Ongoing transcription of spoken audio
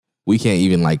we can't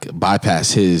even like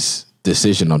bypass his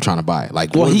decision on trying to buy it.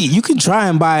 Like, well, you can try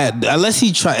and buy it unless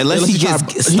he gets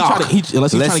stock.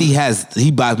 Unless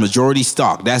he buys majority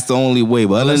stock. That's the only way.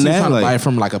 But other than that, like, buy it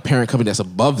from like a parent company that's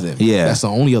above them. Yeah, that's the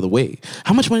only other way.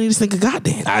 How much money did this nigga got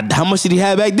then? How much did he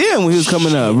have back then when he was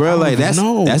coming up, bro? Like that's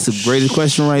the greatest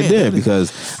question right there.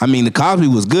 Because I mean, the Cosby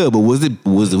was good, but was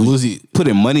he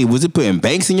putting money? Was it putting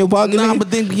banks in your pocket? Nah, but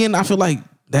then again, I feel like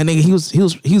that nigga, he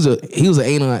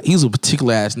was a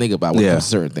particular ass nigga about when it comes to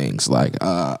certain things. Like,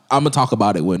 I'm gonna talk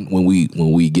about it when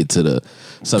we get to the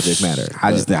subject matter.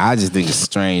 I just think it's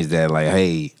strange that like,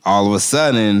 hey, all of a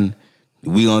sudden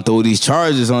we gonna throw these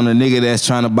charges on a nigga that's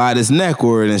trying to buy this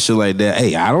Necor and shit like that.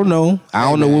 Hey, I don't know. I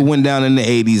don't know what went down in the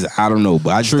 80s. I don't know,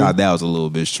 but I just thought that was a little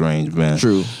bit strange, man.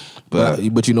 True.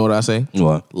 But you know what I say?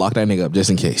 What? Lock that nigga up just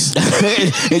in case.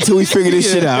 Until we figure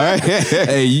this shit out, right?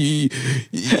 Hey, you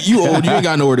old, you ain't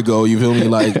got nowhere to go. You feel me?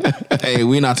 Like, hey,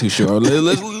 we not too sure.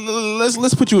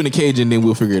 Let's put you in a cage and then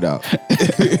we'll figure it out.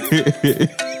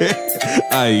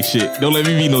 Ay, shit. Don't let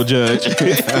me be no judge.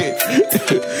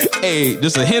 Hey,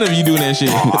 just a hint of you doing that shit.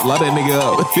 Lock that nigga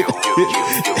up.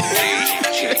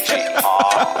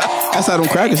 That's how them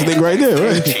crackers think right there,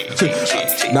 right?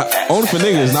 Not only for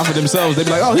niggas, not for themselves. They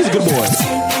be like, oh, he's a good boy.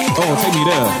 Oh, take me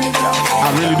there.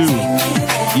 I really do.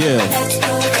 Yeah.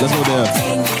 Let's go there.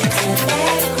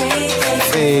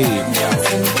 Hey.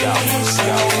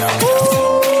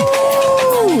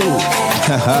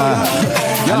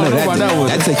 I know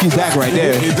that take you back right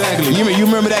there. Exactly. You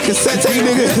remember that cassette tape,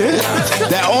 nigga?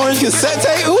 That orange cassette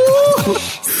tape? Ooh.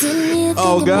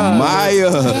 Oh, God.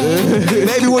 Maya.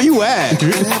 Baby, where you at?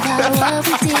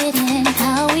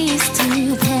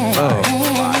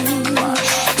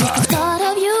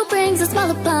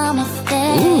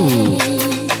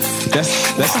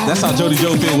 That's how Jody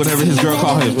Joe feel whenever his girl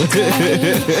call him. Every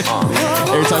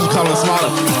time she call him a smile,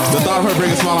 the thought of her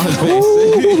bringing a smile on his face.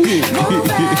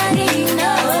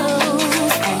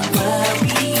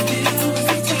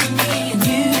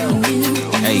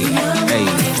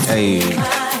 Hey.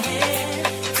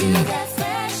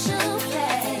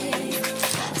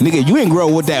 Nigga, you ain't grow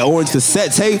with that orange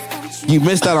cassette tape. You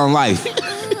missed out on life.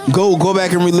 Go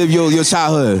back and relive your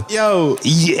childhood. Yo.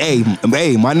 Hey,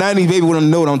 my 90s baby wouldn't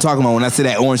know what I'm talking about when I say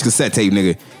that orange cassette tape,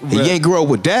 nigga. Hey, you ain't grow up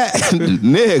with that?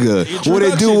 Nigga. What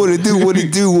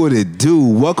it do?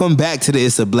 Welcome back to the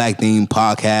It's a Black Thing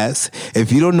podcast.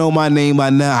 If you don't know my name by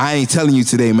now, I ain't telling you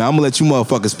today, man. I'm gonna let you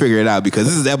motherfuckers figure it out because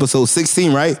this is episode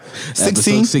 16, right?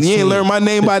 16? You ain't learned my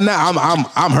name by now.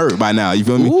 I'm hurt by now. You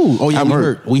feel me? Ooh, oh yeah,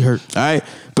 we hurt. All right.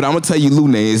 But I'm gonna tell you Lou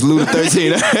name. It's Lou the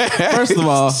 13. First of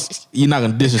all, you're not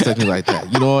gonna disrespect me like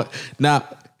that. You know what? Now,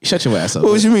 shut your ass up.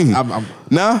 What you mean?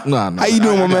 Nah. How you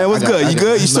doing, my man? What's good? You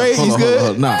good? You straight? You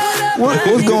good? Nah.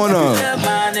 What's going on?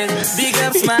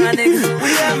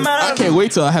 I can't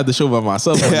wait till I have the show by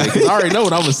myself. Because I already know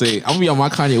what I'm gonna say. I'm gonna be on my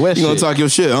Kanye West. You gonna talk your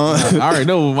shit, huh? I already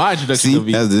know what my introduction gonna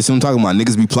be. That's what I'm talking about.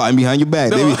 Niggas be plotting behind your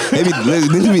back. They be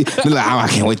like, I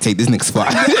can't wait to take this nigga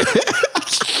spot.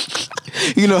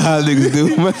 You know how niggas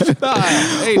do, man.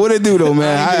 What it do though,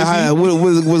 man?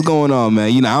 What's going on,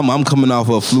 man? You know, I'm coming off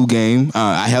a flu game.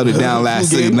 I held it down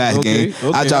last game.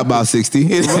 I dropped about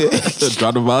 60.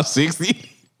 Dropped about 60.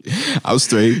 I was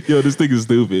straight. Yo, this thing is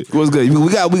stupid. What's good?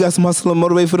 We got some hustle and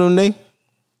motivate for them today?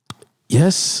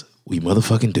 Yes, we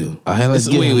motherfucking do. Let's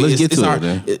get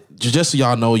to it. Just so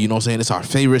y'all know, you know what I'm saying? It's our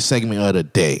favorite segment of the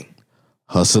day.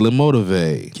 Hustle and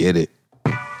motivate. Get it.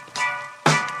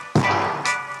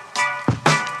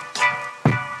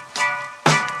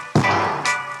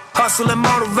 Hustle and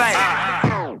motivate.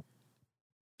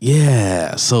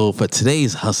 Yeah. So for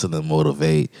today's hustle and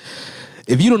motivate,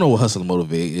 if you don't know what hustle and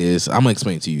motivate is, I'm gonna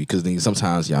explain it to you because then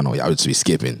sometimes y'all know y'all just be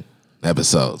skipping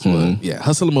episodes. Mm-hmm. But yeah,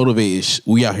 hustle and motivate is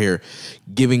we out here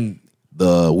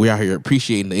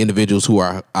appreciating the individuals who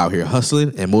are out here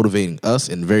hustling and motivating us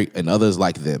and others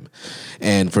like them.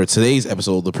 And for today's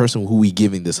episode, the person who we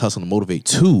giving this hustle and motivate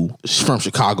to is from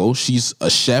Chicago. She's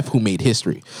a chef who made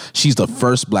history. She's the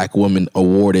first black woman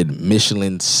awarded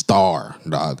Michelin star,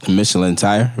 dog. Michelin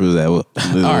tire? What was that? All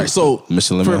right, so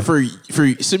Michelin for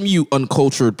some of you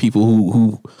uncultured people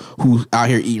who out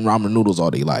here eating ramen noodles all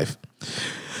their life.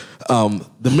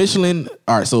 The Michelin,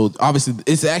 all right, so obviously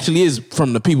it actually is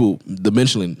from the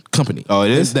Michelin company. Oh,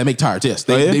 it is? That make tires, yes.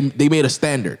 They made a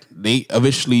standard. They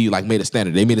eventually made a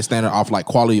standard. They made a standard off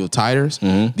quality of tires.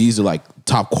 Mm-hmm. These are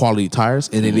top quality tires,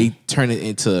 and then they turn it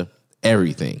into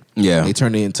everything. Yeah. They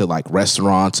turn it into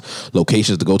restaurants,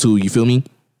 locations to go to, you feel me?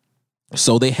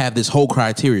 So they have this whole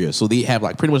criteria. So they have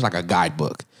pretty much a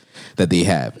guidebook that they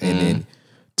have. And then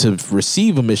to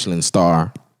receive a Michelin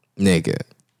star, nigga,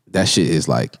 that shit is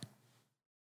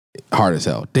hard as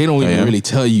hell. They don't even really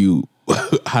tell you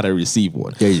how to receive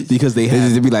one because they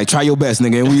have to be like, try your best,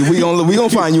 nigga. And we gonna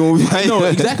find you. When we find no,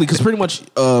 exactly. Because pretty much,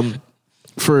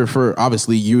 for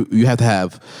obviously you have to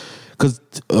have, because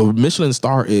a Michelin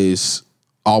star is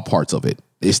all parts of it.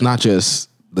 It's not just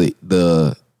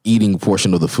the eating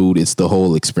portion of the food; it's the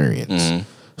whole experience.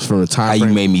 From the time how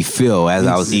you made me feel as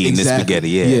I was eating this spaghetti,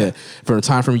 yeah. From the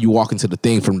time from you walk into the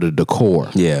thing, from the decor,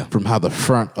 from how the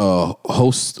front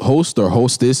host or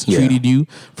hostess treated you,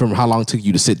 from how long it took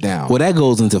you to sit down. Well, that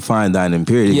goes into fine dining.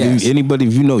 Period. Yes. Anybody,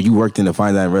 if you know you worked in a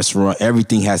fine dining restaurant,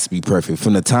 everything has to be perfect.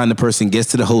 From the time the person gets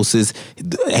to the hostess,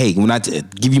 hey, when I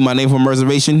give you my name from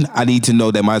reservation, I need to know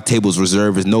that my table's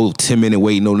reserved. There's no 10-minute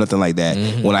wait, no nothing like that.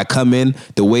 When I come in,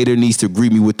 the waiter needs to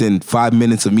greet me within 5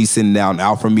 minutes of me sitting down,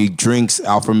 out for me drinks,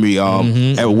 out for me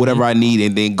whatever I need,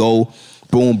 and then go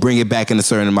boom, bring it back in a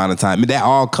certain amount of time. I mean, that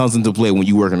all comes into play when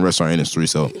you work in the restaurant industry.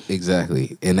 So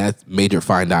exactly, and that's major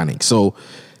fine dining. So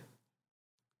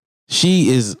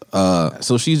she is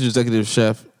she's executive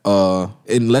chef.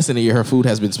 In less than a year, her food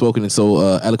has been spoken and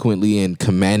so eloquently and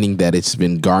commanding that it's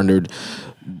been garnered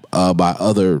by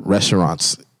other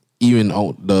restaurants, even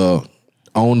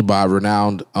owned by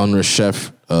renowned owner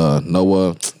chef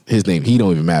Noah. His name, he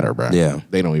don't even matter, bro. Yeah,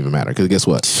 they don't even matter because guess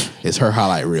what? It's her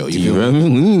highlight reel. You feel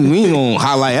me? We ain't gonna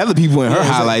highlight other people in her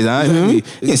highlights. Exactly.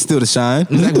 We can still the shine.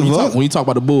 Exactly. When you talk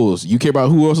about the Bulls, you care about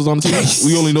who else is on the team?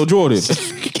 We only know Jordan,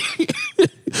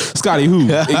 Scotty. Who?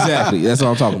 Exactly. That's what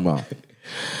I'm talking about.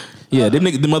 Yeah,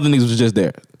 the mother niggas was just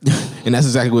there, and that's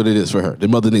exactly what it is for her. The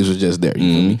mother niggas was just there.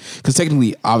 You feel me? Because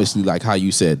technically, obviously, like how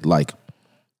you said, like,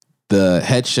 the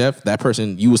head chef, that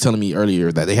person, you was telling me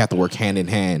earlier that they have to work hand in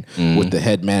hand with the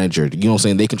head manager. You know what I'm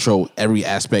saying? They control every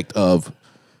aspect of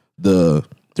the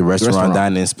restaurant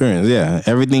dining experience. Yeah,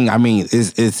 everything. I mean,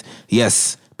 it's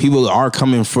yes, people are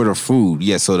coming for the food.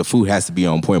 Yes, so the food has to be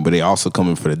on point, but they also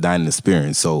coming for the dining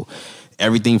experience. So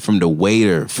everything from the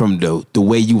waiter, from the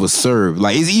way you were served.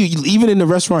 Like, even in the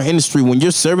restaurant industry, when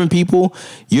you're serving people,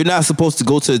 you're not supposed to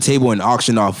go to the table and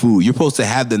auction off food. You're supposed to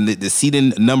have the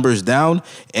seating numbers down,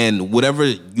 and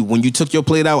when you took your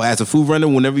plate out as a food runner,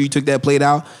 whenever you took that plate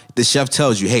out, the chef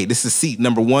tells you, hey, this is seat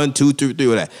number 1, 2, 3,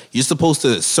 or that. You're supposed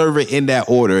to serve it in that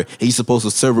order, and you're supposed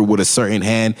to serve it with a certain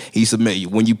hand.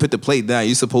 When you put the plate down,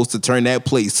 you're supposed to turn that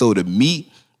plate so the meat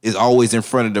is always in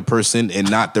front of the person and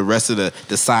not the rest of the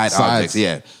side objects.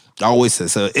 Yeah, always.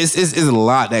 So it's a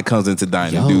lot that comes into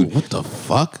dining, dude. What the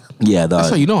fuck? Yeah,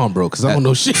 that's how you know I'm broke, because I don't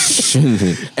know shit.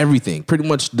 Everything, pretty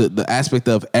much the aspect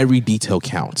of every detail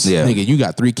counts. Yeah, nigga, you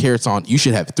got 3 carrots on. You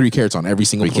should have 3 carrots on every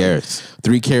single plate.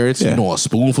 3 carrots. Yeah. You know, a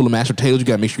spoonful of mashed potatoes. You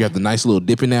got to make sure you have the nice little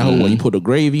dip in that hole when you put the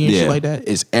gravy and shit like that.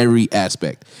 It's every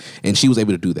aspect, and she was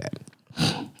able to do that.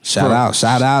 Shout out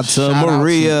to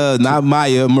Maria, not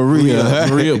Maya, Maria.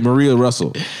 Maria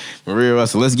Russell. Maria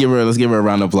Russell. Let's give her a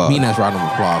round of applause. Be nice round of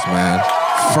applause, man.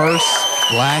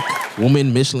 First black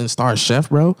woman Michelin star chef,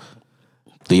 bro.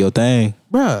 Do your thing,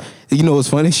 bro. You know what's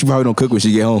funny? She probably don't cook when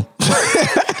she get home.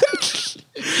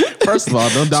 First of all,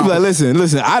 don't doubt. She be like,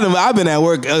 listen. I've been at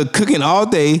work cooking all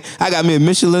day. I got me a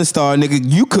Michelin star, nigga.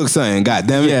 You cook something,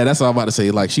 goddamn it. Yeah, that's what I'm about to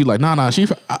say. Like, she like, nah. She,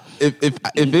 if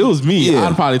it was me,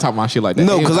 I'd probably talk my shit like that.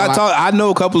 No, because I know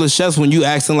a couple of chefs when you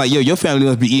ask them like, yo, your family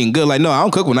must be eating good. Like, no, I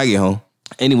don't cook when I get home.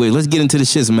 Anyway, let's get into the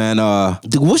shits, man.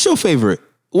 What's your favorite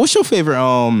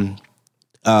 90s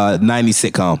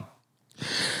sitcom?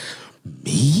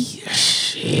 Me?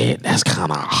 Shit, that's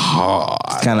kind of hard.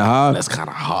 It's kind of hard? That's kind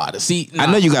of hard. See, I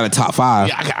know you got a top 5.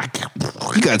 Yeah,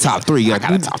 you got a top 3. I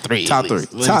got a top 3. Top 3.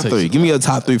 Top 3. Give me your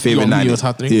top 3 favorite 90s. Your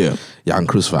top 3? Yeah. Y'all can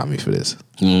crucify me for this.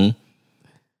 In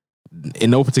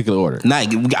no particular order.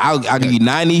 I'll give you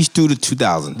 90s through the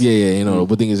 2000s. Yeah. You know,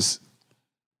 the thing is,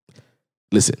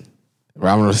 listen,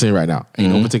 I'm going to say right now,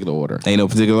 ain't no particular order. Ain't no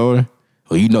particular order?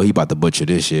 Well, you know he about to butcher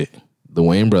this shit. The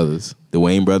Wayne Brothers.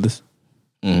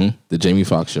 Mm-hmm. The Jamie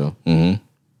Foxx Show. Mm-hmm.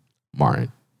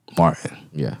 Martin.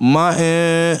 Yeah.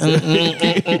 Martin.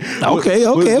 Okay.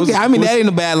 I mean, that ain't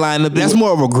a bad lineup. That's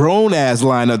more of a grown ass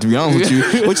lineup, to be honest with you.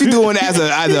 What you doing as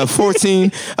a 14,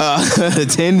 10,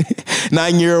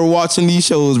 9-year-old watching these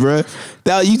shows, bro?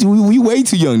 We way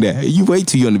too young. You way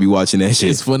too young to be watching that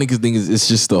shit. It's funny because it's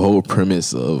just the whole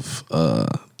premise of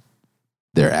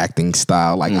their acting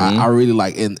style. Like I really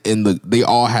like they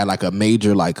all had like a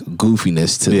major like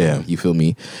goofiness to them. You feel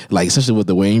me? Like especially with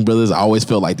the Wayne brothers, I always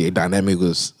felt like their dynamic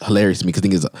was hilarious to me because the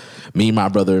thing is, me and my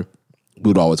brother, we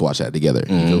would always watch that together.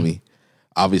 You feel me?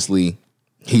 Obviously,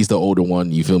 he's the older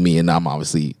one. You feel me? And I'm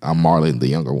Marlon, the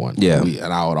younger one. Yeah.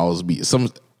 And I would always be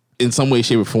in some way,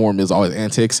 shape, or form. There's always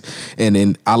antics, and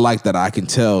then I like that I can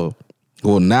tell.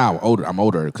 Well, now I'm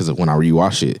older because when I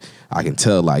rewatch it, I can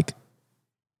tell like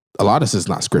a lot of this is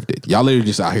not scripted. Y'all literally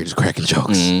just out here just cracking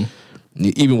jokes.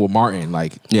 Even with Martin,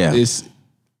 like, it's.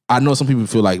 I know some people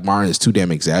feel like Martin is too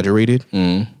damn exaggerated,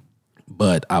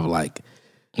 but I'm like,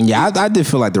 I did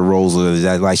feel like the roles were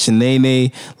like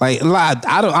Shanae, like a lot.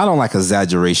 I don't like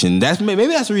exaggeration. Maybe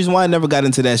that's the reason why I never got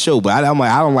into that show. But I'm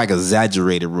like, I don't like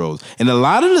exaggerated roles. And a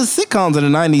lot of the sitcoms in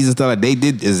the '90s and stuff, like they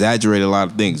did exaggerate a lot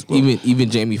of things. Bro. Even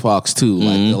Jamie Foxx too.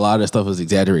 Like a lot of that stuff was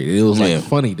exaggerated. It was like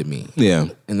funny to me. Yeah,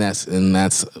 and that's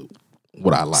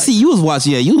what I like. See, you was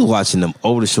watching them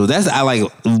older shows. I like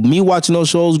me watching those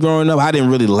shows growing up. I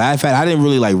didn't really laugh at it. I didn't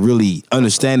really really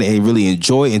understand it and really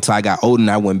enjoy it until I got older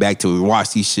and I went back to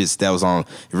watch these shits that was on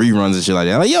reruns and shit like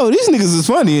that. Like, yo, these niggas is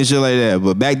funny and shit like that.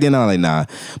 But back then I was like, nah.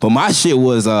 But my shit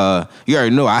was you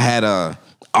already know I had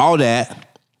all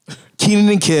that. Kenan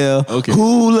and Kel. Okay.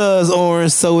 Who loves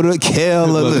orange soda? Kel.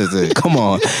 Listen, come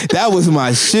on. That was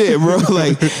my shit, bro.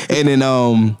 Like, and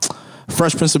then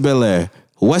Fresh Prince of Bel-Air.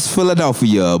 West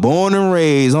Philadelphia, born and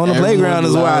raised on the playground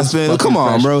is where I spent. Come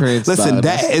on, bro. Listen,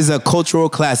 that is a cultural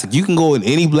classic. You can go in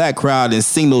any black crowd and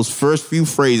sing those first few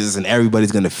phrases, and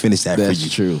everybody's gonna finish that for you.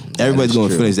 That's true. Everybody's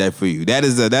gonna finish that for you.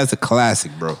 That's a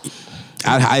classic, bro.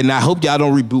 And I hope y'all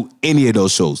don't reboot any of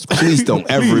those shows. Please don't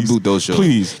ever reboot those shows.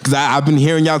 Please, because I've been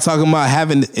hearing y'all talking about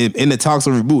having in the talks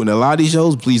of rebooting a lot of these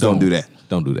shows. Please don't do that.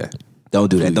 Don't do that. Don't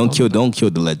do that. Don't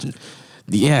kill the legend.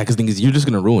 Yeah, because the thing is, you're just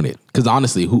gonna ruin it. Because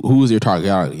honestly, who is your target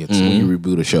audience when you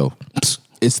reboot a show?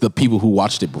 It's the people who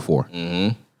watched it before,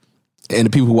 and the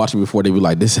people who watched it before, they be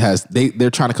like, they're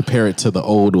trying to compare it to the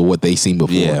old or what they seen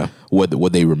before,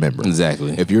 what they remember.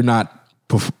 Exactly. If you're not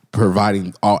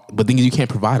providing all, but the thing is, you can't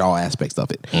provide all aspects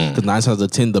of it. Because 9 times out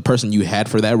of 10, the person you had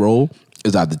for that role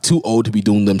is either too old to be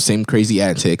doing them same crazy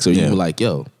antics, or you be like,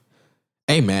 yo.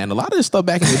 Hey man, a lot of this stuff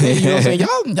back in the day, you know what I'm saying?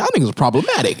 Y'all niggas are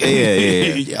problematic.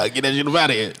 Yeah. Get that shit out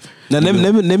of here. Now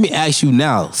let me ask you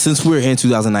now, since we're in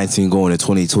 2019 going to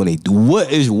 2020,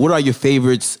 what are your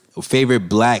favorite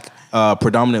black,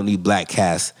 predominantly black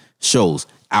cast shows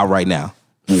out right now?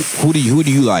 Who do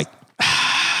you like?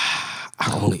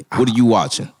 What are you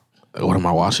watching? What am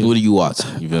I watching? What are you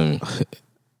watching? You feel me?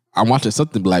 I'm watching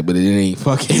something black, but it ain't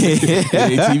fucking it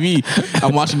ain't TV.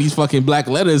 I'm watching these fucking black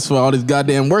letters for all this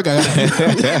goddamn work I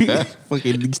got.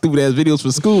 Fucking stupid ass videos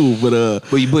for school, but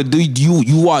do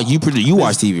you watch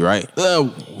TV, right?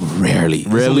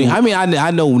 Rarely. I mean,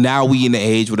 I know now we in the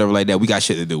age, whatever like that, we got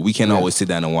shit to do. We can't always sit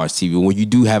down and watch TV. When you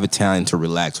do have a time to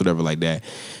relax, whatever like that,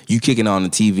 you kicking on the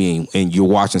TV and you're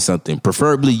watching something.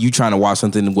 Preferably you trying to watch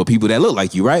something with people that look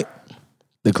like you, right?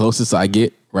 The closest I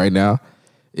get right now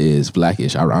is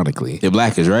Blackish, ironically. They're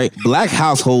Blackish, right? Black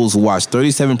households watch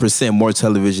 37% more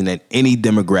television than any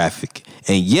demographic.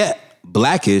 And yet,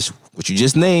 Blackish, which you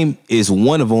just named, is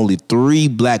one of only 3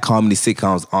 black comedy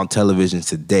sitcoms on television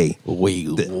today. Wait,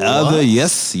 the other,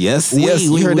 yes, you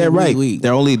heard that right.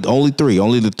 They're only 3.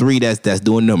 Only the 3 that's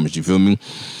doing numbers, you feel me?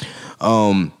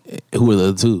 Who are the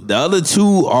other 2? The other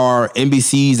 2 are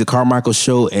NBC's The Carmichael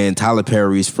Show and Tyler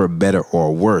Perry's For Better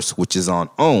or Worse, which is on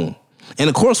OWN. And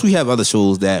of course, we have other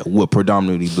shows that were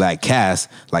predominantly black cast,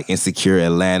 like Insecure,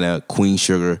 Atlanta, Queen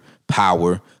Sugar,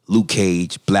 Power, Luke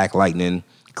Cage, Black Lightning,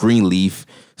 Greenleaf,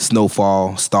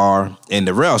 Snowfall, Star, and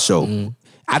The Rel Show.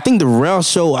 I think The Rel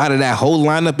Show out of that whole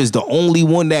lineup is the only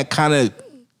one that kind of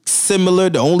similar,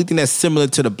 the only thing that's similar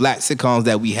to the black sitcoms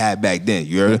that we had back then.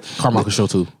 You heard? Carmichael Show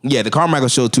too. Yeah, the Carmichael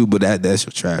Show too, but that's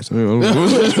trash. Wait,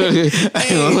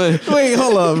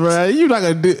 hold up, bro. You're not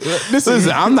gonna do this.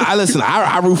 Listen,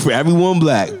 I root for everyone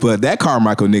black, but that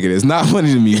Carmichael nigga is not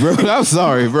funny to me, bro. I'm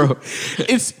sorry, bro.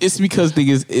 It's because thing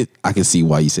is, I can see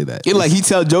why you say that. It like he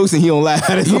tell jokes and he don't laugh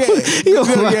at it. He don't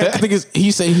laugh. I think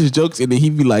he say his jokes and then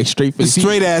he be like straight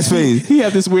ass face. He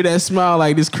have this weird ass smile,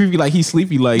 like this creepy, like he's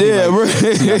sleepy, like bro.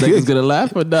 I think he's gonna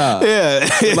laugh or not. Yeah,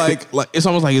 like it's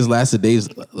almost like his last days.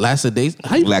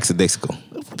 How you lackadaisical?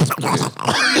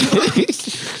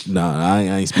 Nah, I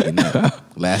ain't speaking that.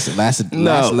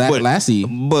 Lassie.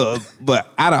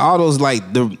 But out of all those, like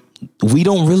we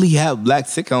don't really have black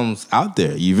sitcoms out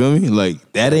there. You feel me?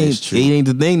 Like that ain't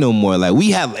the thing no more. Like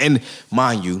we have, and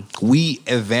mind you, we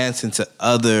advance into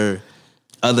other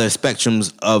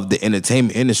spectrums of the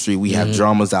entertainment industry. We have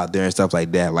dramas out there and stuff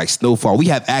like that. Like Snowfall, we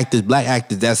have black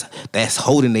actors that's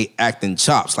holding their acting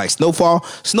chops. Like Snowfall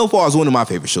is one of my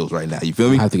favorite shows right now. You feel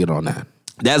me? I have to get on that.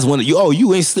 That's one of you. Oh,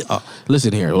 you ain't.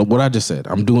 Listen here, what I just said.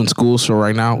 I'm doing school show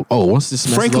right now. Oh, once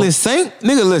this Franklin Saint,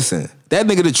 nigga, listen, that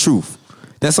nigga the truth.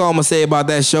 That's all I'm gonna say about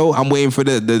that show. I'm waiting for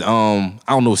the I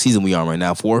don't know what season we on right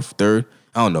now, 4th, 3rd.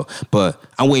 I don't know, but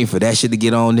I'm waiting for that shit to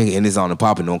get on, nigga, and it's on the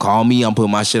popping. Don't call me. I'm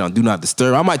putting my shit on Do Not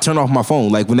Disturb. I might turn off my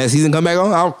phone. Like, when that season come back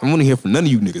on, I want to hear from none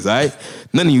of you niggas, all right?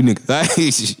 None of you niggas, all right?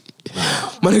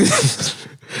 My nigga,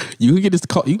 You can get this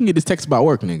call. You can get this text about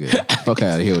work, nigga. Fuck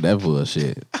out of here with that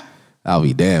bullshit. I'll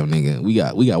be damned, nigga. We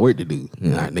got work to do.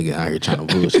 Nigga out here trying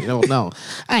to bullshit. No,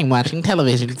 I ain't watching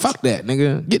television. Fuck that,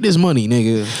 nigga. Get this money,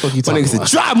 nigga. Fuck you talking about?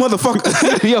 Drive,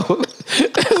 motherfucker. Yo,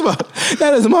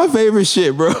 that is my favorite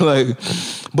shit, bro. Like,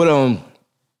 but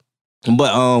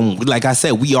like I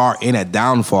said, we are in a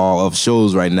downfall of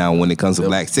shows right now when it comes to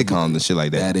black sitcoms and shit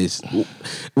like that. That is,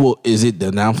 well, is it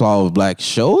the downfall of black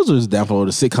shows or is it the downfall of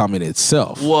the sitcom in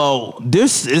itself? Well,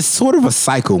 this is sort of a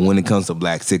cycle when it comes to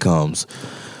black sitcoms.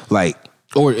 Like,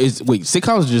 or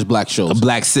sitcoms are just black shows?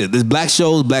 There's black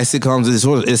shows, black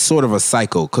sitcoms. It's sort of a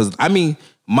cycle. Because, I mean,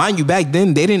 mind you, back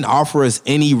then, they didn't offer us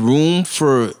any room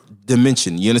for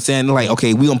dimension. You understand? Like,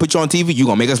 okay, we gonna put you on TV, you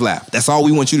gonna make us laugh. That's all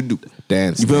we want you to do.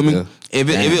 Dance. You feel me? If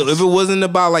it wasn't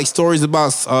about like stories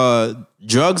about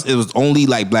drugs, it was only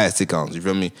like black sitcoms. You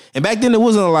feel me? And back then, there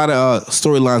wasn't a lot of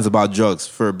storylines about drugs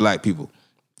for black people.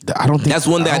 I don't think that's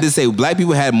one thing I did say. Black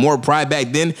people had more pride back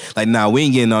then. Like, nah, we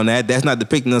ain't getting on that. That's not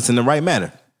depicting us in the right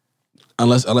manner.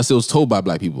 Unless it was told by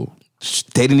black people.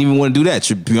 They didn't even want to do that.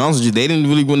 To be honest with you, they didn't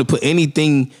really want to put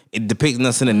anything depicting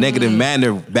us in a negative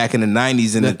manner back in the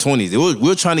 90s and the 20s. We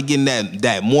were trying to get in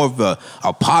that more of a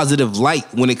positive light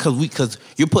when it comes, because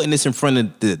you're putting this in front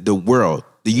of the world,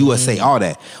 the USA, all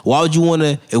that. Why would you want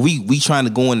to, if we trying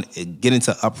to go and get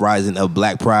into uprising of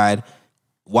black pride,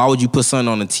 why would you put something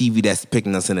on the TV that's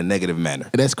depicting us in a negative manner?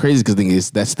 That's crazy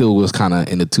because that still was kind of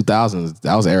in the 2000s.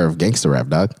 That was the era of gangster rap,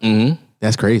 dog. Mm-hmm.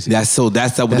 That's crazy. That's what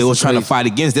they were trying to fight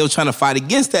against. They were trying to fight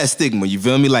against that stigma. You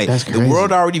feel me? Like, the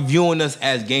world already viewing us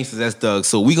as gangsters, as thugs.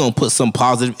 So we gonna put some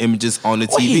positive images on the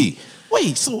TV.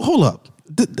 Wait, so hold up.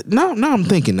 Now I'm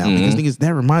thinking now because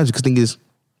that reminds me. Because thing is,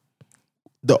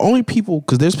 the only people,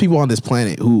 because there's people on this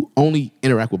planet who only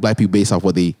interact with black people based off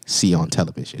what they see on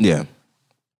television. Yeah.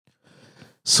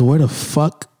 So where the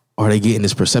fuck are they getting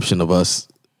this perception of us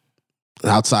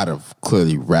outside of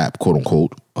clearly rap, quote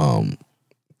unquote,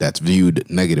 that's viewed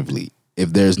negatively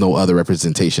if there's no other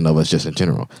representation of us just in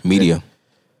general? Media.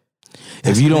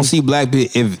 If you don't see black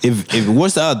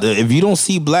if you don't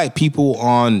see black people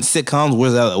on sitcoms,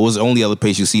 what's the only other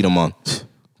place you see them on?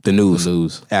 The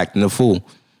news. Acting a fool.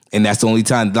 And that's the only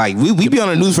time, like, we be on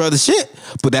the news for other shit,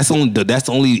 but that's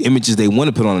the only images they want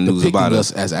to put on the news about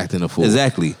us as acting a fool.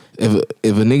 Exactly. If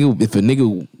a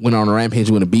nigga went on a rampage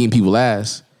and went to beating people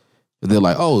ass, they're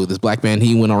like, oh, this black man,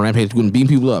 he went on a rampage and beating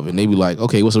people up, and they be like,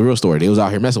 okay, what's the real story? They was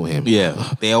out here messing with him.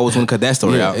 Yeah, they always want to cut that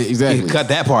story out. Exactly. Cut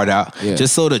that part out. Yeah.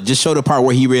 Just show the part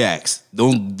where he reacts.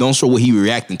 Don't show what he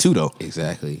reacting to though.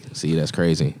 Exactly. See, that's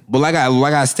crazy. But like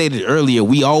I stated earlier,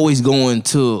 we always go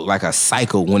into like a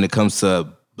cycle when it comes to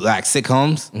black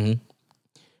sitcoms,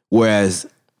 whereas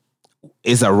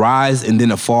it's a rise and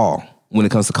then a fall when it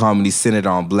comes to comedy centered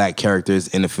on black characters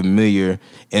and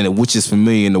which is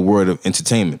familiar in the world of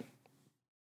entertainment.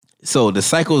 So the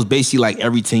cycle is basically like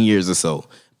every 10 years or so,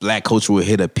 black culture will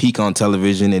hit a peak on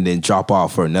television and then drop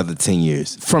off for another 10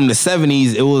 years. From the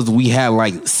 70s, we had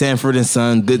like Sanford and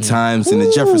Son, Good Times, and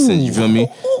the Jeffersons, you feel me?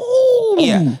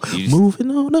 Yeah.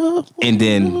 Moving on up. And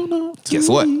then guess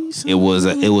what? It was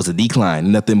a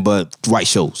decline. Nothing but white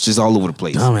shows, just all over the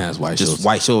place. Dumbass white shows. Just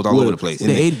white shows all over the place.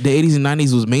 The 80s and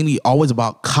 90s was mainly always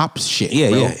about cop shit.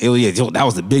 Yeah, bro. That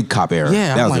was the big cop era.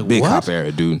 Yeah, that was the big cop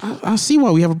era, dude. I see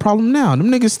why we have a problem now.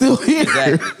 Them niggas still here.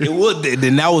 Exactly.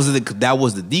 Then that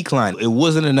was the decline. It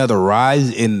wasn't another rise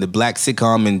in the black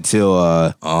sitcom until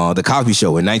the Cosby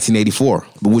Show in 1984,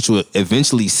 which would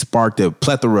eventually spark a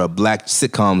plethora of black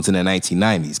sitcoms in the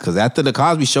 1990s. Because after the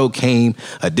Cosby Show came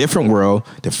A Different World,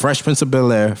 The Fresh Prince of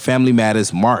Bel-Air, Family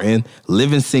Matters, Martin,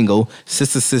 Living Single,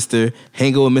 Sister,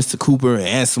 Hanging with Mr. Cooper,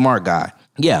 and Smart Guy.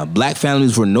 Yeah, black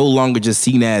families were no longer just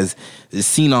seen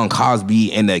on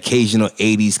Cosby and the occasional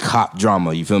 80s cop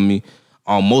drama, you feel me?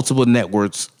 On multiple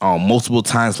networks, on multiple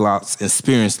time slots,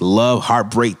 experienced love,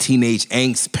 heartbreak, teenage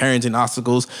angst, parenting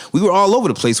obstacles. We were all over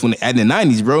the place in the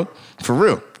 90s, bro. For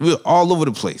real. We were all over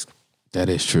the place. That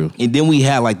is true. And then we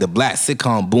had like the black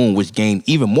sitcom boom, which gained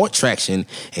even more traction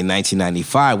in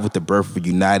 1995 with the birth of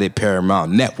United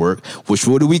Paramount Network, which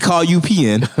what do we call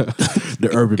UPN? The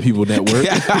Urban People Network.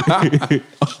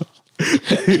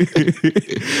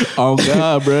 Oh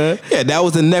God, bro. Yeah, that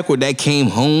was a network that became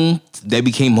home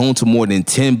to more than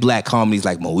 10 black comedies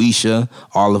like Moesha,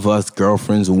 All of Us,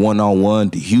 Girlfriends, One on One,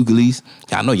 The Hughleys.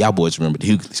 I know y'all boys remember The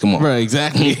Hughleys. Come on. Right,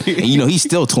 exactly. And he's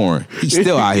still touring. He's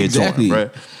still out here touring, bro.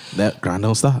 That grind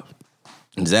don't stop.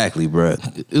 Exactly, bro.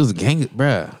 It was gang,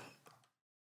 bro.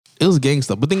 It was gang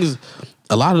stuff. But the thing is,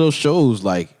 a lot of those shows,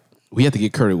 like, we have to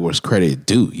get credit where credit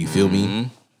due. You feel me?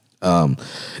 A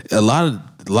lot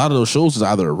of those shows is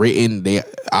either written,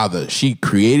 either she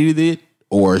created it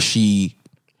or she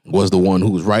was the one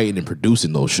who was writing and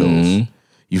producing those shows. Mm-hmm.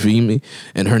 You feel me?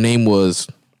 And her name was,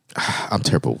 I'm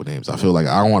terrible with names. I feel like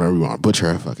I don't want to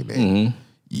butcher her fucking name.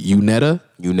 Unetta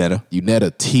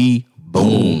T.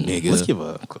 Boom, nigga. Let's give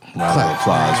a round of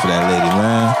applause for that lady,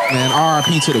 man. Man,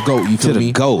 R.I.P. to the GOAT, you feel To me?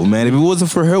 the GOAT, man. If it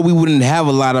wasn't for her, we wouldn't have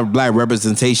a lot of black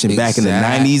representation back in the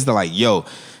 90s. They're like, yo,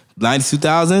 90s,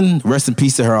 2000, rest in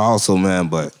peace to her also, man.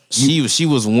 But she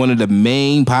was one of the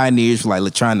main pioneers for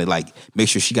like trying to like make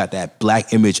sure she got that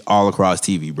black image all across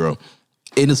TV, bro.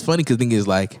 And it's funny because the thing is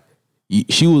like,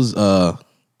 she was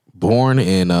born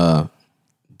in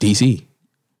D.C.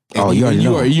 And Oh, you already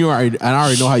know. I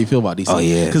already know how you feel about DC. Oh,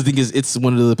 yeah. Because the thing is, it's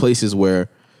one of the places where,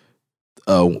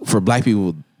 for black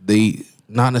people, they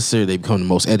not necessarily they become the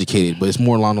most educated, but it's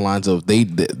more along the lines of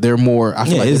they're more. I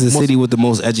feel like it's the city with the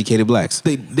most educated blacks.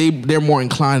 They're more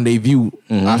inclined. They view.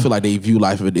 I feel like they view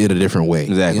life in a different way.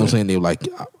 Exactly. You know what I'm saying? They're like,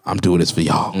 I'm doing this for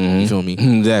y'all. You feel me?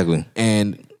 Exactly.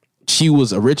 And she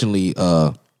was originally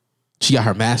she got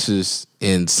her master's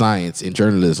in science in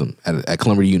journalism at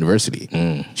Columbia University.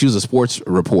 She was a sports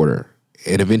reporter,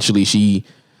 and eventually she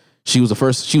was the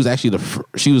first. She was actually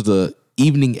she was the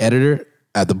evening editor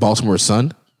at the Baltimore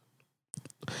Sun,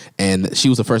 and she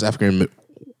was the first African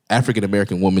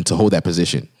American woman to hold that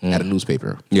position at a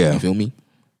newspaper. Yeah. You feel me?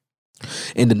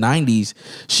 In the 90s,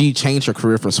 she changed her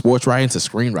career from sports writing to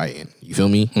screenwriting. You feel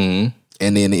me?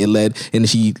 And then it led, and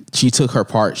she took her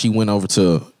part. She went over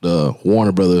to the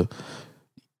Warner Brother.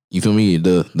 You feel me?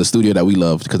 The studio that we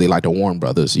love because they like the Warner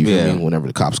Brothers. You feel me? Whenever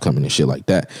the cops come in and shit like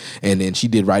that. And then she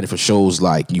did writing for shows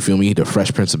like, you feel me? The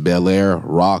Fresh Prince of Bel-Air,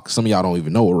 Rock. Some of y'all don't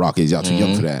even know what Rock is. Y'all too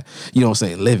young for that. You know what I'm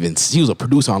saying? Living. She was a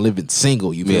producer on Living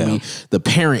Single. You feel me? The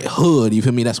Parenthood. You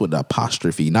feel me? That's what the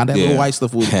apostrophe. Not that little white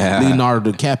stuff with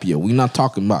Leonardo DiCaprio. We not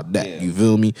talking about that. You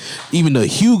feel me? Even the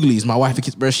Hughleys, my wife,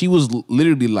 bro, she was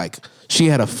literally like, she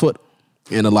had a foot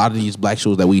in a lot of these black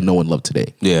shows that we know and love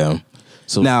today. Yeah.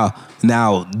 So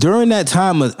now during that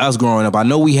time of us growing up, I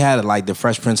know we had like the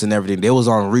Fresh Prince and everything. They was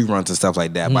on reruns and stuff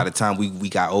like that. By the time we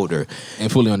got older,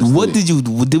 and fully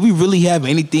understood. Did we really have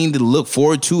anything to look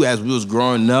forward to as we was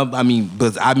growing up? I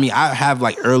have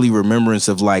like early remembrance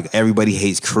of like Everybody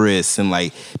Hates Chris and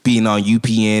like being on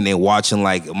UPN and watching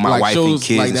like My Wife and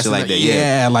Kids and shit like that.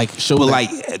 Yeah, like shows. But like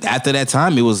after that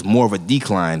time, it was more of a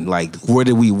decline. Like where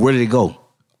did it go?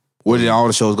 Where did all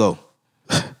the shows go?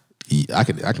 I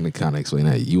can kind of explain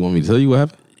that. You want me to tell you what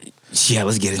happened? Yeah,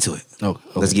 let's get into it. Oh, okay.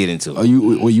 Let's get into it.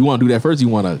 You want to do that first? Or you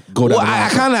want to go down? Well, I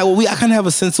kind of have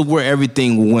a sense of where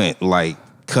everything went, like,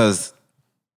 cause,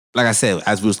 like I said,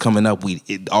 as we was coming up,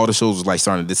 all the shows was like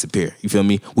starting to disappear. You feel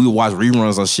me? We would watch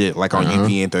reruns on shit like on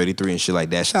UPN 33 and shit like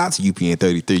that. Shout out to UPN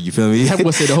 33. You feel me? That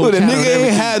was the whole when the channel nigga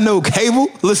ain't had no cable.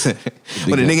 Listen,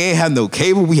 when the nigga ain't had no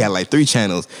cable, we had like 3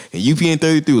 channels, and UPN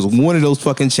 33 was one of those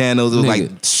fucking channels. It was like,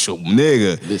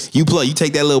 nigga, Listen. you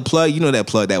take that little plug, you know that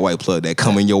plug, that white plug that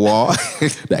come in your wall,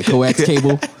 that coax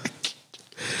cable.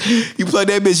 You plug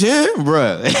that bitch in,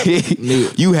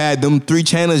 bruh. You had them 3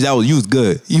 channels. You was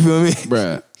good. You feel me,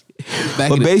 Bruh.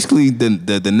 But basically,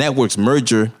 the network's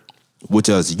merger, which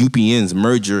was UPN's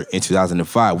merger in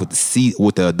 2005 with the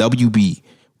WB,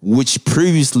 which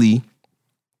previously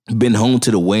been home to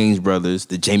the Wayans brothers,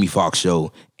 the Jamie Foxx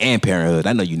Show, and Parenthood.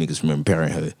 I know you niggas remember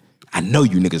Parenthood.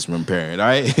 All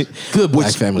right? Good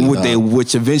black family.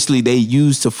 Which eventually they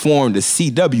used to form the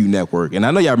CW network. And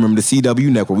I know y'all remember the CW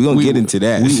network. We're going to get into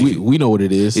that. We know what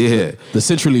it is. Yeah. The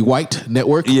centrally white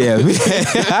network. Yeah.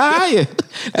 Yeah.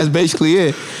 That's basically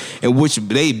it. In which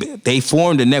they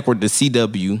formed the network, the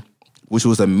CW, which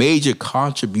was a major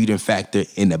contributing factor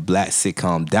in the black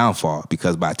sitcom downfall,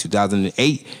 because by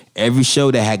 2008, every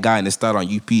show that had gotten a start on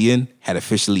UPN had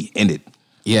officially ended.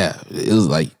 Yeah. It was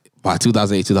like, by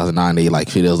 2008, 2009, they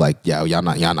like it was like, yeah, y'all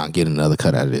not getting another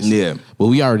cut out of this. Yeah. But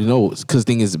we already know, because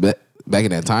thing is, back in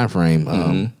that time frame,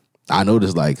 I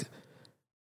noticed like,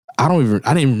 I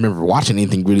didn't even remember watching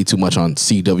anything really too much on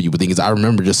CW. But thing is, I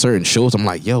remember just certain shows. I'm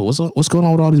like, yo, what's going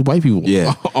on with all these white people?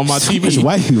 Yeah. on my TV. Much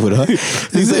white people, though.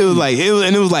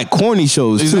 It was like corny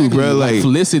shows too, bro. Like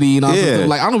Felicity and all that stuff.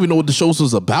 Like I don't even know what the shows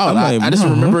was about. I just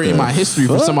remember in my history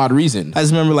for some odd reason. I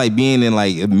just remember like being in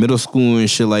like middle school and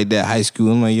shit like that, high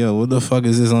school. I'm like, yo, what the fuck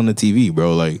is this on the TV,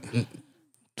 bro? Like,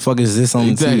 fuck is this on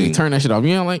the TV? Turn that shit off.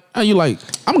 You know, like, I'm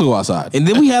gonna go outside. And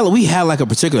then we had like a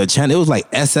particular channel. It was like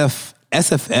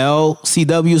SFL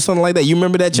CW, something like that. You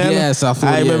remember that channel? Yes,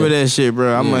 I remember that shit,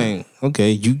 bro. I'm like,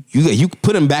 okay, you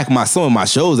putting back some of my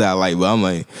shows out, like, but I'm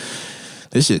like,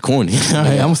 this shit corny. I'm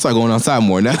gonna start going outside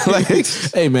more now. Like,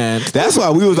 hey man, that's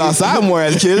why we was outside more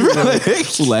as kids, bro.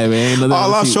 Like, man,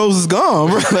 all our shows is gone,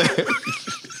 bro.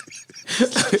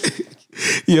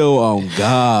 Yo, oh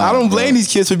God. I don't blame these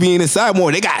kids for being inside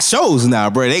more. They got shows now,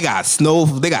 bro. They got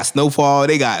Snowfall,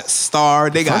 they got Star,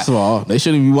 they got. First of all, they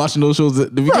shouldn't be watching those shows to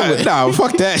begin with. Nah,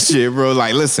 fuck that shit, bro.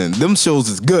 Like, listen, them shows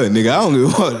is good, nigga. I don't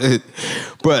give a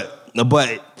fuck.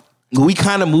 But we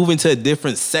kind of move into a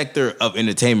different sector of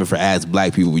entertainment for as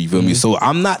black people. You feel me? So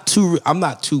I'm not too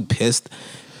pissed.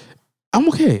 I'm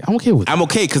okay with it. I'm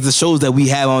okay because the shows that we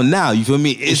have on now, you feel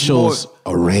me? It shows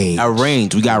a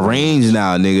range. We got range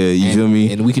now, nigga. You feel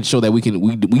me? And we can show that we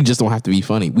just don't have to be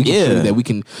funny. We can show that we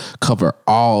can cover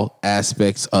all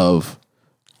aspects of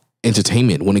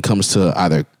entertainment when it comes to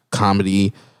either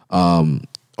comedy,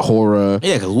 horror.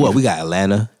 Yeah, because we got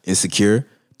Atlanta, Insecure.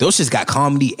 Those shits got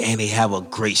comedy and they have a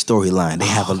great storyline. They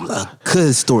have a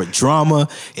good story, drama,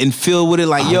 and filled with it.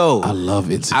 Like, I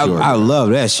love Insecure. I love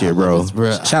that shit, bro.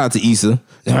 Shout out to Issa.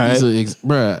 Issa,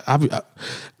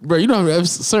 bro, you know,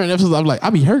 certain episodes I'm like, I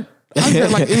be hurt. I be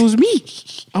hurt like it was me.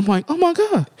 I'm like, oh my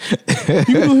God,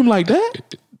 you do him like that?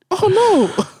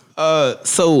 Oh no.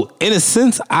 So in a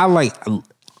sense, I'm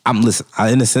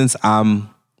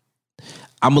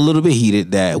a little bit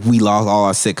heated that we lost all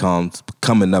our sitcoms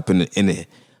coming up in it.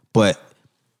 But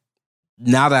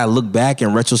now that I look back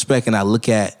in retrospect and I look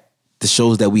at the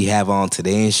shows that we have on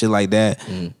today and shit like that,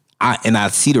 I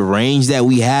see the range that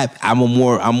we have, I'm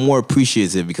more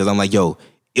appreciative because I'm like, yo,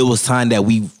 it was time that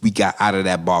we got out of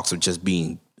that box of just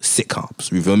being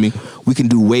sitcoms. You feel me? We can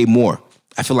do way more.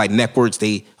 I feel like networks,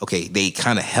 they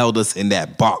kind of held us in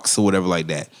that box or whatever like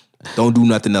that. Don't do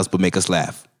nothing else but make us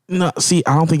laugh. No, see,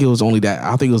 I don't think it was only that.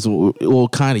 I think it was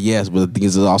kind of yes, but the thing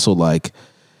is also like,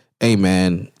 hey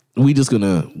man, we just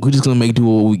gonna make do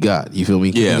what we got. You feel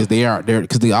me? Yeah, because they are there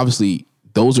because they obviously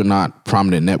those are not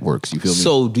prominent networks. You feel me?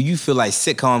 So, do you feel like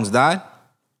sitcoms died,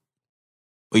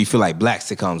 or you feel like black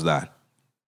sitcoms died?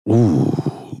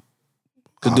 Ooh.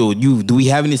 Do we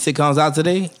have any sitcoms out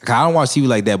today? I don't watch TV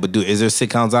like that, but is there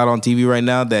sitcoms out on TV right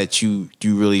now that you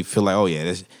really feel like, oh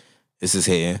yeah, this is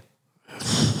hitting?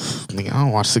 Nigga, I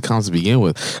don't watch sitcoms to begin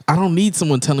with. I don't need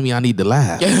someone telling me I need to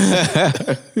laugh.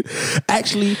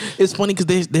 Actually, it's funny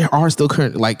because there are still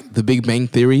current, like The Big Bang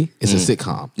Theory is a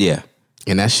sitcom. Yeah.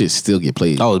 And that shit still get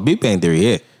played. Oh, The Big Bang Theory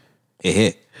hit. It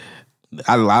hit.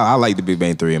 I like The Big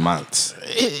Bang Theory in my...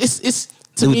 It's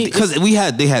to me... Because they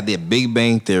had the Big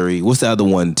Bang Theory. What's the other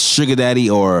one? Sugar Daddy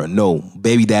or no,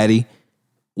 Baby Daddy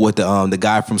with the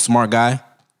guy from Smart Guy.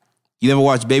 You never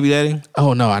watched Baby Daddy?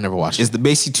 Oh no, I never watched it. It's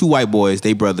basically two white boys,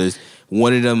 they brothers.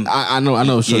 One of them, I know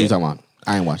what show you're talking about.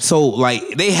 I ain't watched. So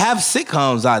like they have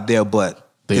sitcoms out there,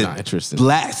 but they're not interested.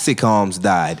 Black sitcoms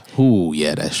died. Ooh,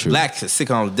 yeah, that's true. Black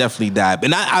sitcoms definitely died,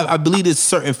 and I believe there's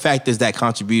certain factors that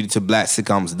contributed to black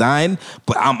sitcoms dying.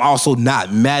 But I'm also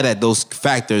not mad at those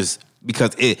factors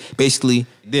because it basically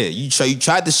did. You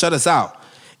tried to shut us out,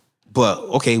 but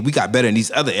okay, we got better in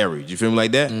these other areas. You feel me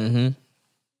like that? Mm-hmm.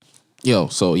 Yo,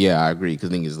 so yeah, I agree. Because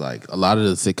the thing is, like, a lot of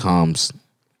the sitcoms,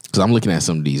 because I'm looking at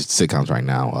some of these sitcoms right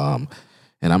now,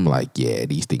 and I'm like, yeah,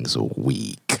 these things are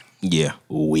weak. Yeah,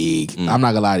 weak. I'm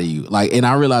not gonna lie to you. Like, and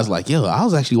I realized, like, yo, I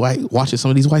was actually watching some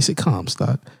of these white sitcoms.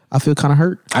 Dog. I feel kind of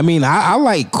hurt. I mean, I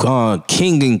like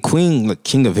King and Queen, like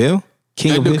King of Hill,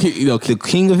 King of Hill. The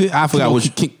King of Hill. I forgot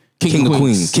what King of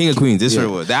Queens. King of Queens. This is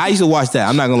what I used to watch that.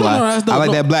 I'm not gonna lie. I like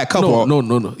that black couple.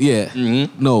 No. Yeah,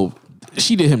 no,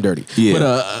 she did him dirty. Yeah,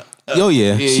 but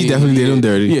she definitely did him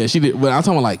dirty. Yeah, she did. But I'm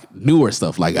talking about like newer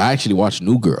stuff. Like I actually watched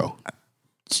New Girl.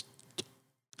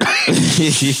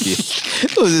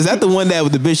 Is that the one that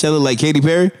with the bitch that looked like Katy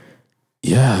Perry?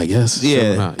 Yeah, I guess.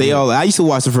 Yeah, I used to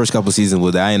watch the first couple seasons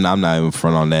with that, and I'm not even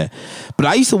front on that. But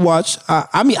I used to watch.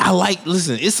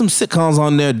 Listen, it's some sitcoms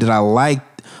on there that I like.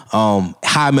 How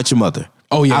I Met Your Mother.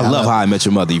 Oh yeah, I love How I Met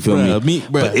Your Mother. You feel me?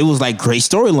 But it was like great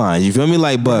storylines. You feel me?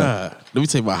 Like, but let me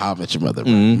tell you about How I Met Your Mother.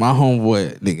 Mm-hmm. My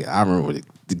homeboy, nigga, I remember the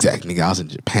exact nigga. I was in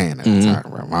Japan at the time.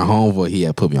 Bro. My homeboy, he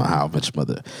had put me on How I Met Your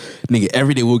Mother. Nigga,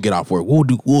 every day we'll get off work. We'll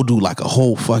do like a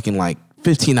whole fucking like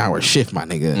 15-hour shift, my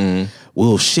nigga.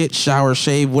 We'll shit, shower,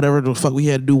 shave, whatever the fuck we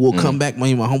had to do. We'll come back. My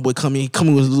homeboy come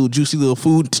in with a little juicy little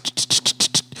food.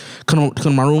 Come to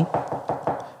my room.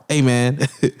 Hey man,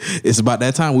 it's about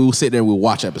that time we will sit there and we'll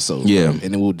watch episodes. Yeah. Bro,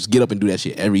 and then we'll just get up and do that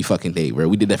shit every fucking day, bro.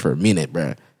 We did that for a minute,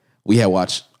 bro. We had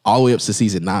watched all the way up to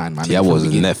season 9. My that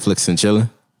wasn't Netflix and chilling.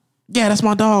 Yeah, that's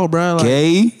my dog, bro. Like,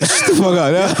 gay? Shut the fuck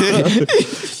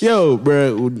up. Yo,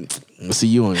 bro. See,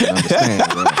 you don't even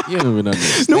understand, bro. You don't even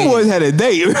understand. No boys had a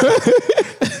date.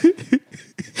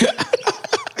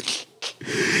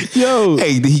 Yo,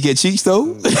 hey, did he get cheeks though?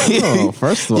 No,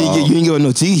 first of all, you ain't give him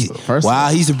no cheeks.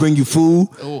 He used to bring you food.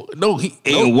 No, no,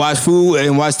 and watch food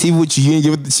and watch TV with you and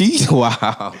give it the cheese.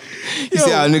 Wow. You see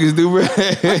how niggas do, bro?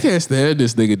 I can't stand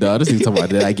this nigga, dog. This nigga talking about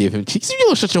that I gave him cheese. You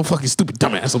don't shut your fucking stupid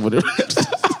dumbass over there.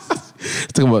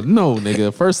 Talking about, no,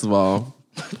 nigga. First of all,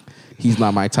 he's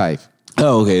not my type.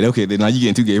 Oh, okay. Then now you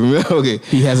getting too gay. Okay.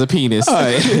 He has a penis. All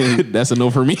right. That's a no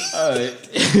for me. All right.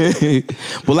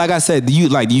 But like I said, do you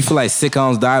feel like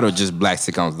sitcoms died or just black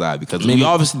sitcoms died? Because maybe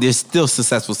obviously there's still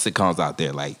successful sitcoms out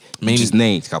there. Like maybe just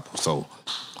named a couple. So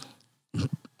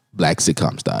black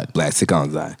sitcoms died. Black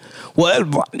sitcoms died.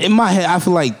 Well, in my head, I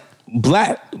feel like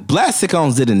black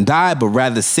sitcoms didn't die, but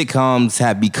rather sitcoms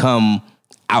have become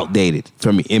outdated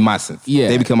for me, in my sense. Yeah.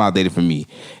 They become outdated for me.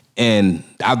 And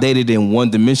outdated and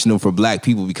one-dimensional for black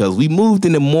people because we moved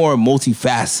in a more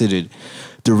multifaceted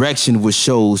direction with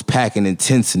shows packing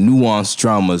intense, nuanced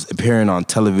dramas appearing on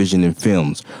television and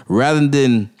films, rather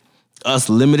than us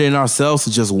limiting ourselves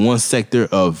to just one sector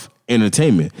of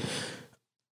entertainment.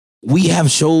 We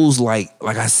have shows like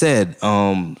I said,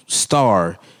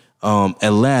 Star,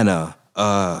 Atlanta,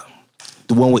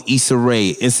 the one with Issa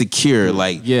Rae, Insecure,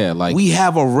 we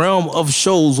have a realm of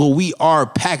shows where we are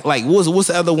packed. Like what's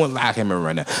the other one? I can't remember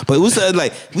right now. But what's the other,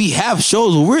 we have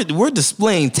shows where we're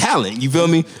displaying talent. You feel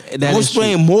me? We're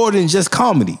displaying more than just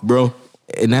comedy, bro.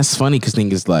 And that's funny because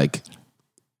thing is like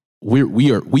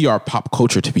we are pop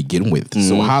culture to begin with. Mm-hmm.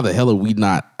 So how the hell are we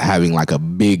not having like a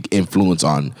big influence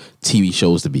on TV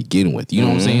shows to begin with? You know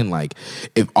what I'm saying? Like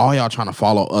if all y'all trying to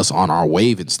follow us on our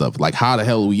wave and stuff, like how the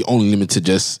hell are we only limited to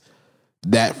just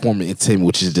that form of entertainment,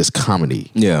 which is just comedy?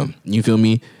 Yeah, you feel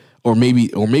me? Or maybe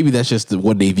that's just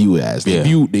what they view it as. They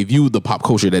view the pop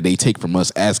culture that they take from us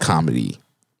as comedy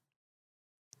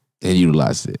and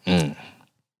utilize it.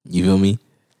 You feel me?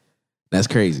 That's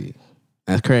crazy.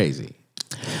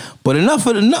 But enough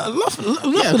of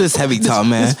this heavy talk,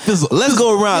 man. Let's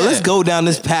go around. Yeah. Let's go down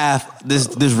this path,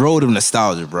 this road of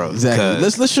nostalgia, bro. Exactly.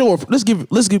 Let's give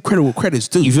credit where credit's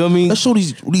due. You feel me? Let's show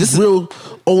these real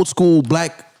old school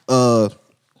black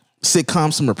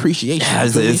sitcoms some appreciation. Yeah,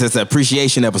 it's an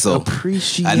appreciation episode. A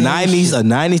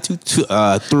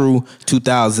 90s through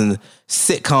 2000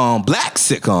 black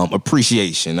sitcom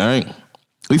appreciation. All right.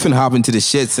 We finna hop into the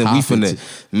shits and I'm finna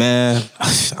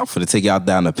take y'all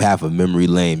down the path of memory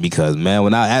lane because,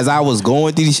 man, as I was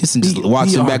going through these shits and just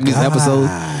watching back these episodes,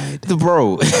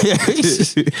 bro,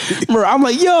 I'm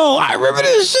like, yo, I remember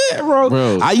this shit, bro.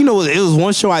 It was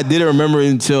one show I didn't remember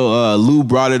until Lou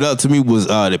brought it up to me was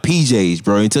the PJs,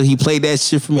 bro. Until he played that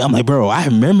shit for me, I'm like, bro, I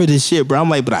remember this shit, bro. I'm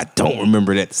like, but I don't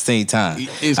remember it at the same time.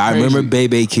 I remember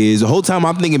Bebe Kids. The whole time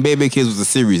I'm thinking Bebe Kids was a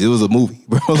series. It was a movie,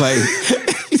 bro. Like.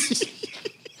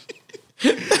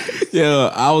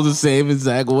 Yeah, I was the same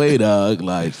exact way, dog.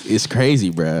 Like, it's crazy,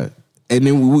 bro. And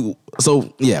then we're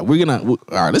gonna all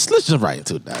right. Let's jump right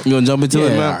into it, dog. You gonna jump into it,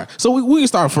 man? All right. So we can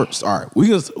start first. All right, we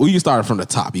can start from the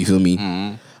top. You feel me?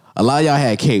 Mm-hmm. A lot of y'all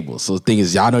had cable, so the thing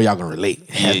is, y'all know y'all gonna relate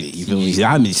heavy. You feel me?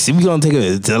 I mean, see, we gonna take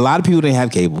it. A lot of people didn't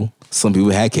have cable. Some people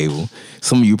had cable.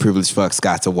 Some of you privileged fucks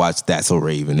got to watch That's So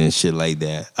Raven and shit like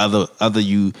that.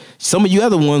 Some of you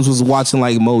other ones was watching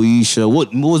like Moesha.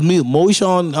 What was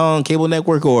Moesha on cable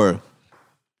network or?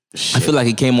 Shit. I feel like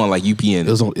it came on like UPN. It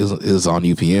was on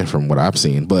UPN from what I've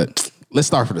seen. But let's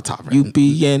start from the top. Right?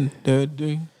 UPN.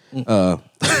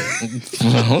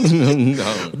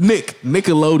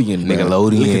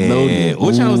 Nickelodeon.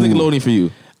 What channel was Nickelodeon for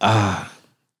you?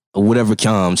 Whatever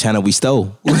channel we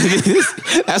stole.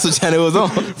 That's what channel it was on.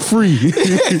 Free.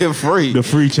 The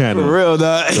free channel. For real,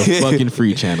 dog. The fucking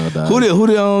free channel, dog.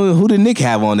 Who did Nick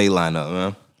have on their lineup,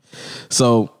 man?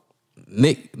 So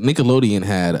Nickelodeon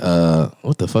had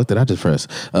what the fuck did I just press?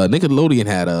 Nickelodeon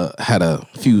had a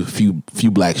few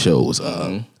black shows.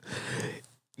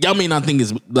 Y'all may not think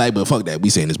it's black, but fuck that. We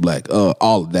saying it's black.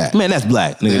 All of that. Man, that's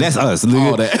black, nigga. That's us,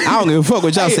 nigga. All that. I don't give a fuck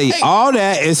what y'all say. All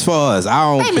that is for us. I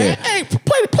don't care. Man,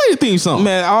 play the theme song.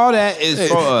 Man, all that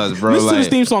is for us, bro. Listen to this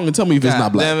theme song and tell me if it's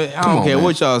not black. Damn it. I don't care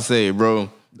what y'all say,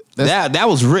 bro. That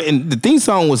was written. The theme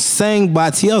song was sang by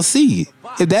TLC.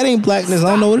 If that ain't blackness, I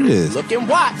don't know what it is. Look and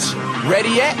watch. Ready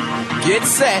yet? Get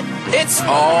set. It's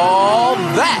all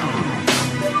that.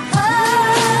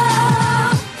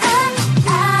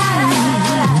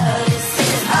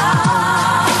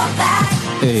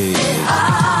 Hey.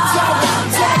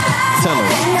 Tell him.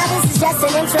 Now this is just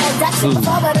an introduction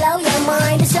before we blow your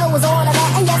mind. The show was all of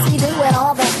that, and yes, we do it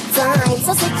all the time.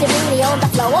 So sit your booty on the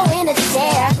floor or in a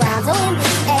chair, ground or in the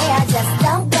air. Just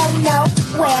don't go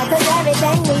nowhere, 'cause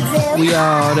everything we do, we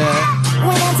all that.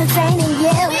 We're entertaining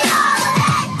you,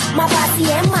 my posse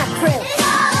and my crew.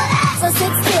 So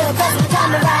sit still, 'cause we're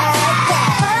coming right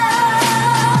back.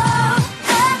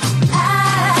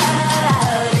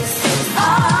 This is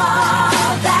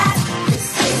all that. This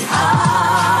is all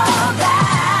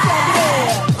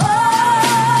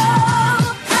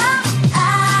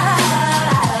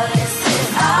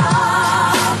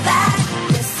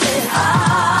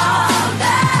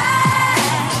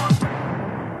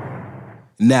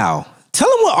Now, tell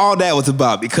them what all that was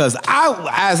about, because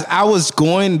as I was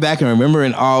going back and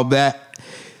remembering all that,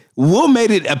 Will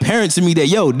made it apparent to me that,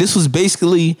 yo, this was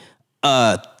basically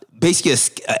a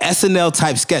SNL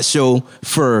type sketch show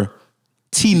for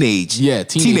teenagers.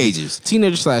 Teenagers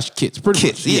 / kids. Pretty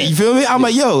much. Yeah, you feel me? I'm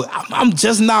like, yo, I'm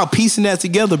just now piecing that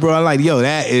together, bro. I'm like, yo,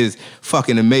 that is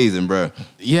fucking amazing, bro.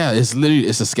 Yeah, it's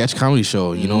a sketch comedy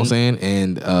show, you know what I'm saying?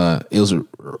 And it was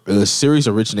a series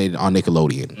originated on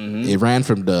Nickelodeon. It ran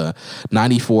from the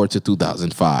 94 to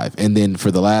 2005. And then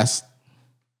for the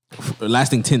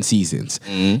lasting 10 seasons.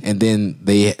 And then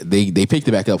they picked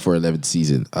it back up for 11th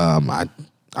season. I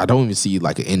don't even see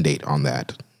like an end date on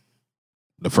that.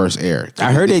 The first air.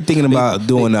 I heard they thinking about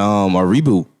doing a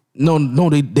reboot. No,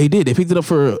 they did. They picked it up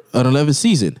for an 11th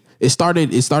season. It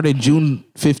started June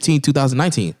 15,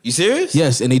 2019. You serious?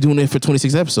 Yes, and they doing it for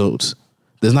 26 episodes.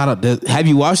 Have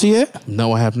you watched it yet?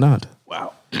 No, I have not.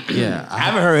 Wow. Yeah, I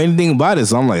haven't heard anything about it,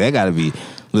 so I'm like, that gotta be.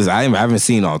 Listen, I haven't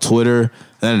seen it on Twitter,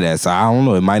 none of that, so I don't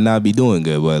know. It might not be doing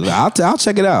good, but I'll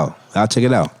check it out.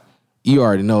 You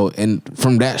already know, and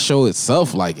from that show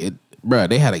itself, like it, bro,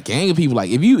 they had a gang of people. Like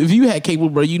if you had cable,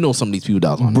 bro, you know some of these people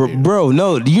that was on there. Bro,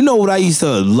 no. Do you know what I used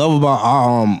to love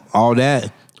about all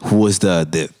that was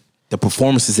the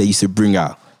performances they used to bring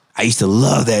out. I used to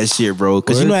love that shit, bro.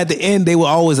 Because you know, at the end they would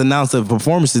always announce the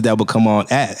performances that would come on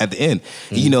at the end.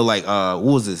 And, you know, like what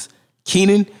was this?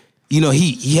 Kenan. You know,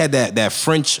 he had that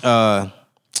French.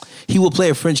 He would play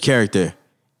a French character,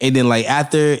 and then like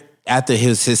after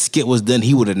his skit was done,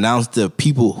 he would announce the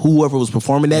people, whoever was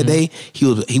performing that day.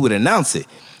 He would announce it,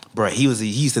 bro. He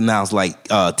used to announce like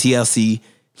TLC,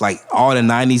 like all the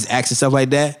 '90s acts and stuff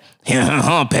like that.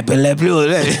 Pepe Le Pew.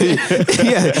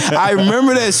 Yeah, I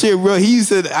remember that shit, bro. He used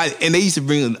to, and they used to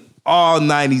bring all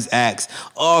 '90s acts,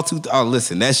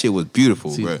 listen, that shit was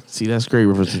beautiful, bro. See, that's great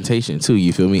representation too.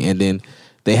 You feel me? And then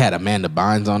they had Amanda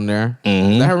Bynes on there.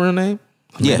 Is that her real name?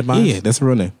 Amanda Bynes? Yeah, that's her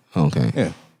real name. Okay.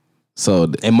 Yeah.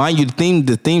 So, and mind you,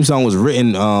 the theme song was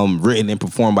written and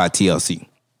performed by TLC.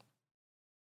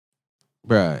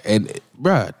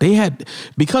 Bruh, they had,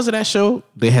 because of that show,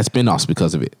 they had spinoffs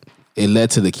because of it. It led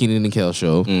to the Kenan and Kel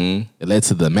show. It led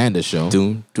to the Amanda show.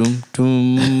 Doom, doom,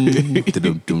 doom.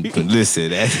 Doom, doom, doom. Listen,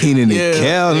 that Kenan and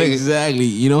Kel, nigga. Exactly.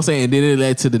 You know what I'm saying? And then it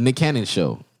led to the Nick Cannon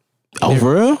show. Oh,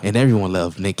 for real? And everyone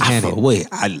loved Nick Cannon.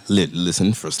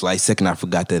 Listen, for a slight second, I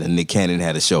forgot that Nick Cannon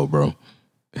had a show, bro.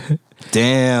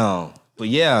 Damn. But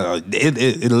yeah,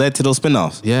 it led to those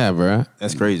spinoffs. Yeah, bro.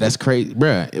 That's crazy. That's crazy,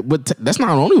 bro. But that's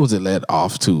not only was it led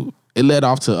off to. It led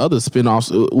off to other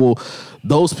spinoffs. Well,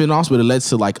 those spinoffs, but it led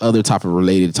to like other type of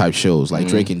related type shows, like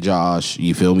Drake and Josh.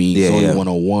 You feel me? Yeah, Zoe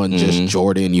 101, Just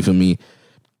Jordan. You feel me?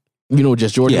 You know,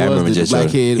 Just Jordan. Yeah, I remember Just black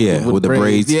Jordan. kid with the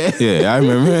braids. Yeah, I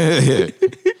remember.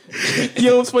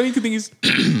 Yo, what's funny thing is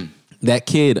that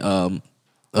kid.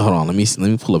 Hold on, let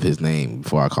me pull up his name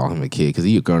before I call him a kid, because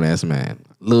he a grown ass man.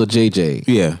 Lil JJ.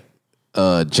 Yeah.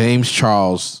 James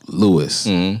Charles Lewis.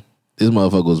 This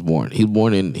motherfucker was born.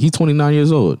 He's 29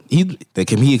 years old. He a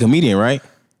comedian, right?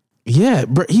 Yeah,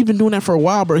 bro. He's been doing that for a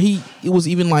while, bro. It was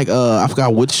even like I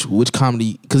forgot which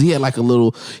comedy, because he had like a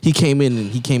little. He came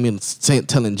in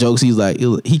telling jokes.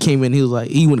 He came in. He was like,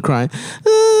 he went crying,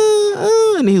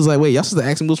 and he was like, wait, y'all supposed to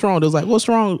ask him what's wrong. They was like, what's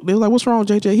wrong? They was like, what's wrong,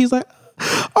 JJ? He's like,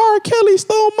 R. Kelly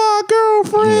stole my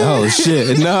girlfriend. Oh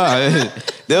shit! Nah,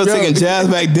 they was taking jazz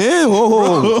back then.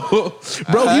 Whoa.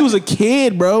 Bro, he was a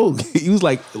kid, bro. He was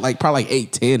like probably like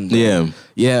 8, 10. Bro.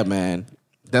 Yeah, man.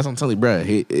 That's what I'm telling you, bro.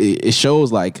 It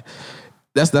shows like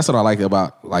that's what I like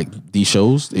about like these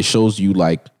shows. It shows you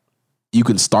like you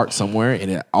can start somewhere, and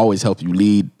it always helps you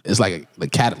lead. It's like the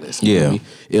catalyst. You know what I mean?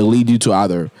 It'll lead you to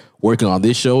either working on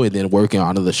this show and then working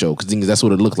on another show. Because that's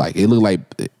what it looked like. It looked like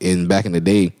back in the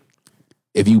day.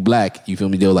 If you black, you feel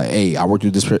me? They're like, hey, I worked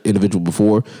with this individual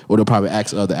before, or they'll probably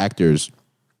ask other actors,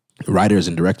 writers,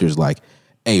 and directors like,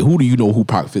 hey, who do you know who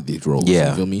probably fit these roles?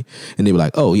 Yeah. You feel me? And they were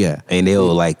like, oh, yeah. And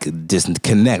they'll like just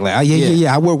connect. Like, oh,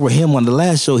 yeah. I worked with him on the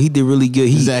last show. He did really good.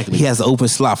 Exactly. He has an open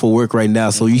slot for work right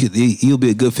now, so he'll be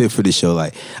a good fit for the show.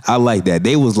 Like, I like that.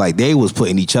 They was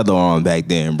putting each other on back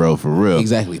then, bro, for real.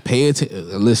 Exactly. Pay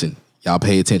attention. Listen, y'all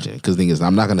pay attention, because the thing is,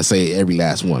 I'm not going to say every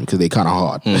last one because they kind of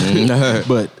hard.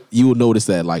 But you will notice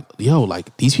that, like, yo,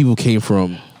 like, these people came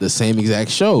from the same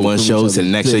exact show. One show to the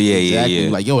next show. Yeah, exactly.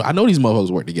 yeah. Like, yo, I know these motherfuckers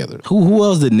work together. Who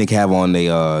else did Nick have on they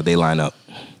lineup?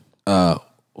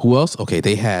 Who else? Okay,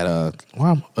 they had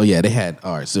they had,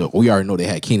 all right, so we already know they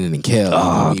had Kenan and Kel.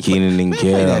 Oh, Kenan and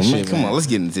Kel. Shit, come on, let's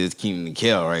get into this Kenan and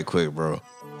Kel right quick, bro.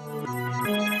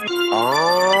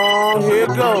 Oh, here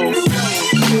it goes.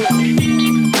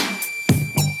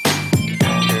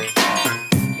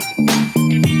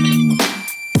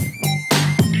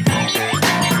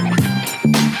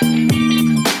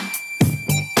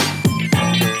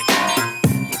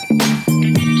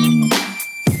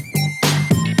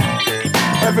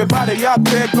 Everybody out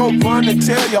there go run and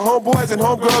tell your homeboys and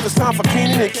homegirls it's time for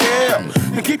Keenan and Kel.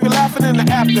 To keep you laughing in the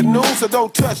afternoon, so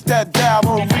don't touch that dial,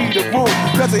 won't read the room.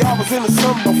 Cause they always into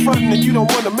something no frontin' and you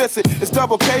don't wanna miss it. It's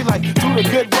double K like do the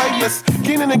good way. Yes,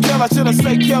 Keenan and Kel, I should've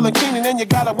said Kel and Keenan, and you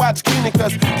gotta watch Keenan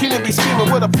cause Keenan be scheming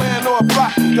with a plan or a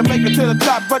plot to make it to the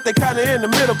top, but they kinda in the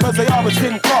middle cause they always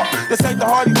getting caught. This ain't the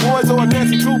Hardy Boys or a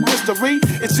Nancy Drew mystery.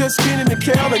 It's just Keenan and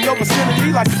Kel in your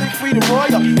vicinity like Siegfried and Roy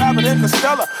or Abbott and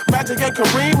Costello, Magic and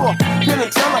Kareem or Penn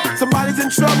and Teller. Somebody's in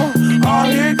trouble. Oh,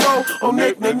 here it go. Oh,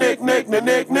 Nick. Man,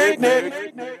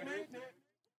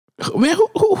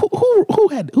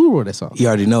 who wrote that song? You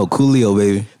already know, Coolio,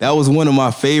 baby. That was one of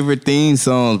my favorite theme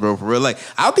songs, bro. For real, like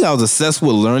I think I was obsessed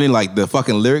with learning like the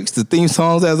fucking lyrics to theme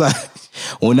songs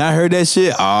when I heard that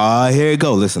shit. Here it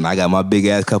go. Listen, I got my big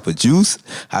ass cup of juice.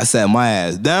 I sat my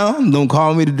ass down. Don't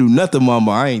call me to do nothing, mama.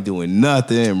 I ain't doing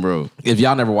nothing, bro. If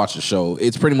y'all never watched the show,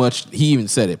 it's pretty much. He even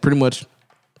said it. Pretty much,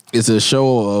 it's a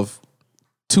show of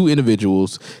two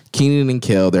individuals, Keenan and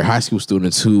Kel. They're high school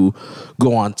students who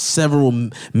go on several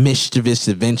mischievous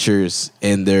adventures,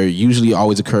 and they're usually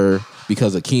always occur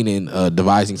because of Keenan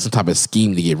devising some type of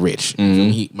scheme to get rich.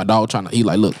 Mm-hmm. My dog he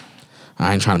like, look,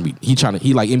 I ain't trying to be. He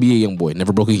like NBA young boy,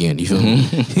 never broke again. You feel me?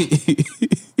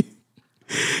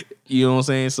 You know what I'm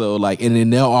saying? So like, and then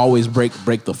they'll always break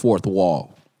the fourth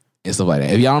wall and stuff like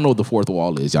that. If y'all don't know what the fourth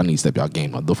wall is, y'all need to step y'all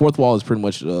game up. The fourth wall is pretty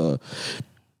much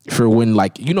for when,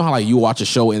 like, you know how like you watch a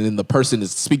show and then the person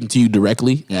is speaking to you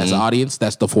directly as an audience.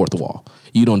 That's the fourth wall.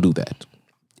 You don't do that.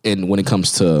 And when it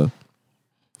comes to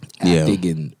acting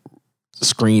and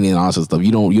screening and all that stuff,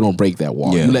 you don't break that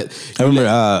wall. Yeah. I remember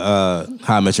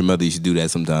How I Met Your Mother used to do that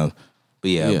sometimes.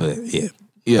 But yeah.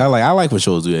 I like when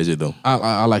shows do that shit though.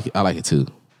 I like it too.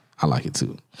 I like it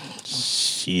too.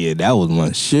 Shit, that was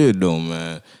my shit though,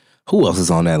 man. Who else is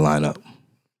on that lineup?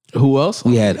 Who else?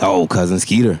 We had Cousin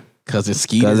Skeeter. Cousin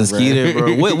Skeeter,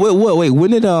 bro. Wait.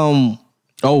 When did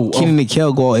Keenan and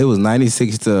Kel go? It was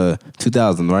 96 to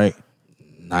 2000, right?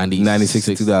 96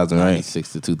 to 2000, right?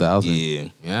 96 to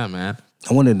 2000. Yeah, man.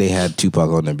 I wonder if they had Tupac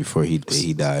on there before he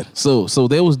died. So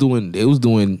they was doing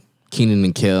Keenan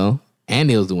and Kel, and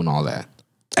they was doing all that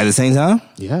at the same time.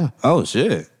 Yeah. Oh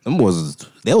shit.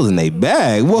 They was in their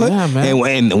bag. What? Yeah,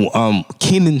 man. And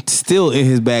Keenan still in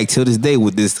his bag till this day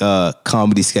with this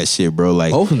comedy sketch shit, bro.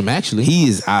 Like both of them actually. He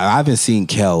is. I haven't seen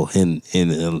Kel in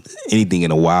anything in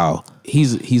a while.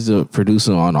 He's a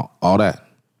producer on all that.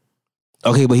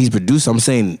 Okay, but he's producer. I'm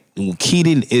saying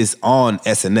Keenan is on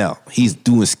SNL. He's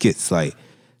doing skits. Like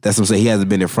that's what I'm saying. He hasn't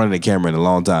been in front of the camera in a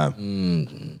long time.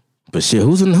 Mm-hmm. But shit,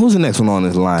 who's the next one on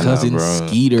this line? Cousin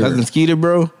Skeeter. Cousin Skeeter,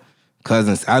 bro.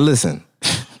 I listen.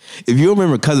 If you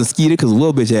remember Cousin Skeeter, because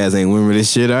little bitch ass ain't remember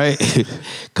this shit, all right?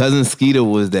 Cousin Skeeter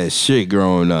was that shit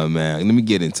growing up, man. Let me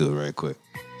get into it right quick.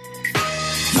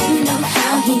 You know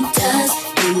how he does.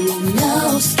 You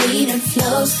know Skeeter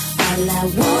flows. All I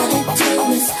wanna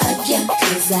do is hug you,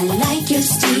 cause I like your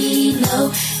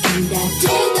stilo. And I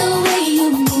dig the way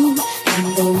you move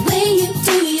and the way you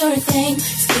do your thing.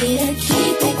 Skeeter,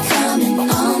 keep it coming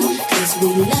on, cause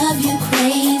we love you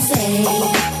crazy.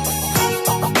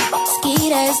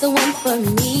 Skeeter's the one for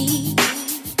me.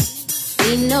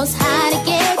 He knows how to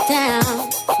get down,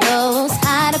 knows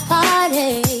how to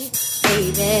party,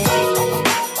 baby.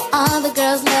 All the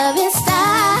girls love his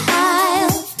style.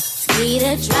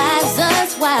 Skeeter drives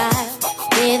us wild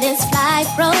with his fly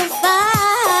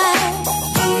profile.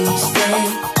 You stay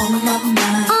on my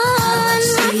mind. On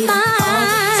my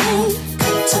mind.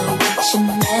 Got to watch you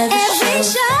every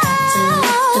show.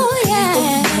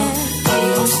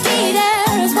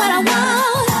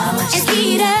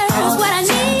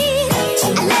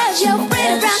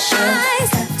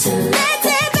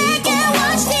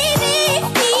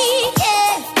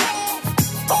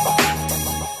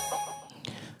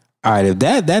 All right, if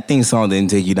that theme song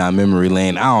didn't take you down memory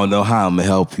lane, I don't know how I'm gonna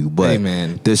help you. But hey,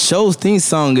 man. The show's theme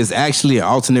song is actually an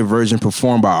alternate version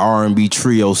performed by R&B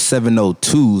trio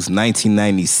 702's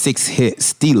 1996 hit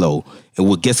 "Stilo,"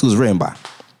 and guess who's written by?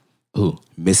 Who?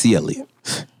 Missy Elliott.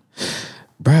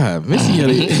 Bruh, Missy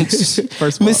Elliott.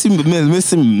 First of all,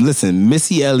 listen,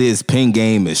 Missy Elliott's pen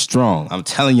game is strong. I'm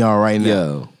telling y'all right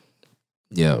now.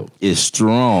 Yo, it's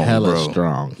strong, hella bro.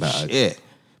 strong. Dog. Yeah,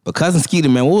 but Cousin Skeeter,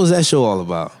 man, what was that show all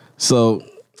about? So,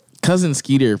 Cousin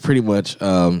Skeeter, pretty much,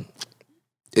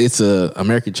 it's a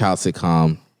American Child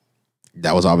sitcom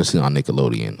that was obviously on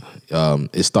Nickelodeon.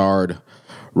 It starred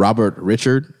Robert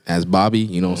Richard as Bobby.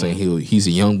 You know what I'm saying? He's a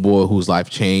young boy whose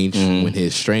life changed when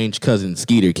his strange cousin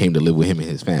Skeeter came to live with him and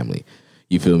his family.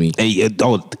 You feel me? Hey,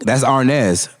 that's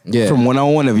Arnaz. Yeah. From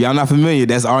 101. If y'all not familiar,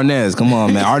 that's Arnaz. Come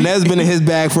on, man. Arnaz been in his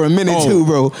bag for a minute too,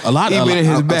 bro. He been in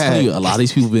his bag. A lot of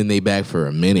these people been in their bag for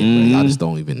a minute, bro. Y'all just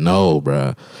don't even know,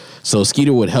 bro. So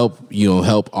Skeeter would help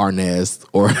Arnaz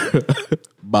or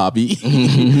Bobby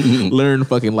learn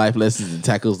fucking life lessons and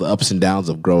tackles the ups and downs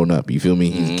of growing up. You feel me?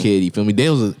 He's a kid. You feel me?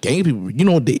 There was a gang people. You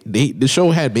know, the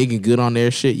show had Megan Good on their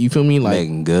shit. You feel me? Like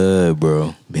Megan Good,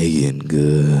 bro. Megan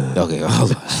Good. Okay,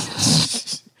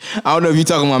 I don't know if you're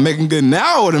talking about Megan Good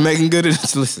now or the Megan Good.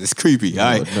 Listen, it's creepy. All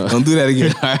right, no. Don't do that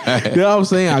again. All right. You know what I'm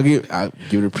saying? I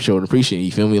give it a show and appreciate.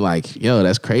 You feel me? Like, yo,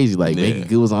 that's crazy. Like Megan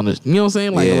Good was on this. You know what I'm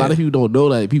saying? Like a lot of people don't know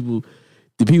that the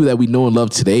people that we know and love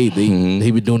today,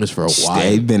 they've been doing this for a while.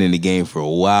 They've been in the game for a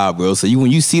while, bro. So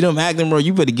when you see them acting, bro,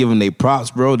 you better give them their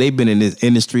props, bro. They've been in this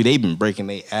industry. They've been breaking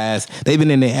their ass. They've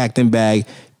been in their acting bag.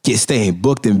 Staying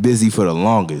booked and busy for the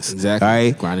longest. Exactly. All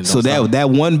right. Grinding so on that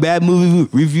one bad movie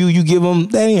review you give them,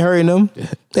 that ain't hurting them.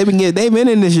 They've been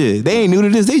in this shit. They ain't new to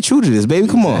this. They true to this, baby.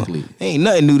 Come on. Ain't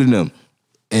nothing new to them.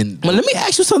 But let me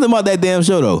ask you something about that damn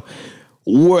show though.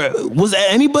 Was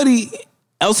anybody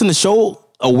else in the show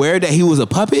aware that he was a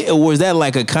puppet, or was that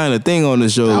like a kind of thing on the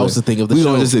show? That was the thing of the show. We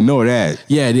don't just ignore that.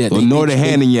 Yeah. Ignore the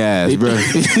hand in your ass, bro.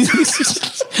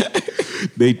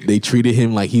 They treated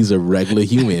him like he's a regular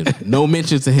human. No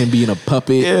mention to him being a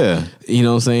puppet. Yeah, you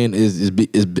know what I'm saying?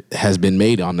 Has been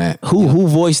made on that. Who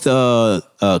voiced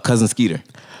Cousin Skeeter?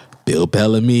 Bill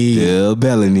Bellamy. Bill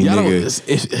Bellamy, y'all nigga.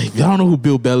 If y'all don't know who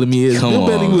Bill Bellamy is, Come Bill on,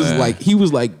 Bellamy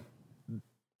was man. like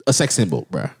a sex symbol,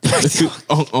 bro.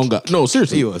 on God, no,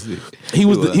 seriously, he was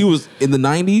in the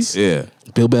 90s. Yeah,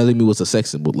 Bill Bellamy was a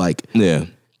sex symbol. Like, yeah.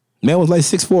 Man was like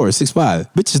 6'4",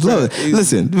 6'5". Bitches love it.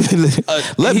 Listen,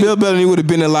 let Bill Bellamy would have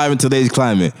been alive in today's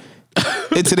climate.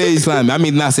 In today's climate, I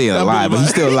mean, not saying alive, but he's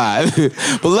still alive.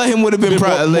 But let him would have been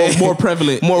more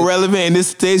prevalent, more relevant in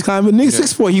this today's climate. Nigga,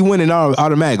 6'4", he winning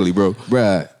automatically, bro.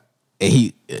 Bruh.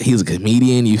 And he's a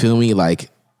comedian. You feel me? Like,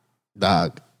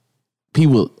 dog,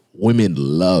 women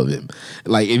love him.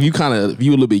 Like, if you a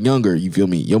little bit younger, you feel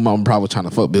me? Your mom probably trying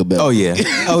to fuck Bill Bellamy.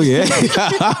 Oh yeah.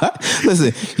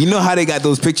 Listen, you know how they got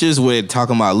those pictures where they're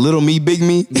talking about little me, big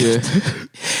me? Yeah.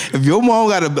 If your mom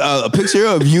got a picture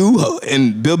of you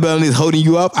and Bill Bellamy is holding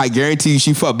you up, I guarantee you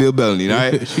she fucked Bill Bellamy, all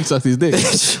right? She sucked his dick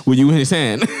with you in his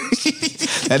hand.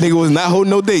 That nigga was not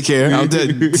holding no daycare.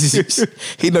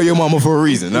 He know your mama for a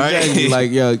reason, all right? Exactly.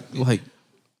 Like,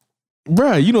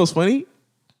 bruh, you know what's funny?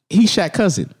 He's Shaq's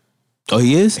cousin. Oh,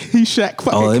 he is? He's Shaq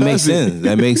fucking cousin. Makes sense.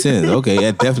 That makes sense. Okay,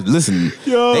 that definitely. Listen,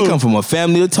 they come from a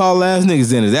family of tall ass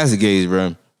niggas in it. That's the case,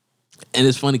 bro. And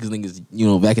it's funny because niggas, you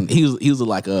know, back in he was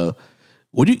like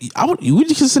would you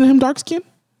consider him dark skinned?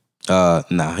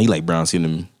 Nah, he like brown skin to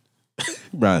me.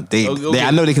 Brown. They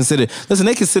I know they consider. Listen,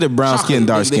 they consider brown skin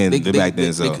dark skin back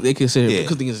then. So they consider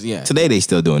because today they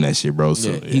still doing that shit, bro.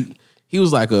 So he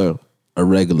was like a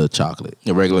regular chocolate.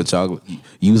 A regular chocolate.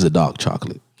 You was a dark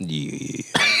chocolate. Yeah.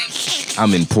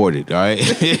 I'm imported, all right?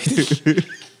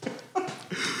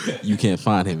 You can't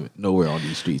find him nowhere on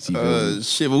these streets.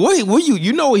 Shit, but what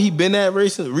you know what he been at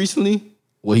recently?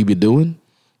 What he been doing?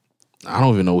 I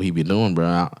don't even know what he been doing,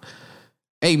 bro.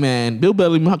 Hey man, Bill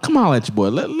Bellamy, come on at your boy.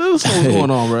 Let us know what's going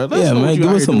on, bro. Man,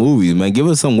 give us some movies, man. Give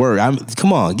us some work.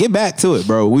 Come on, get back to it,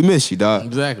 bro. We miss you, dog.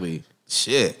 Exactly.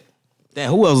 Shit.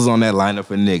 Damn, who else was on that lineup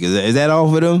for Nick? Is that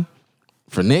all for them?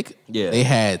 For Nick? Yeah. They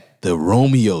had the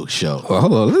Romeo Show. Well,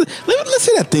 hold on. Let's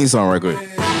see that theme song right quick.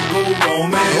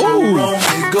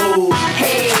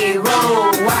 Hey,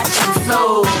 roll, watch him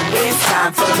flow. It's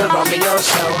time for the Romeo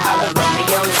Show. Holla,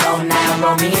 Romeo's on now,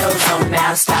 Romeo's on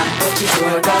now. Stop what you're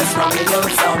doing, cause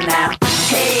Romeo's on now.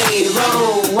 Hey,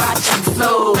 roll, watch him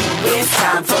flow. It's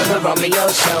time for the Romeo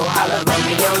Show. Holla,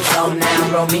 Romeo's on now,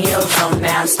 Romeo's on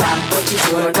now. Stop what you're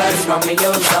doing, cause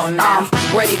Romeo's on now.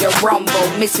 Ready to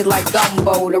rumble, miss it like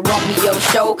gumbo. The Romeo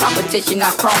Show, competition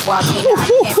I crumble. I mean, I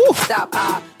can't stop.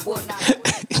 I will not.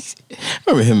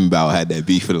 Remember him and Bow had that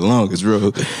beef for the longest,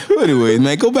 bro. But anyways,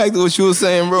 man, go back to what you were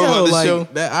saying, bro, about the show.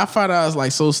 I find out it's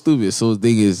like so stupid. So the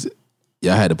thing is,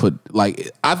 y'all had to put I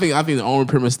think the only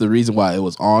premise, the reason why it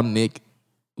was on Nick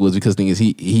was because the thing is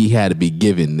he had to be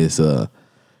given this you know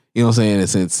what I'm saying,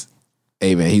 since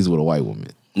hey man, he's with a white woman.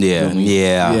 Yeah, you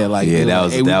know what I mean? that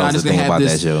was the thing about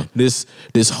that show.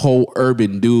 This whole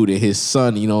urban dude and his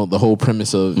son, you know, the whole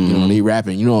premise of you know they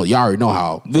rapping, you know, y'all already know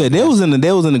how. Yeah, they was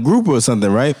in a group or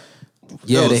something, right?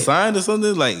 Yeah, they signed or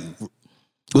something. Like,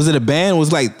 was it a band?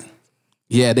 Was like,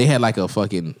 yeah, they had like a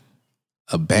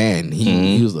band.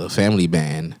 He was a family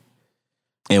band.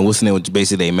 And what's the name?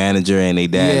 Basically, their manager and their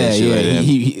dad. Yeah, and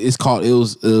shit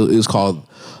it was called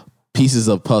Pieces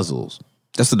of Puzzles.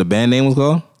 That's what the band name was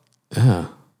called. Yeah.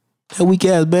 That weak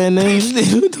ass band name.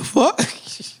 What the fuck?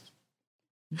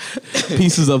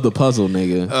 Pieces of the puzzle,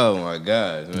 nigga. Oh my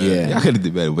god. Man. Yeah. Y'all could have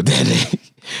did better with that name.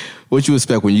 What you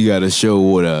expect when you got a show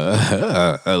with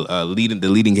the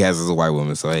leading cast is a white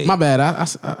woman? So hey, My bad.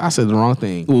 I said the wrong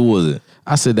thing. what was it?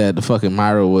 I said that the fucking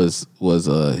Myra was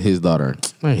his daughter.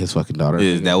 Ain't his fucking daughter.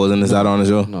 That wasn't his daughter on the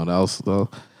show. No, that was.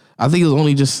 I think it was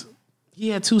only just. He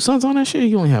had 2 sons on that shit.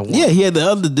 He only had 1. Yeah, he had the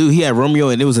other dude. He had Romeo,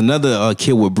 and there was another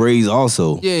kid with braids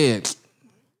also. Yeah.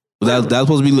 That was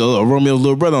supposed to be Romeo's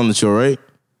little brother on the show, right?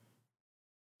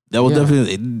 That was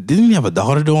definitely. Didn't he have a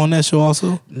daughter though on that show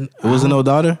also? It wasn't no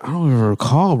daughter. I don't even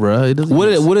recall, bro. It doesn't.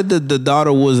 What did the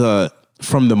daughter was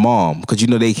from the mom? Because you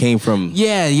know they came from.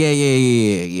 Yeah.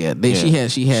 She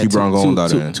had She brought her own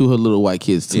daughter in. 2 her little white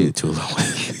kids too. Yeah, 2 little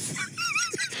white kids.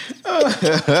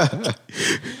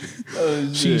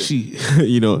 She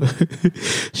you know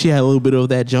she had a little bit of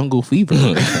that jungle fever.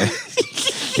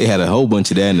 They had a whole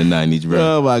bunch of that in the 90s, bro.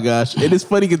 Oh my gosh. And it's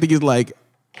funny because it's like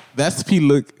that's P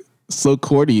look so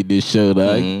corny in this show,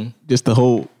 dog. Just the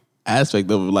whole aspect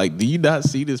of it. Like, do you not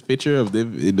see this picture of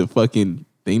them in the fucking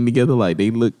thing together? Like they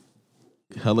look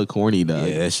hella corny, dog.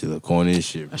 Yeah, that shit look corny as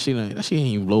shit. That shit ain't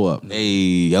even blow up.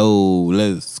 Hey, yo,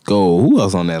 let's go. Who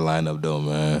else on that lineup though,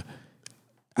 man?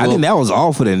 I think that was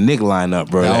all for the Nick lineup,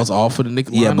 bro. That was all for the Nick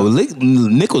lineup? Yeah, but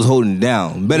Nick was holding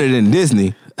down better than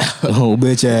Disney. Oh,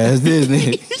 bitch ass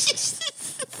Disney.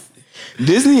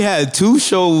 Disney had 2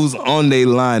 shows on their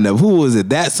lineup. Who was it?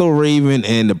 That's So Raven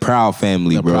and the Proud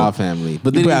Family, The bro. Proud Family.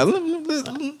 But then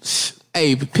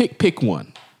hey, pick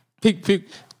one. Pick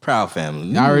Proud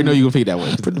Family. I already know you're gonna pick that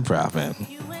one. Put the Proud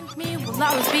Family.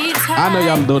 I know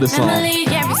y'all know this song.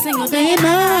 Every single day and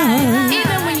night.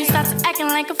 Even when you start to acting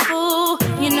like a fool,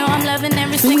 you know I'm loving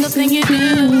every single thing you do.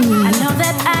 I know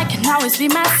that I can always be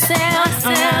myself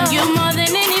around you more than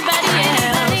anybody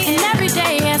else. And every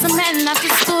day as I'm heading off to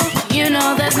school, you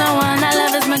know there's no one I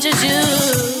love as much as you.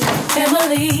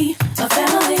 Family, a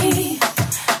family,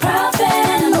 proud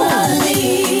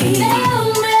family.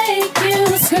 They'll make you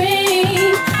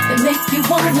scream, they make you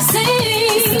wanna sing.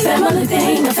 It's a family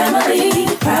thing, a family,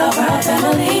 proud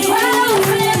family, proud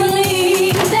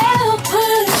family. They'll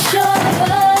push your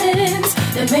buttons,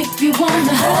 they make you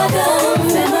wanna hug them.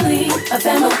 Family, a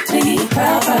family,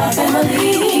 proud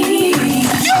family.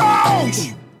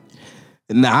 Yo!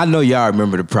 Now I know y'all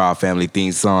remember the Proud Family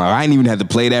theme song. I ain't even had to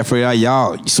play that for y'all.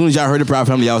 Y'all, as soon as y'all heard the Proud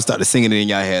Family, y'all started singing it in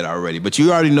y'all head already. But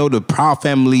you already know the Proud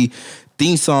Family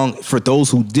theme song. For those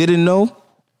who didn't know,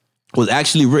 was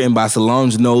actually written by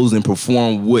Solange Knowles and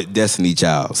performed with Destiny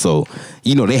Child. So,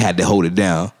 you know, they had to hold it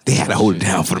down. They had to hold it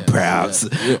down for the Prouds.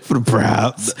 Yeah. For the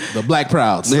Prouds. The Black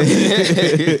Prouds.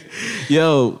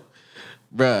 Yo,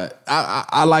 bruh,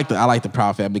 I like the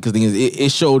Proud Family because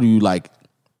it showed you like,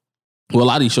 well, a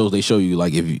lot of these shows they show you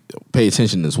like if you pay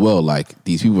attention as well, like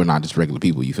these people are not just regular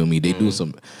people. You feel me? They do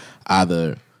some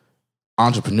either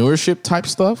entrepreneurship type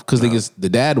stuff because the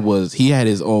dad he had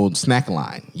his own snack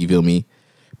line. You feel me?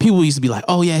 People used to be like,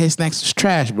 "Oh yeah, his snacks was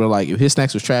trash," bro. Like if his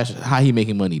snacks was trash, how he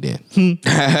making money then?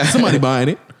 Somebody buying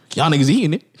it. Y'all niggas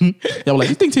eating it. Y'all like,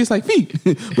 "You think tastes like feet,"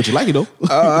 but you like it though.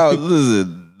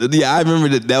 Listen, yeah, I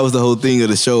remember that was the whole thing of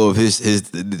the show of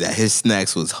his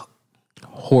snacks was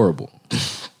horrible.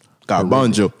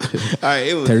 Garbanzo. All right,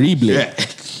 it was terrible.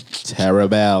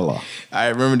 Terrible. I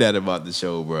remember that about the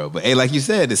show, bro. But hey, like you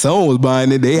said, the son was buying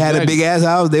it. They had a big ass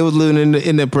house. They was living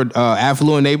in the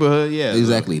affluent neighborhood. Yeah,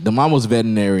 exactly. The mom was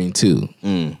veterinarian too. You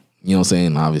know what I'm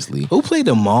saying? Obviously. Who played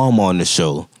the mom on the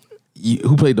show?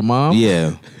 Who played the mom?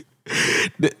 Yeah.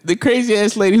 The crazy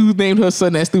ass lady who named her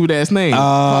son that stupid ass name,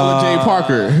 Paula J.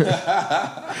 Parker.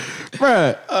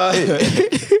 Bruh.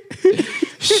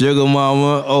 Sugar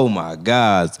Mama. Oh my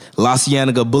God. La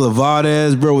Cienega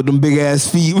Boulevard, bro, with them big ass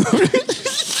feet.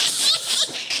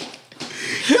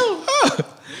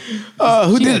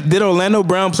 Who did Orlando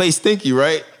Brown play Stinky,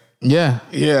 right? Yeah.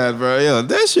 Yeah, bro. Yeah,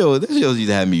 that show used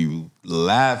to have me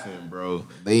laughing, bro.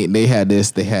 They had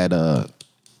this. They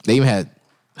even had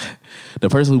the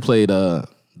person who played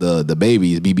the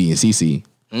babies, BB and CC,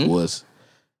 was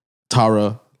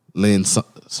Tara Lynn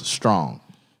Strong.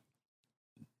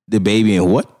 The baby and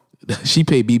what? She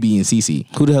played BB and CC.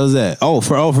 Who the hell is that? Oh,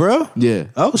 for real? Yeah.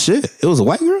 Oh shit. It was a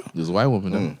white girl? It was a white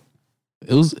woman.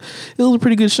 It was a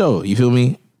pretty good show. You feel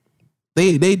me?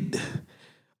 They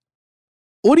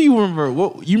what do you remember?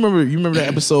 What you remember that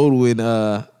episode when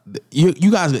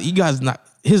you guys not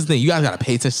here's the thing, you guys gotta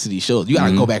pay attention to these shows. You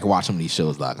gotta go back and watch some of these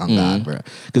shows, like God, bro.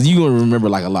 Because you're gonna remember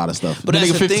like a lot of stuff. But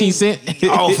that's 15 Cent.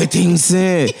 Oh, 15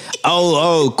 Cent.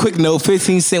 Oh, quick note,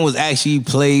 15 Cent was actually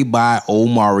played by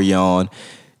Omarion.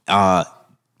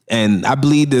 And I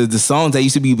believe the songs that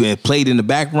used to be being played in the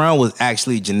background was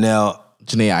actually Janae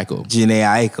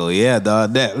Aiko. Yeah,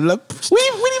 dog. We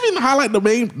didn't even highlight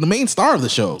the main star of the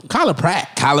show, Kyla Pratt.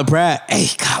 Hey,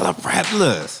 Kyla Pratt,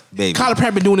 look, baby. Kyla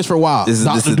Pratt been doing this for a while.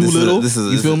 Dr. Doolittle.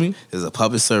 You feel me? This is a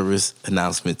public service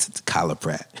announcement to Kyla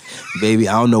Pratt. Baby,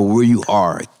 I don't know where you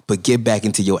are, but get back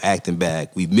into your acting bag.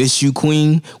 We miss you,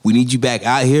 Queen. We need you back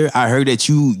out here. I heard that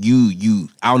you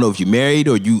I don't know if you're married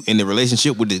or you in a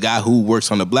relationship with the guy who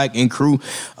works on the Black Ink crew.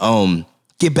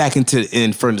 Get back in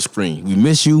front of the screen. We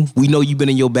miss you. We know you've been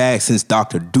in your bag since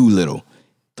Dr. Doolittle.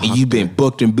 And you've been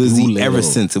booked and busy ever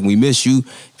since. And we miss you.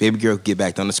 Baby girl, get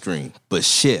back on the screen. But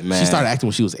shit, man. She started acting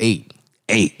when she was 8.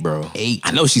 8, bro. 8.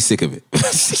 I know she's sick of it.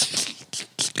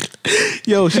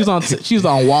 Yo, she's on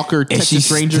Walker,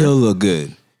 Texas Ranger. She still look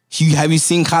good. Have you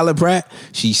seen Kyla Pratt?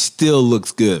 She still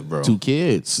looks good, bro. 2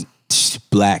 kids. She's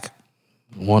black.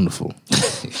 Wonderful.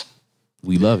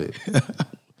 We love it.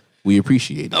 We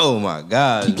appreciate it. Oh my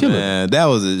God, man. That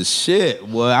was a shit.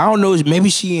 Well, I don't know. Maybe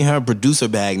she in her producer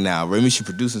bag now. Maybe she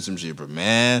producing some shit, but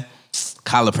man,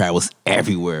 Kyla Pratt was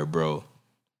everywhere, bro.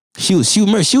 She was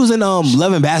in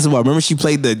Love and Basketball. Remember she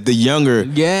played the younger.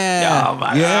 Yeah. Oh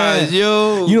my God,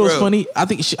 yo. You know what's funny? I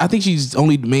think she's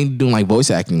only mainly doing like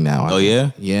voice acting now. Oh yeah?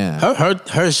 Yeah.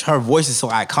 Her voice is so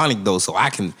iconic though, so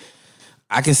I can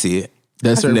see it.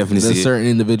 There's certain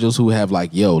individuals who have like,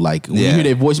 yo, like when you hear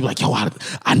their voice, you're like, yo,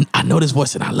 I know this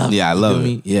voice and I love it. Yeah, I love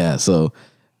it. Yeah, so,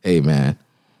 hey, man.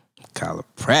 Kyla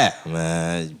Pratt,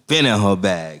 man. Been in her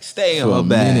bag. Stay in her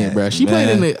bag. Minute, bro. She played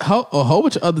in a whole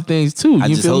bunch of other things, too. I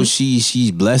just hope she's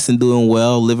blessed and doing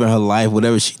well, living her life,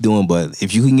 whatever she's doing. But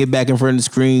if you can get back in front of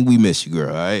the screen, we miss you, girl,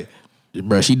 all right?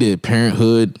 Bro, she did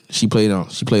Parenthood. She played on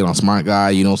Smart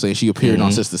Guy. You know what I'm saying? She appeared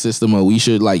on Sister System. We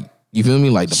should, like, you feel me?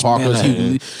 Like the Parkers,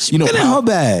 you know, in her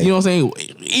bag. You know what I'm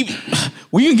saying?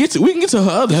 We can get to her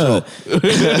other show.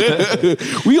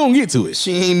 We gonna get to it.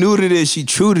 She ain't new to this. She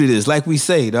true to this, like we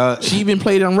say, dog. She even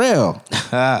played on Rail.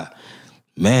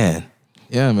 Man,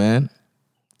 yeah, man.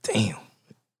 Damn.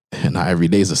 Not every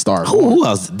day's a star. Who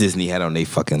else Disney had on their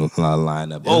fucking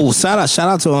lineup? Oh, shout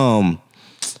out to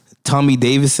Tommy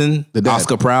Davidson,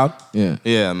 Oscar Proud.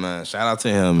 Yeah, man. Shout out to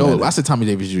him. Oh, man. I said Tommy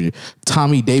Davis Jr.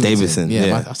 Tommy Davidson.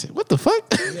 Yeah. I said, what the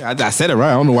fuck? Yeah, I said it right.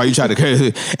 I don't know why you tried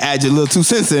to add your little 2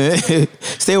 cents in.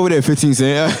 Stay over there, 15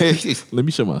 cents. Let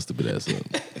me show my stupid ass up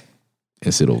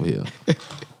and sit over here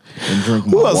and drink.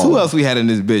 Who else we had in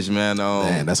this bitch, man?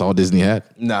 Man, that's all Disney had.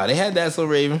 Nah, they had That's So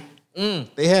Raven.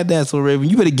 They had That's So Raven.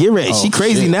 You better get ready. She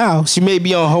crazy shit. now. She may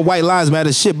be on her White Lives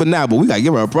Matter shit, but we gotta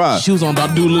give her a prize. She was on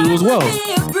Dr. Doolittle as well.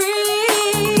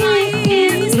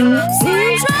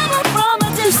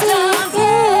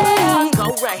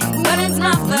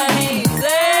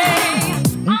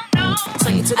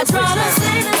 I try to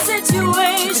save the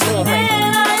situation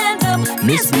and I end up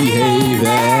Misbehaving.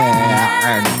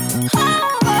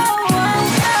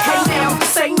 Hey now,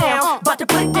 say now, about to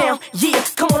put it down. Yeah,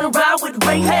 come on and ride with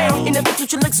Ray now. And if the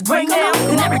future looks great now,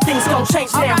 then everything's gonna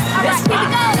change now. That's right.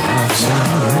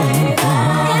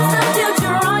 It's the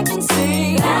future I can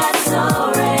see. That's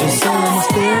so rare. It's so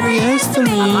mysterious to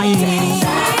me. I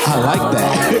like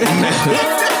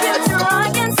that.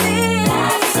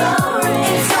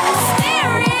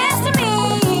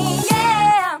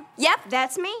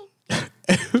 That's me.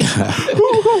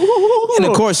 And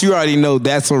of course, you already know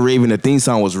That's So Raven. The theme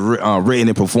song was written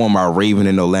and performed by Raven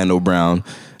and Orlando Brown.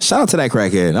 Shout out to that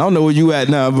crackhead. I don't know where you at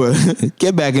now, but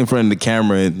get back in front of the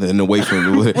camera and away from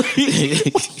the wood.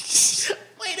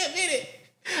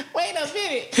 Wait a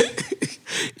minute.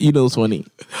 You know what's funny?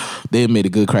 They made a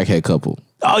good crackhead couple.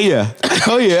 Oh yeah.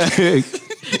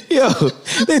 Yo,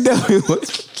 they definitely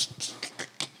was.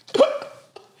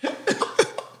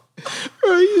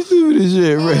 Bro, you stupid as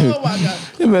shit, bro. Oh my God.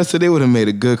 They would have made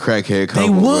a good crackhead couple. They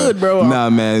would, bro.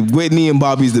 Nah, man. Whitney and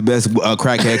Bobby's the best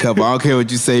crackhead couple. I don't care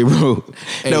what you say, bro.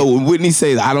 Hey. No, when Whitney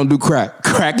says, I don't do crack.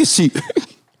 Crack is cheap.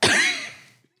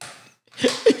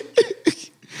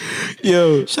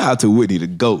 Yo, shout out to Whitney the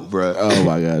GOAT, bro. Oh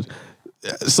my God.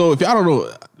 So if y'all don't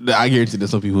know, I guarantee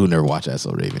there's some people who never watch That's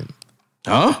So Raven.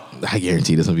 Huh? I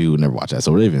guarantee there's some people who never watch That's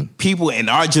So Raven. People in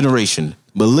our generation,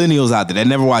 millennials out there that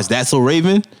never watched That's So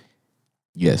Raven.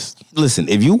 Yes. Listen,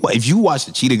 if you watch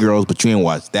the Cheetah Girls, but you ain't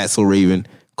watch That's So Raven,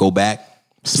 go back,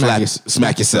 smack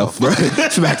yourself, bro.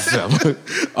 Smack yourself.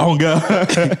 Oh God.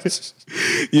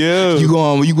 Yeah. You go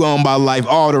on by life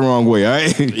all the wrong way, all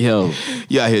right? Yo.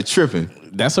 You out here tripping.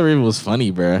 That's So Raven was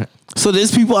funny, bro. So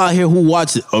there's people out here who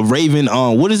watch a Raven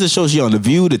on, what is the show she on? The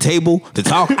View, The Table, The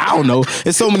Talk? I don't know.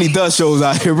 There's so many shows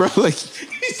out here, bro. Like,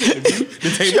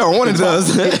 She on one of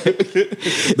those.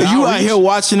 You out here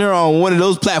watching her on one of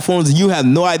those platforms and you have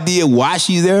no idea why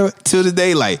she's there till the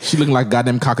day. Like she looking like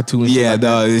goddamn cockatoo and shit. Yeah, like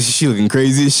dog. She looking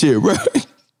crazy as shit, bro.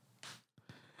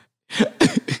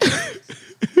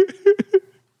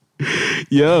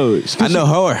 Yo, I know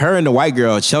her and the white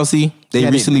girl Chelsea. They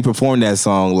recently performed that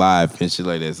song live and shit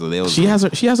like that. So they was she has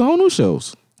her own new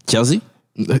shows. Chelsea.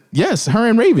 Yes, her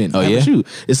and Raven. Oh yeah, shoot.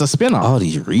 It's a spinoff. All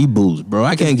these reboots, bro.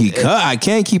 I can't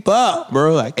keep up,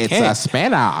 bro. It's a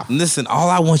spinoff. Listen, all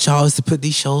I want y'all is to put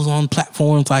these shows on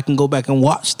platforms so I can go back and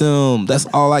watch them. That's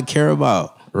all I care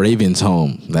about. Raven's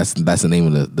Home. That's the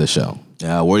name of the show.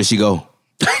 Where did she go?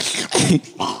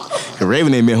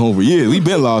 Raven ain't been home for years. We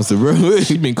been lost her, bro.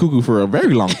 She's been cuckoo for a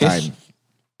very long time.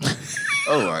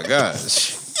 Oh my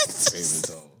gosh. Raven's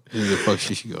Home. Where the fuck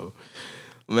should she go?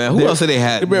 Man, who else did they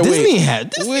have?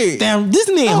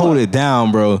 Disney ain't hold it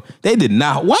down, bro. They did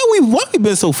not. Why we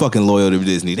been so fucking loyal to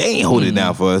Disney? They ain't hold it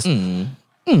down for us. I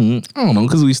don't know,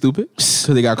 because we stupid. Because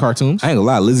they got cartoons. I ain't gonna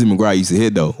lie, Lizzie McGuire used to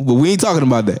hit though, but we ain't talking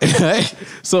about that.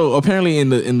 So apparently in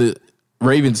the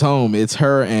Raven's Home, it's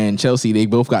her and Chelsea.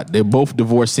 They're both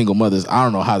divorced single mothers. I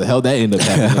don't know how the hell that ended up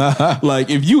happening. Like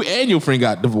if you and your friend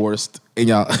got divorced and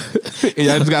y'all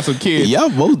just got some kids, y'all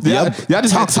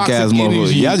just toxic ass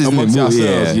motherfuckers. Y'all just amongst moved,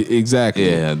 yourselves. Yeah. Exactly.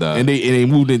 Yeah, dog. And they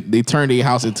moved it. They turned their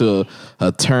house into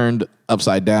a turned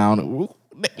upside down.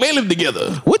 They live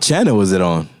together. What channel was it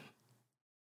on?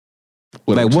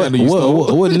 What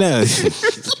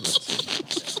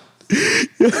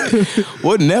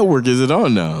what network is it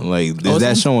on now? Like, is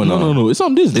that showing on? No. It's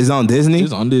on Disney. It's on Disney?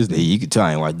 It's on Disney. Yeah, you can tell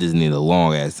I ain't watch Disney in a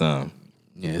long ass time.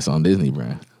 Yeah, it's on Disney,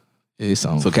 bro. It's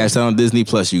on. So catch that on Disney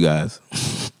Plus, you guys.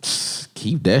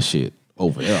 Keep that shit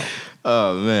over there.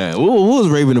 Oh, man. What was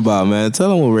Raven about, man? Tell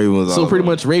them what Raven was all about. So pretty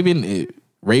much Raven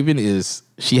is,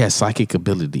 she has psychic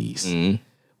abilities,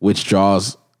 which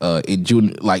draws in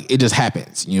June, like it just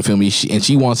happens. You feel me?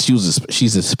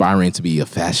 She's aspiring to be a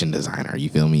fashion designer. You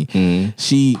feel me?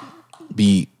 She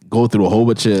go through a whole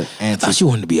bunch of I thought she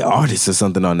wanted to be an artist or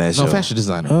something on that show. No, fashion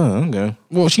designer. Oh, okay.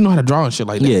 Well, she know how to draw and shit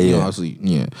like that. Yeah. Obviously,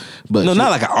 yeah. But no,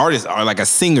 not like an artist or like a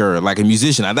singer or like a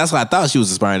musician. That's what I thought she was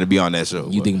aspiring to be on that show.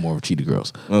 You think more of Cheetah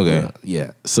Girls. Okay.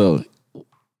 Yeah. So,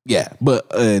 yeah. But,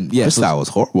 yeah. Her style was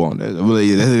horrible on that. Well,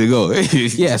 yeah, there you go.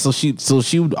 Yeah. So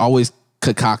she would always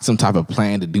concoct some type of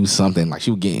plan to do something. Like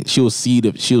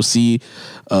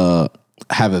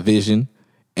have a vision.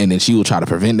 And then she will try to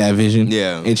prevent that vision.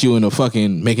 Yeah. And she will end up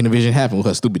fucking making the vision happen with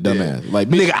her stupid dumb ass. Like,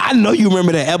 nigga, I know you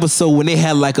remember that episode when they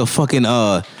had like a fucking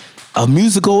a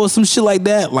musical or some shit like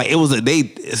that. Like it was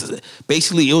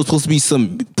basically it was supposed to be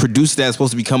some producer that's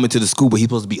supposed to be coming to the school, but he's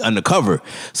supposed to be undercover.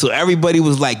 So everybody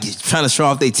was like trying to show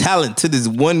off their talent to this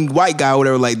one white guy or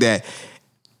whatever like that.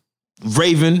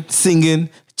 Raven singing,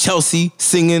 Chelsea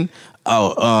singing,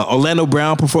 Orlando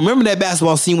Brown performing. Remember that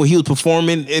basketball scene where he was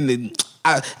performing and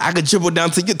I could dribble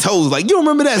down to your toes. Like, you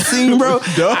remember that scene, bro?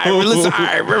 I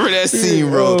remember that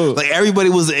scene, bro. Like, everybody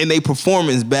was in a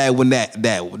performance bag when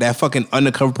that fucking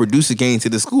undercover producer came to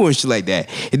the school and shit like that.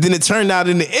 And then it turned out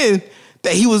in the end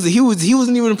that he wasn't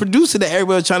even a producer that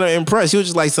everybody was trying to impress. He was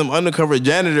just like some undercover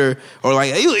janitor or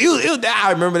like,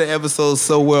 I remember that episode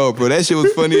so well, bro. That shit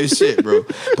was funny as shit, bro.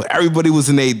 But everybody was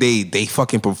in they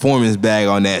fucking performance bag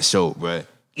on that show, bro.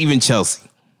 Even Chelsea.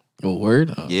 Oh,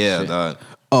 word? Oh, yeah, dog.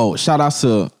 Oh, shout out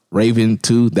to Raven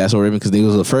too. That's what Raven, because it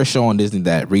was the first show on Disney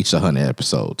that reached 100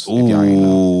 episodes.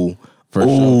 Ooh,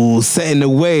 setting the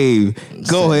wave.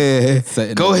 Go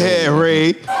ahead,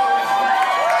 Ray.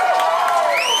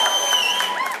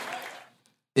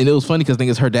 And it was funny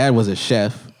because her dad was a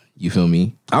chef. You feel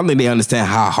me? I don't think they understand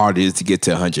how hard it is to get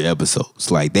to 100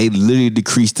 episodes. Like, they literally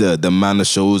decreased the amount of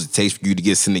shows it takes for you to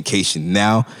get syndication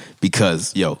now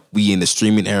because, we in the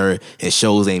streaming era and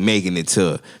shows ain't making it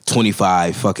to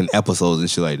 25 fucking episodes and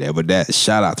shit like that. But that,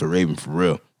 shout out to Raven for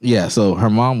real. Yeah, so her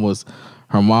mom was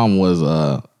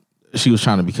she was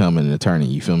trying to become an attorney.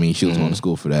 You feel me? She was going to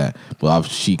school for that. But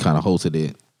she kind of hosted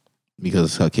it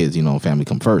because her kids, family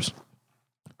come first.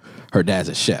 Her dad's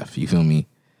a chef. You feel me?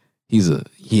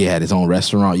 He had his own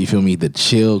restaurant, you feel me? The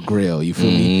Chill Grill, you feel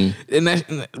me? And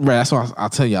that's why I'll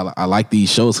tell you, I like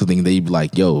these shows because they be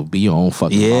like, be your own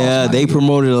fucking boss. Yeah, they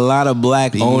promoted a lot of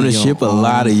black ownership, a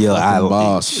lot of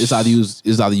boss. It's either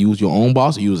use your own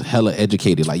boss or you was hella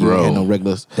educated. Like, you ain't had no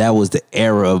regulars. That was the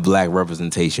era of black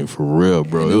representation for real,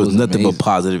 bro. It was nothing but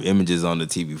positive images on the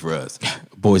TV for us.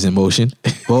 Boys in Motion.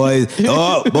 Boy.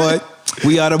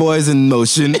 We are the boys in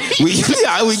motion.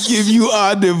 I would give you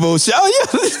our devotion. Oh,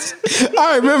 yeah.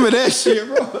 I remember that shit,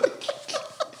 bro.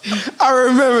 I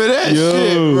remember that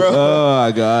shit, bro. Oh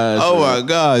my gosh. Oh my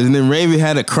gosh. And then Raven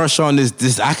had a crush on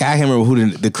this I can't remember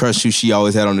who the crush who she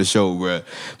always had on the show, bro.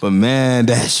 But man,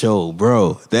 that show,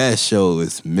 bro. That show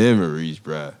is memories,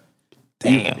 bro.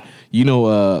 Damn. You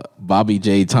know Bobby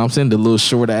J. Thompson, the little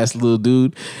short ass little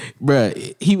dude,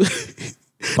 bruh.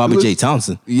 Bobby J.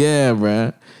 Thompson. Yeah,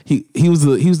 bruh. He was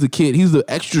the kid. He was the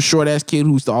extra short ass kid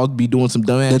who used to always be doing some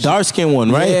dumb ass. The dark skinned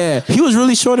one, right? Yeah. He was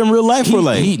really short in real life, or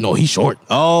like he's short.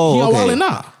 Oh, he on okay. Wildin'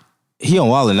 Now. He on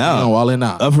Wildin' Now. He on Wildin'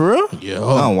 Now. For real? Yeah.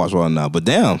 I don't watch Wildin' Now, but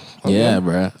damn. Okay. Yeah,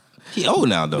 bruh. He old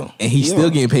now though, and he's still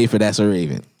getting paid for That's a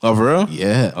Raven. Oh, for real?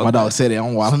 Yeah. Okay. My dog said it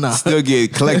on Wildin' Now. Still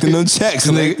collecting them checks,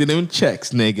 collecting them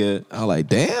checks, nigga. I'm like,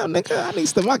 damn, nigga, I need to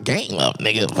step my game up,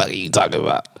 nigga. What the fuck are you talking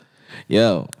about?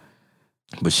 Yo.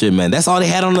 But shit, man, that's all they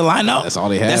had on the lineup. That's all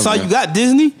they had. That's all you got,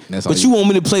 Disney. But you want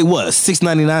me to play what?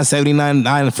 $6.99,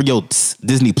 $7.99 for your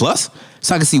Disney Plus,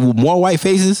 so I can see more white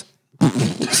faces. Get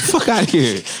the fuck out of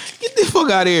here! Get the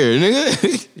fuck out of here,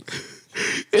 nigga.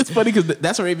 It's funny because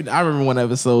That's a Raven. I remember one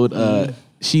episode.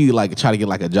 She like tried to get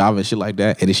like a job and shit like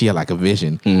that, and then she had like a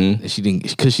vision, and she didn't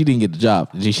get the job.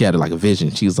 And then she had like a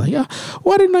vision. She was like, "Yeah,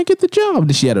 why didn't I get the job?" And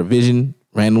then she had a vision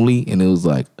randomly, and it was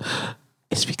like,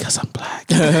 "It's because I'm black."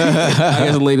 I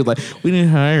guess the lady was like, "We didn't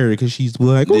hire her because she's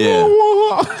black." Yeah.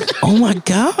 Oh my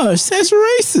gosh, that's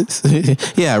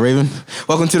racist. Yeah, Raven.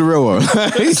 Welcome to the real world.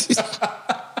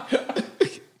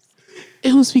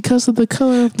 It was because of the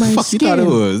color of my skin. You thought it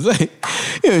was? Like,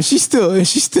 yeah, she's still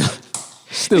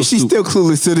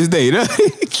clueless to this day.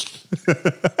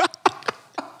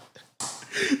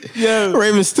 Yeah,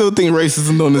 Raven still think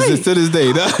racism don't exist to this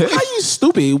day. How you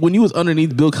stupid when you was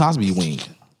underneath Bill Cosby's wing?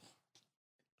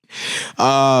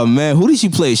 Man, who did she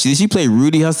play? Did she play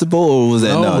Rudy Huxtable or was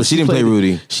that no? She didn't play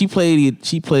Rudy. She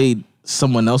played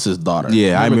someone else's daughter.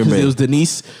 Yeah, I remember. It was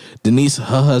Denise,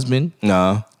 her husband.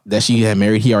 No. That she had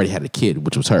married, he already had a kid,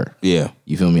 which was her. Yeah.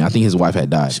 You feel me? I think his wife had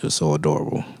died. She was so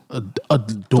adorable.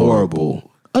 Adorable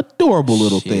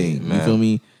little thing. Man. You feel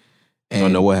me? I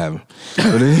don't know what happened.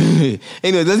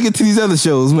 Anyway, let's get to these other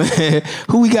shows, man.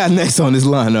 Who we got next on this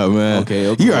lineup, man?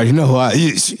 Okay. You already know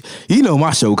you know my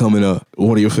show coming up.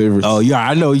 One of your favorites. Oh, yeah,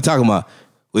 I know what you're talking about.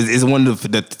 Is it one of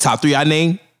the top 3 I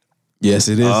named? Yes,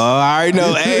 it is. Oh, I already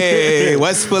know. Hey,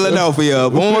 West Philadelphia,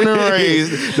 born and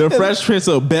raised. The Fresh Prince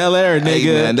of Bel-Air, nigga. Hey,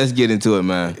 man, let's get into it,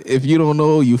 man. If you don't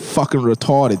know, you fucking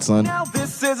retarded, son. Now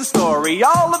this is a story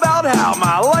all about how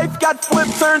my life got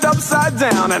flipped, turned upside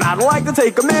down, and I'd like to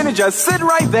take a minute, just sit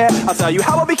right there. I'll tell you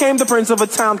how I became the prince of a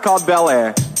town called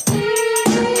Bel-Air.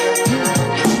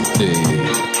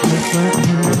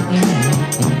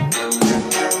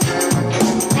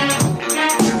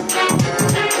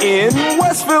 In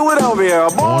West Philadelphia,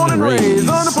 born and raised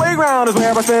on the playground is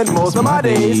where I spent most of my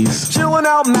days. Chilling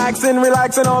out, maxing,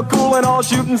 relaxing, all cool and all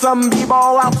shooting some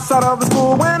b-ball outside of the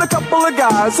school. When a couple of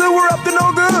guys who were up to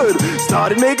no good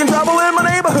started making trouble in my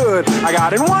neighborhood. I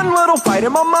got in one little fight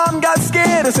and my mom got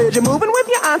scared and said, "You're moving with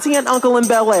your auntie and uncle in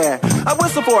Bel-Air." I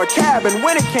whistled for a cab and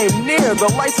when it came near, the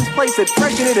license plate said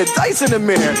fresh and it had dice in the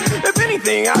mirror. If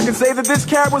anything, I could say that this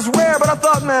cab was rare, but I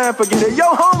thought, man, forget it. Yo,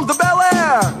 home's the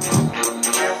Bel-Air.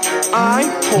 I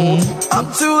pulled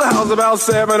up to the house about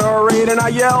 7 or 8 and I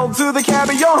yelled to the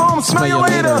cabbie, "Yo, home, smell you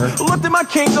later." Looked at my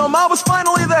kingdom, I was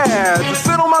finally there to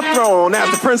sit on my throne as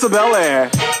the Prince of Bel-Air.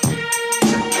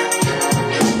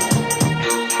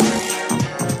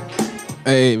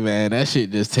 Hey, man, that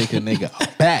shit just take a nigga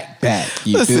back.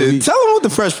 You Listen, feel me? tell him what the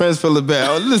Fresh Prince of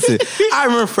Bel-Air. Listen, I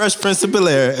remember Fresh Prince of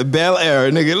Bel-Air,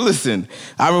 nigga. Listen,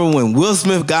 I remember when Will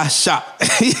Smith got shot.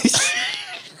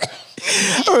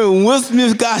 I remember when Will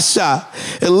Smith got shot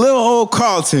at little old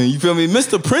Carlton. You feel me?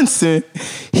 Mr. Princeton,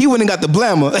 he went and got the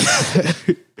blammer.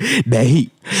 That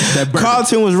heat.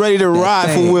 Carlton was ready to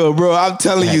ride for Will, bro. I'm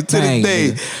telling you, to this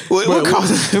day. What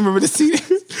Carlton, remember the scene?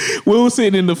 Will was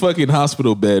sitting in the fucking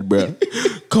hospital bed, bro.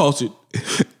 Carlton,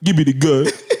 give me the gun.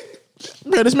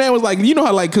 Bro, this man was like, you know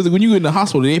how like, because when you in the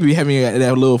hospital, they be having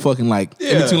that little fucking like,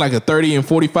 in between like a 30 and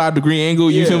 45 degree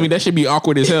angle, you feel me? That should be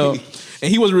awkward as hell. And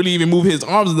he wasn't really even moving his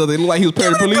arms and nothing. It looked like he was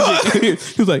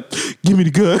paraplegic. He was like, "Give me the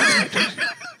gun."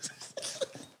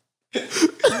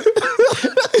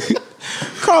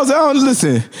 Carlton,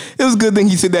 listen, it was a good thing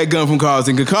he took that gun from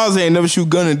Carlton, because Carlton ain't never shoot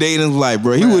gun a day in his life,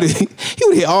 bro. He would have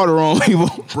hit all the wrong people.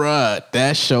 Bruh,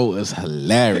 that show is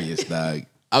hilarious, dog.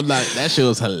 That show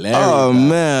is hilarious. Oh, dog.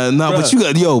 man. No, but you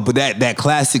got, but that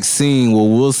classic scene where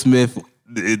Will Smith,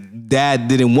 dad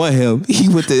didn't want him. He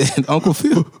went to Uncle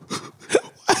Phil.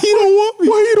 Why you don't want me?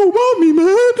 Why you don't want me,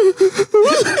 man?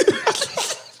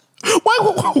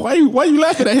 Why you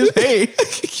laughing at his head?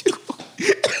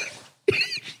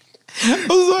 I'm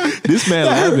sorry. This man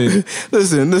laughing.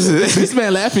 Listen. This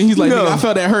man laughing. He's like, No. nigga, I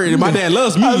felt that hurt, and my dad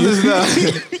loves me.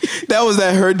 That was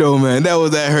that hurt though, man. That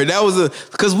was that hurt. That was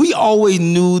because we always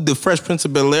knew the Fresh Prince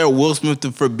of Bel-Air, Will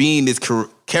Smith, for being this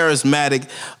charismatic,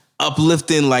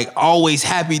 uplifting, like always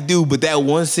happy dude. But that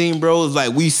one scene, bro, is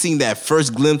like we've seen that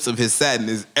first glimpse of his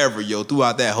sadness ever, yo,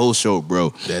 throughout that whole show,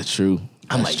 bro. That's true.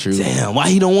 I'm like, damn, why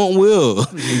he don't want Will?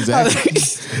 Exactly.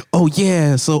 Oh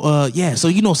yeah, so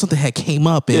you know something had came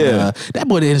up and that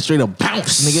boy did straight up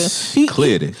bounce, nigga. He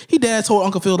cleared it. He dad told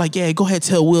Uncle Phil like, yeah, go ahead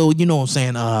tell Will, you know what I'm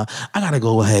saying, I gotta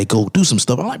go ahead, go do some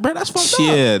stuff. I'm like, bro, that's fucked up.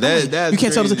 Yeah, Like, that's you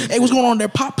can't tell us, hey, what's going on there,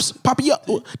 Pops, Poppy, yo,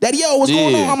 Daddy, yo, what's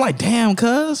going on? I'm like, damn,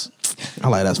 cuz.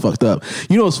 I'm like, that's fucked up.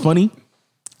 You know what's funny?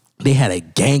 They had a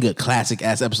gang of classic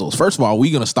ass episodes. First of all,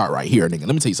 we're gonna start right here, nigga.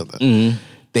 Let me tell you something.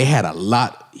 They had a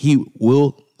lot.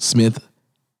 Will Smith.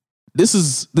 This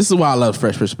is why I love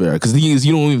Fresh Prince of Bel-Air, because the thing is,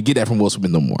 you don't even get that from Will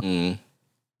Smith no more.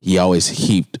 He always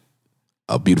heaped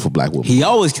a beautiful black woman.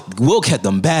 Will kept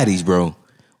them baddies, bro.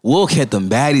 Will kept them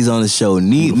baddies on the show.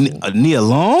 Nia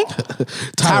Long,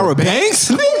 Tyra Banks,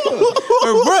 bro.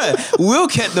 Will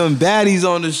kept them baddies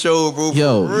on the show, bro.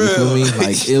 Yo, you feel me?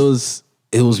 Like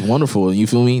it was wonderful. You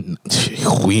feel me?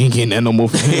 We ain't getting that no more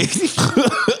from him.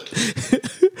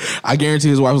 I guarantee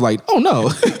his wife was like, "Oh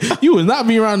no, you was not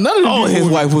being around none of them." Oh, his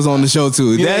wife was on the show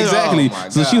too. Yeah, exactly.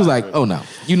 So she was like, "Oh no,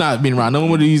 you not being around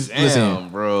none of these." Damn, listen,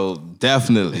 bro,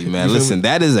 definitely, man. Listen,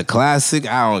 that is a classic.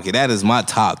 I don't care. That is my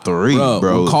top 3,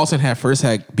 bro. When Carlton had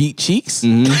beat cheeks.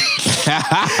 when he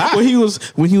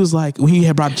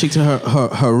had brought the chick to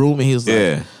her room and he was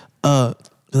like,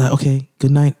 like, okay,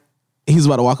 good night. And he was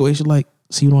about to walk away. She's like,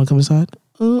 "So you don't want to come inside?"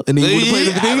 And then he would play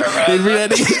the thing. Then bring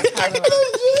that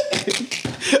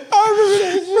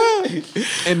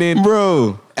And then,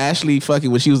 bro, Ashley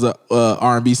fucking when she was a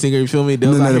R&B singer, you feel me?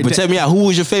 No, but tell me out, who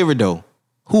was your favorite though?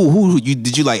 Who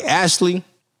did you like? Ashley?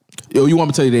 Yo, you want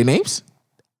me to tell you their names?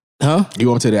 Huh? You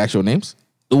want me to tell you the actual names?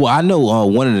 Well, I know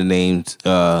one of the names,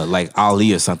 like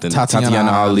Ali or something.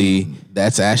 Tatiana Ali.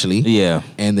 That's Ashley. Yeah.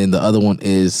 And then the other one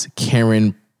is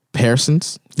Karen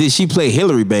Parsons. Did she play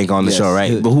Hillary Bank on the show,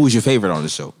 right? But who was your favorite on the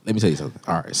show? Let me tell you something.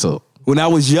 All right, so when I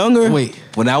was younger,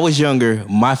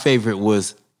 my favorite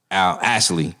was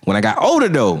Ashley. When I got older,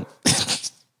 though,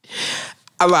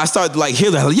 I started to like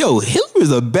Hillary. Like, yo,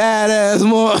 Hillary's a badass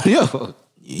mom. Yo,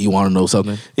 you want to know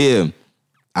something? Yeah,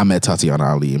 I met Tatiana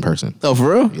Ali in person. Oh,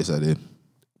 for real? Yes, I did.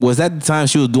 Was that the time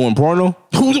she was doing porno?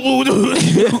 You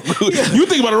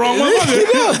think about the wrong one.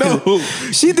 No,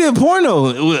 she did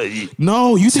porno.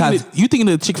 No, you thinking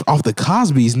the chick off the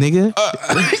Cosby's, nigga.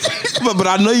 But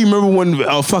I know you remember when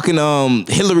fucking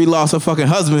Hillary lost her fucking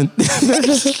husband.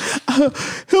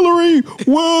 Hillary,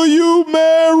 will you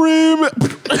marry me?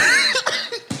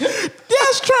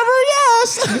 Yes, Trevor.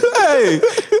 Yes.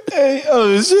 hey,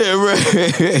 oh shit,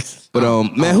 bro.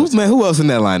 But man, who else in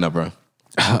that lineup, bro?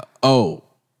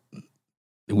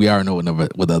 We already know what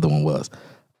the other one was.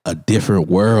 A Different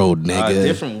World, nigga. A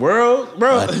Different World,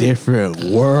 bro. A Different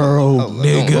World,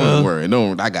 nigga. Don't worry.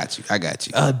 I got you.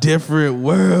 A Different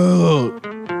World.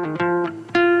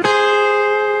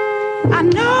 I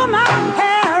know my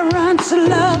parents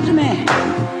loved me.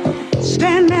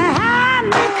 Stand behind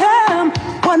me, come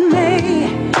what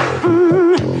may.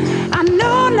 I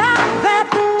know now that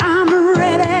I'm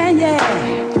ready, yeah.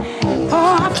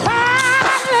 For a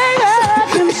finally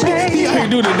up and say, how you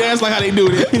do the dance like how they do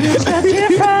it. It's a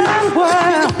different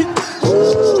world.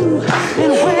 Ooh,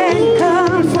 and where you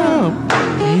come from.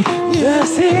 The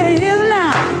city is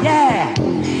now, yeah.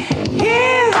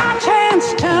 Here's our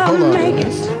chance to make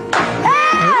it.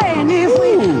 And if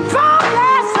we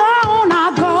focus on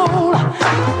our goal,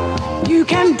 you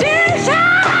can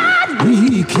decide,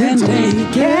 we can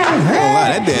take it.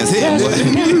 That dance hit, boy.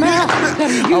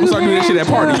 I'm starting to do that shit at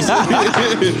parties.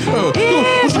 What you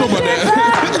know about that?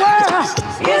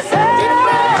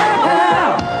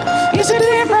 It's a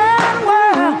different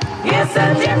world. It's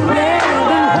a different world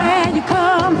than where you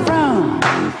come from.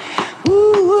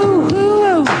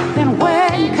 Ooh, than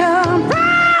where you come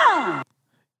from.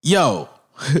 Yo,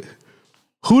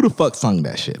 who the fuck sung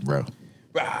that shit, bro?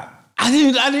 I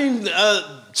didn't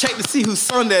check to see who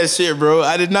sung that shit, bro.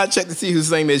 I did not check to see who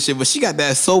sang that shit, but she got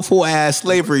that soulful ass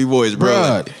slavery voice, bro.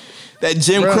 Like, that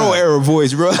Jim Crow era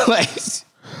voice, bro. Like,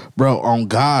 bro, on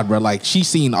God, bro. Like, she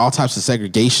seen all types of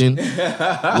segregation,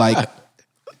 like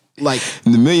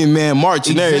the Million Man March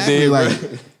and everything, like,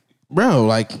 bro.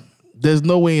 Like, there's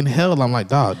no way in hell. I'm like,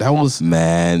 dog, that was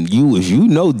man. You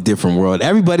know, Different World.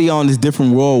 Everybody on this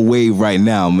Different World wave right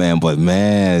now, man. But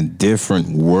man, Different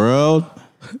World.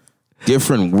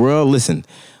 Listen,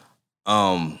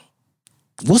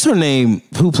 what's her name?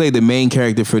 Who played the main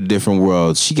character for Different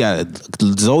Worlds? She got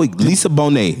Lisa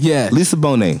Bonet. Yeah, Lisa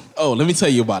Bonet. Oh, let me tell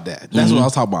you about that. That's what I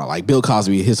was talking about. Like Bill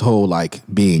Cosby, his whole like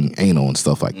being anal and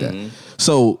stuff like that.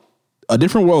 So, A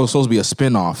Different World is supposed to be a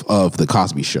spinoff of the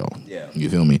Cosby Show. Yeah, you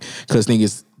feel me? Because the thing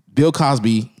is, Bill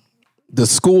Cosby. The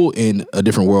school in A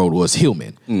Different World was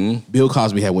Hillman. Bill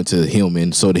Cosby had went to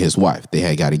Hillman, so did his wife. They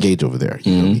had got engaged over there.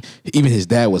 You know me? Even his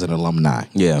dad was an alumni.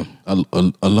 Yeah.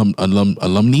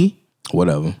 Alumni?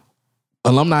 Whatever.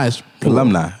 Alumni is plural.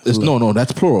 Alumni. No,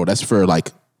 that's plural. That's for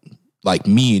like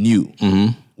me and you.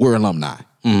 We're alumni.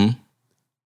 Aluminum,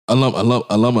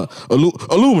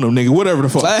 nigga, whatever the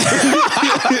fuck.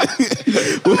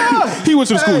 He went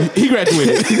to the school. He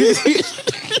graduated.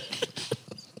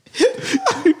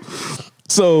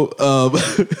 So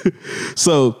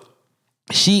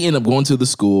she ended up going to the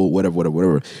school,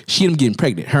 whatever. She ended up getting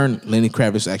pregnant. Her and Lenny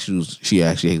Kravitz she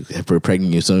actually had her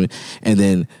pregnant or something. And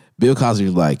then Bill Cosby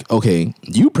was like, okay,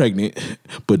 you pregnant,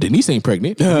 but Denise ain't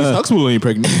pregnant. Denise Huxtable ain't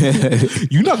pregnant.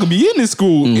 You're not gonna be in this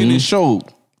school in this show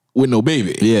with no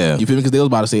baby. Yeah. You feel me? Because they was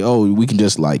about to say, oh, we can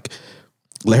just like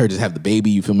let her just have the baby,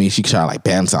 you feel me? She could try to like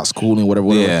balance out schooling, whatever.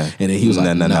 Yeah. And then he was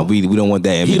like, no, we don't want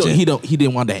that image. He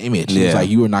didn't want that image. He was like,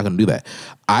 you are not gonna do that.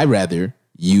 I'd rather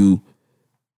you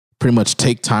pretty much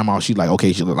take time off. She's like,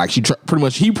 okay,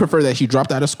 he preferred that she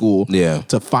dropped out of school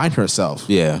to find herself.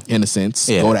 Yeah. In a sense.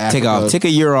 Yeah. Go to Africa. Take a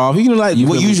year off. You know, like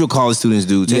what usual college students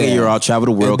do. Take a year off, travel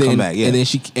the world, come back. Yeah. And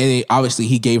then obviously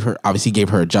he gave her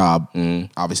a job,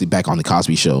 obviously back on the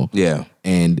Cosby Show. Yeah.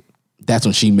 And that's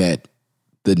when she met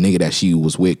the nigga that she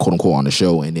was with, quote unquote, on the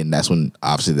show, and then that's when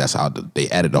obviously that's how they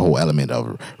added the whole element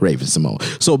of Raven Simone.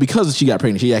 So because she got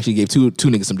pregnant, she actually gave two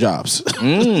niggas some jobs.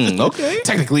 Okay,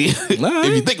 technically,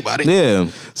 if you think about it. Yeah.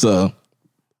 So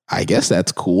I guess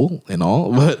that's cool and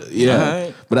all, but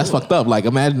yeah, but that's fucked up. Like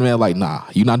imagine, man, like nah,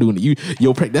 you're not doing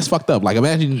it. That's fucked up. Like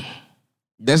imagine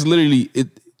that's literally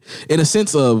it in a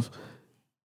sense of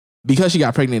because she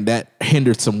got pregnant, that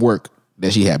hindered some work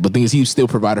that she had, but things he still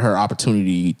provided her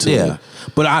opportunity to. Yeah,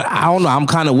 but I don't know. I'm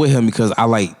kind of with him because I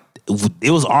like it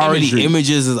was already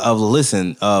images of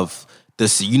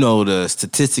this, you know, the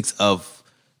statistics of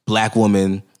black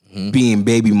women being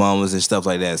baby mamas and stuff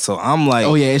like that. So I'm like,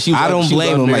 oh yeah, I don't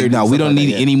blame him. Like, no, we don't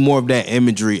need any more of that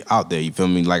imagery out there. You feel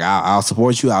me? Like, I'll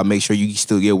support you. I'll make sure you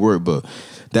still get work, but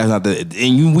that's not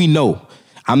we know.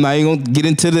 I'm not even gonna get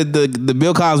into the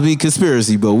Bill Cosby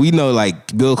conspiracy, but we know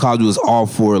like Bill Cosby was all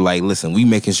for like, listen, we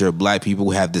making sure black people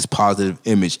have this positive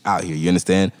image out here. You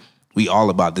understand? We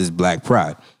all about this black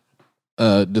pride.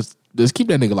 Just keep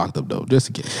that nigga locked up though, just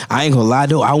in case. I ain't gonna lie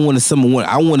though, I wanted some of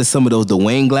those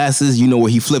Dwayne glasses. You know where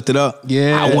he flipped it up?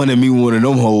 Yeah, I wanted me one of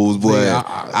them hoes, boy. Yeah,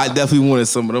 I definitely wanted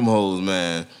some of them hoes,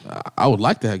 man. I would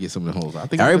like to get some of them hoes. I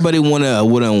think everybody want a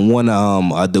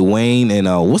Dwayne and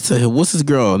what's his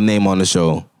girl name on the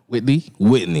show? Whitley.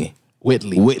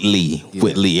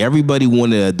 Everybody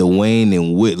wanted a Dwayne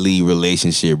and Whitley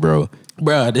relationship, bro.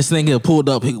 Bruh, this nigga pulled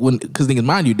up because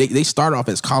mind you, they started off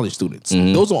as college students.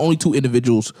 Those are only two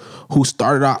individuals who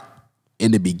started out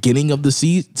in the beginning of the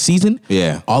season,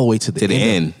 all the way to the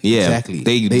end. Yeah, exactly.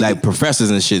 They like professors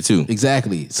and shit too.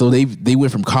 Exactly. So they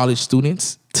went from college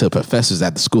students to professors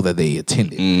at the school that they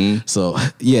attended. So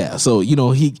yeah, so you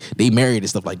know they married and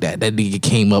stuff like that. That nigga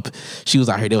came up. She was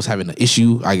out here. They was having an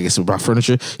issue, I guess, about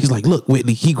furniture. He's like, look,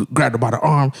 Whitley. He grabbed her by the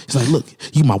arm. He's like, look,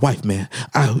 you my wife, man.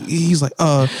 He's like,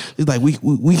 we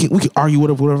can argue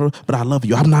whatever, but I love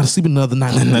you. I'm not sleeping another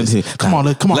night. Come on,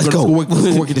 let's go.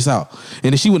 Let's work this out.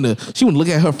 And then she wouldn't look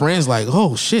at her friends like,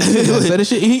 oh shit, that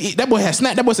shit. That boy had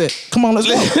snapped. That boy said, come on, let's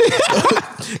go.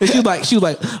 And she was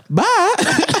like, bye.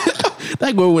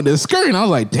 That girl went to scurrying. I was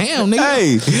like, damn, nigga.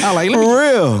 Hey, I like,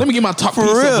 let me get my top for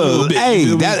real. A little bit.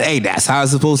 Hey, that's how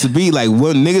it's supposed to be. Like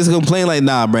when niggas complain, like,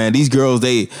 nah, man, these girls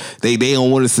they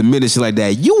don't want to submit and shit like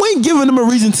that. You ain't giving them a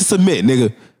reason to submit,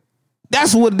 nigga.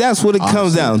 That's what it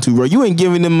comes down to, bro. You ain't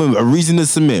giving them a reason to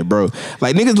submit, bro.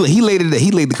 Like niggas, he laid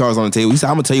the cards on the table. He said,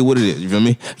 I'm gonna tell you what it is. You feel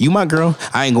me? You my girl.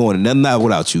 I ain't going to nothing out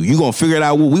without you. You gonna figure it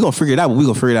out. We gonna figure it out. But we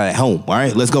gonna figure it out at home. All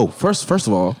right, let's go. First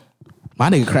of all, my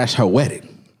nigga crashed her wedding.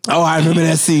 Oh, I remember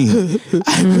that scene.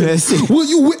 Will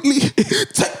you Whitley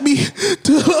take me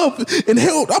to love and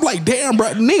help? I'm like, damn,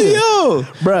 bro, nigga. Yo,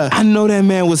 bro, I know that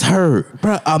man was hurt,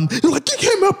 bro. You're like, you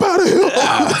came up out of here.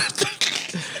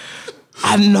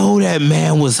 I know that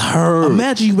man was hurt.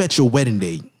 Imagine you at your wedding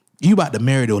day. You about to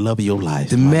marry the love of your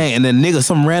life. The man and the nigga,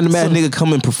 some random ass nigga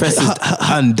come and profess his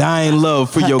undying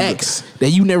love for your ex that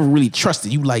you never really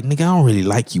trusted. You like, nigga, I don't really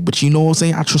like you, but you know what I'm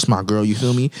saying? I trust my girl, you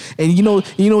feel me? And you know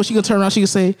she gonna turn around, she gonna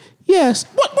say, yes.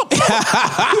 What?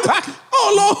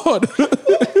 Oh Lord.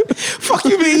 Fuck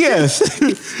you mean yes?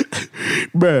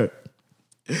 Bruh.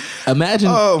 Imagine.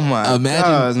 Oh my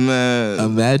gosh, man.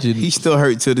 Imagine. He still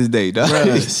hurt to this day, dog.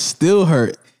 Bruh, still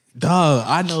hurt. Dog,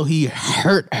 I know he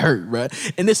hurt, bro.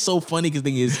 And it's so funny because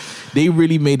the thing is, they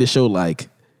really made the show like,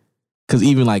 because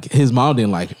even like his mom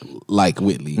didn't like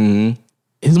Whitley. Mm-hmm.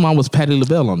 His mom was Patti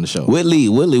LaBelle on the show. Whitley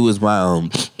was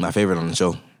my favorite on the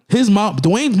show. His mom,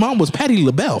 Dwayne's mom was Patti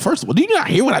LaBelle. First of all, did you not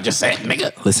hear what I just said,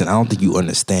 nigga? Listen, I don't think you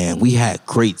understand. We had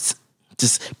greats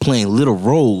just playing little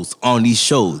roles on these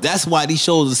shows. That's why these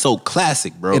shows are so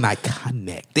classic, bro. And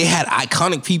iconic. They had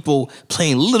iconic people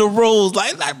playing little roles.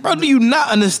 Like bro, do you not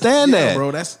understand that?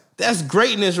 Bro, that's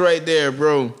greatness right there,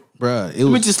 bro. Bruh,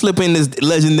 Let me just slip in this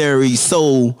legendary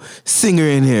soul singer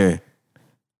in here.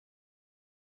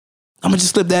 I'm gonna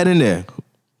just slip that in there.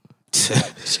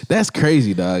 That's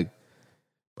crazy, dog.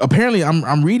 Apparently,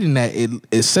 I'm reading that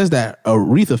it says that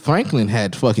Aretha Franklin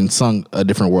had fucking sung a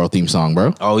Different World theme song,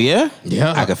 bro. Oh yeah,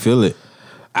 yeah. I can feel it.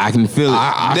 I can feel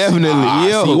it. Definitely.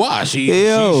 I see why. She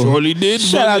surely did.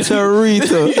 Shout out to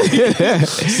Aretha.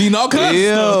 Seen all kinds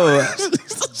of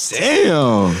stuff.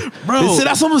 Damn, bro. See,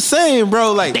 that's what I'm saying,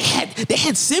 bro. Like they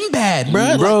had Sinbad,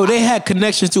 bro. Bro, they had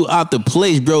connections throughout the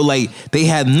place, bro. Like they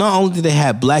had, not only did they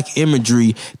have black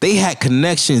imagery, they had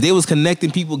connections. They was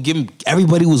connecting people,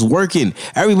 everybody was working.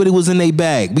 Everybody was in their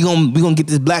bag. We gonna get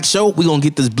this black show. We gonna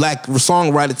get this black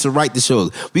songwriter to write the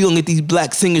shows. We gonna get these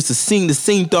black singers to sing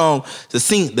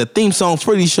the theme song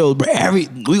for these shows. Bro, we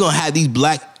gonna have these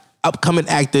black upcoming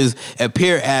actors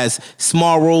appear as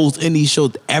small roles in these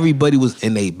shows. Everybody was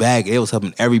in a bag. It was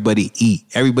helping everybody eat.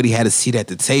 Everybody had a seat at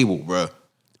the table, bro.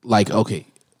 Like, okay,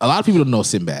 a lot of people don't know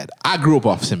Sinbad. I grew up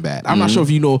off Sinbad. I'm not sure if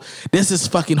you know. There's this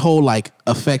fucking whole like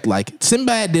effect. Like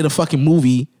Sinbad did a fucking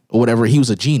movie or whatever. He was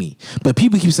a genie, but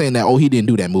people keep saying that. Oh, he didn't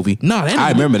do that movie. No,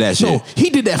 I remember that shit. No, he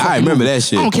did that. I remember movie. that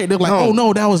shit. I don't care. They're like, oh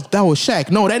no, that was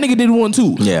Shaq. No, that nigga did one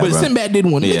too. Yeah, but bro. Sinbad did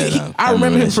one. Yeah, Nigga, I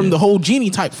remember him from the whole genie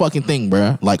type fucking thing,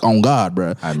 bro. Like on God,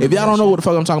 bro. If y'all don't know what the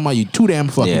fuck I'm talking about, you too damn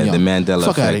fucking young. The Mandela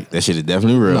fuck effect. That shit is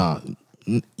definitely real. Nah.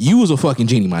 You was a fucking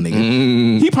genie, my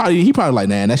nigga. He probably like,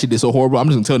 nah, that shit did so horrible. I'm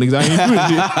just gonna tell niggas I ain't doing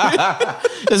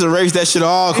shit. Just erase that shit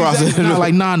all across it. Nah,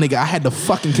 like, nah, nigga, I had the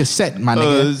fucking cassette, my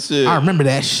nigga. Shit. I remember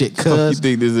that shit, cuz. Fuck you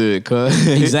think this is, cuz?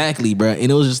 Exactly, bro.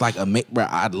 And it was just like bro,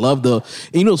 I love and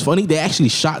you know what's funny? They actually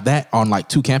shot that on like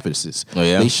 2 campuses. Oh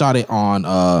yeah? They shot it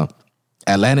on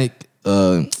Atlantic,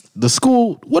 the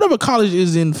school, whatever college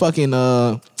is in fucking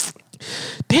damn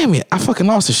it, I fucking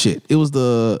lost the shit. It was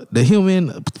the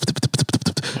Hillman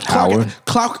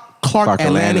Clark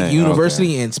Atlantic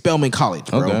University and Spelman College,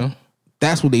 bro. Okay.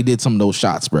 That's what they did some of those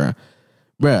shots, bro.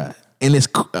 Bruh. And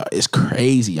it's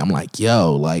crazy. I'm like,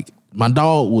 yo, like my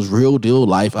dog was real deal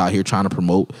life out here trying to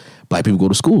promote black people go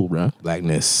to school, bro.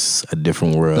 Blackness, a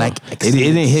different world. Like it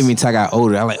didn't hit me until I got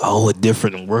older. I'm like, oh, a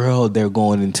different world. They're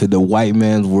going into the white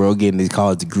man's world, getting these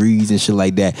college degrees and shit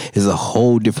like that. It's a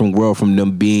whole different world from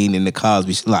them being in the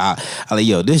Cosby. Like, I like,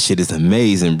 yo, this shit is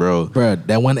amazing, bro. Bro,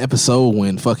 that one episode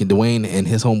when fucking Dwayne and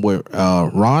his homeboy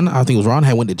Ron, I think it was Ron,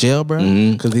 had went to jail, bro,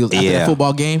 because he was after that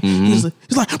football game. He's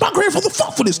like, my grandfather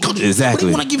fought for this country.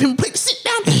 Exactly. When I give him a plate to sit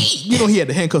down to eat, you know, he had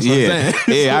the handcuffs on his hand.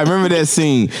 Yeah, I remember that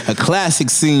scene, a classic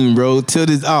scene, bro. Till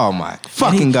this, oh my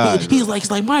fucking God. He's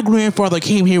like, my grandfather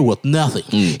came here with nothing.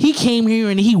 He came here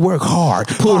and he worked hard,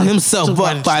 pulled himself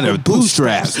up by the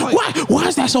bootstraps. Why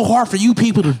is that so hard for you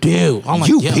people to do? I'm like,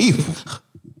 you people,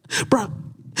 bro,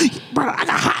 I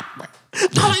got hot, bro.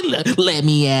 Let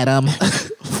me at him.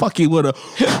 Fuck you with a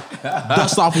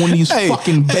dust off one of these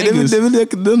fucking beggars.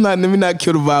 Let me not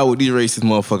kill the vibe with these racist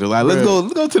motherfuckers. Like, let's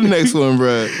go to the next one,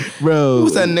 bro.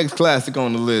 What's that next classic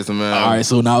on the list, man? All right,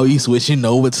 so now we switching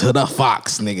over to the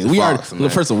Fox, nigga.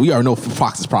 First of all, we already know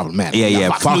Fox is problematic.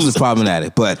 Yeah, Fox is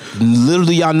problematic. But little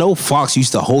do y'all know, Fox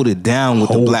used to hold it down with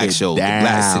the black shows.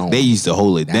 They used to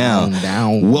hold it down.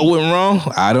 What went wrong?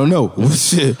 I don't know.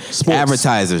 Sports.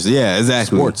 Advertisers. Yeah,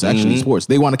 exactly. Sports, actually. Sports.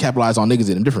 They want to capitalize on niggas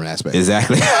in a different aspect.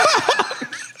 Exactly.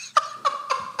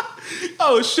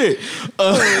 Oh shit.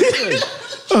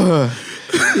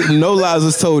 No lies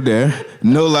was told there.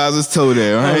 No lies was told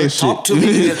there. All right. Talk to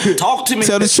me. Talk to me.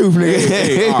 Tell the truth, nigga.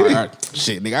 Hey, all right.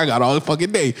 Shit, nigga, I got all the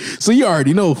fucking day. So you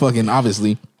already know, fucking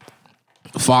obviously,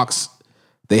 Fox,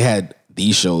 they had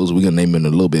these shows. We're gonna name them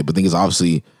in a little bit, but thing is,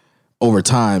 obviously, over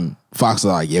time, Fox is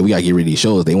like, yeah, we gotta get rid of these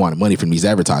shows. They wanted money from these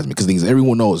advertisements because things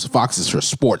everyone knows Fox is for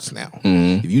sports now.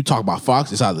 If you talk about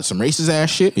Fox, it's either some racist ass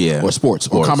shit, or sports,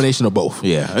 or a combination of both.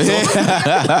 Yeah.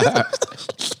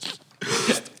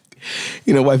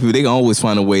 You know, white people, they can always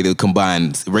find a way to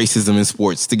combine racism and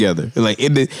sports together. Like, I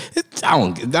ain't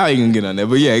gonna get on that,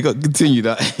 but yeah, continue.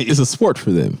 It's a sport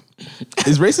for them.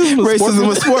 Is racism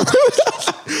a sport?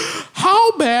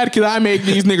 How bad can I make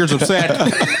these niggers upset?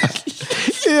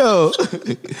 Yo.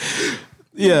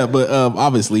 Yeah, but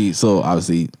obviously,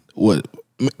 what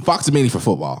Fox is mainly for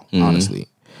football. Honestly,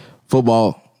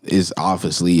 football is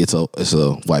obviously it's a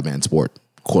white man sport,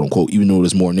 quote unquote. Even though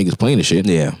there's more niggas playing the shit.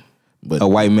 Yeah, but a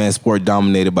white man sport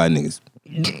dominated by niggas.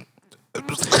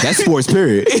 That's sports.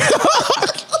 Period.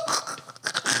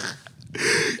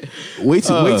 Wait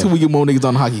till we get more niggas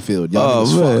on the hockey field. Y'all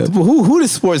man. But who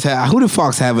does sports have? Who did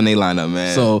Fox have in their lineup,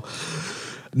 man? So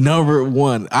number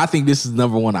one, I think this is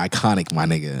number one iconic, my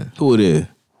nigga. Who it is?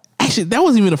 Actually, that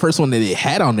wasn't even the first one that it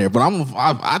had on there, but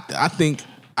I think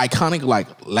iconic, like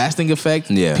lasting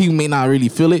effect. Yeah, people may not really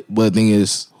feel it, but the thing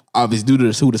is, obviously due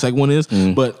to who the second one is.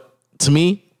 But to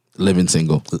me, Living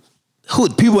Single. Who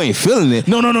people ain't feeling it?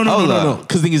 No.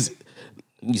 Because the thing is,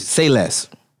 say less.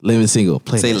 Living Single.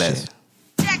 Play say that less. Shit.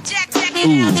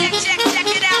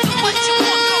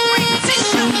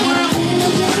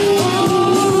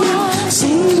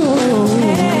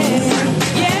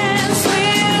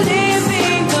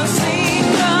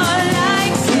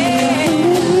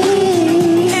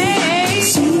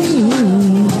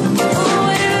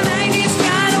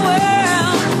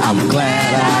 I'm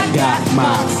glad I got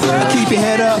my girl. Keep your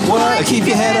head up, what? Keep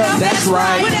your head up. That's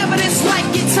right. Whenever this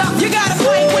life gets tough, you gotta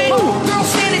fight with. Girl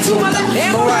standing to my left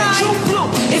and right. True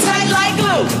blue, it's tight like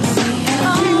glue.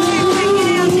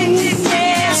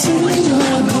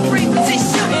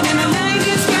 And in the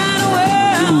 90s kind of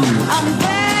world, I'm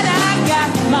glad I got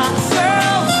my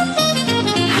girl.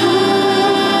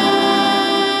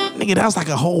 Nigga, that was like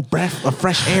a whole breath of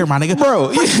fresh air, my nigga.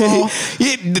 Bro,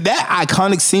 that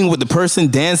iconic scene with the person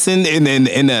dancing in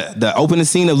the opening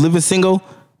scene of Living Single.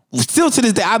 Still to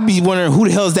this day, I be wondering who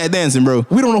the hell is that dancing, bro.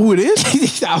 We don't know who it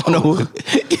is. I don't know. Who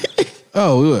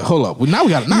Oh, hold up. Now we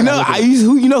got.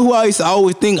 You know who I used to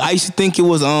always think? I used to think it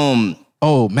was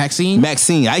Maxine.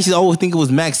 Maxine. I used to always think it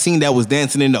was Maxine that was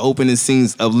dancing in the opening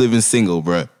scenes of Living Single,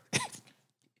 bro.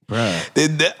 Bruh.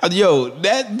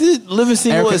 That Living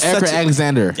Single is such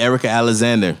Erica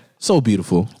Alexander. So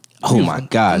beautiful. Oh my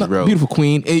God, bro. Beautiful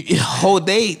queen.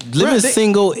 Living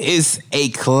Single is a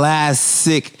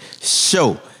classic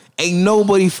show. Ain't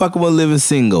nobody fucking with Living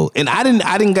Single. And I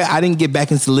didn't get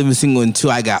back into Living Single until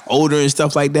I got older and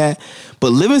stuff like that.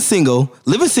 But Living Single,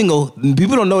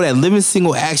 people don't know that Living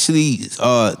Single actually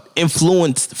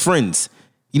influenced Friends.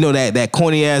 You know that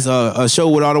corny ass show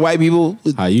with all the white people.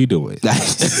 How you doing?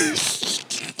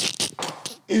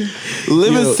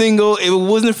 Living Single. If it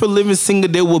wasn't for Living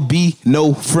Single, there would be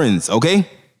no Friends. Okay,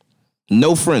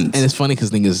 no Friends. And it's funny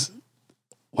because niggas,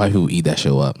 white people eat that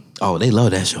show up. Oh, they love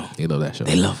that show. They love that show.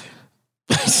 They love it.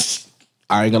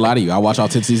 I ain't gonna lie to you. I watch all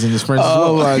 10 seasons of Friends.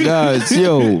 Oh my gosh,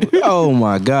 yo. Oh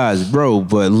my gosh, bro.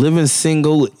 But Living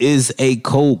Single is a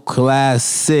cult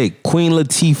classic. Queen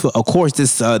Latifah. Of course,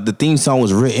 this the theme song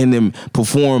was written and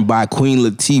performed by Queen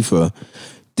Latifah.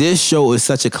 This show is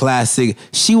such a classic.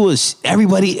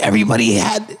 Everybody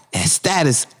had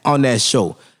status on that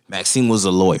show. Maxine was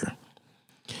a lawyer.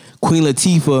 Queen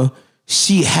Latifah,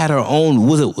 she had her own,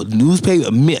 was it newspaper?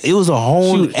 It was a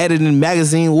own editing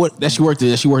magazine. What that she worked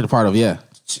a part of, yeah.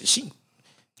 She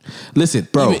listen,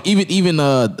 bro. Even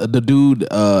the dude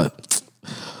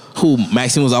who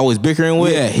Maxine was always bickering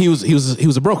with. Yeah, he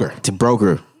was a broker. To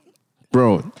broker,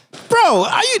 bro. Are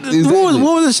you? Exactly.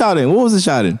 What was the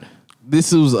shot in?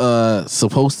 This was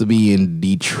supposed to be in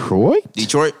Detroit.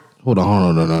 Hold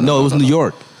on, no. It was New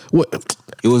York. What?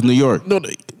 It was New York. No,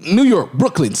 New York,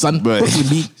 Brooklyn, son. Right.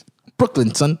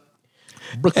 Brooklyn, son.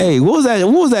 Brooklyn. Hey, what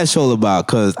was that show about?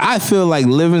 Cause I feel like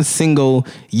Living Single.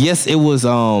 Yes, it was.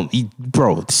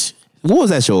 Bro, what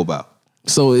was that show about?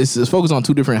 So it's focused on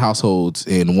two different households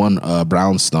in one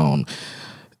brownstone.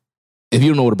 If you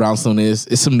don't know what a brownstone is,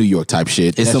 it's some New York type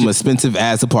shit. It's some expensive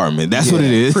ass apartment. That's what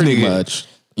it is. Pretty much.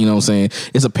 You know what I'm saying?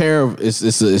 It's a pair of it's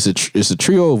a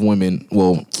trio of women.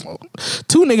 Well,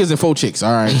 two niggas and four chicks.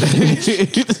 All right.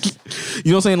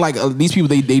 You know what I'm saying? Like these people,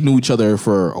 they knew each other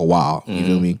for a while. You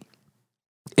feel me?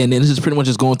 And then this is pretty much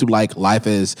just going through like life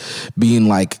as being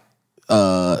like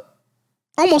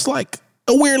almost like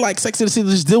a weird like Sex and the City,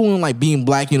 just dealing with like being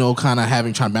black, you know, kind of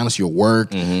trying to balance your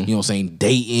work, you know what I'm saying,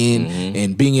 dating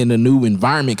and being in a new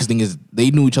environment. Because thing is, they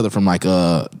knew each other from like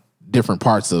different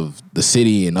parts of the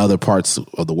city and other parts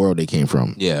of the world they came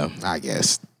from. Yeah, I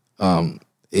guess.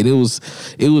 It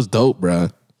was dope, bro.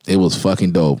 It was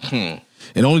fucking dope.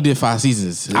 It only did 5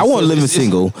 seasons. I want Living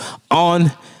Single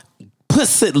on.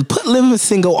 Put Living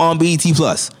Single on BET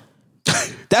Plus.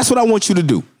 That's what I want you to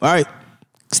do. All right,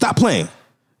 stop playing.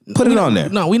 Put it on there.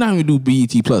 No, we're not even do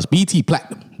BET Plus. BET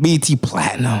Platinum. BET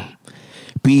Platinum.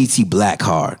 BET Black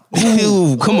Card.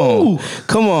 Ooh, come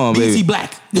on, baby. BET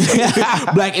Black.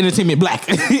 Black Entertainment Black.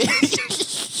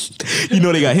 You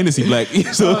know they got Hennessy Black.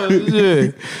 So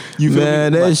You feel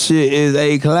man, me? That shit is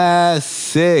a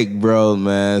classic, bro,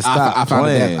 man. Stop I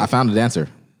found the dancer.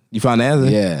 You found the answer?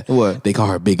 Yeah. What? They call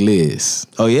her Big Liz.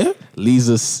 Oh, yeah?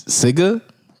 Lisa Siga.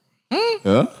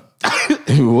 Huh?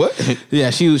 What? Yeah,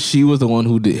 she was the one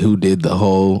who did the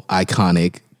whole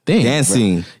iconic thing.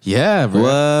 Dancing. Bro. Yeah, bro.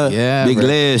 What? Yeah, Big bro.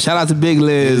 Liz. Shout out to Big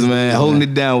Liz, man. Holding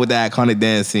it down with the iconic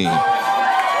dancing.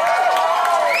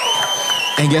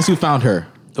 And guess who found her?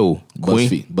 Oh,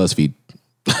 BuzzFeed.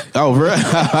 Oh, bro.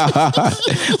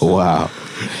 Wow.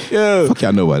 Yeah. Fuck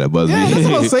y'all know about that BuzzFeed. Yeah, that's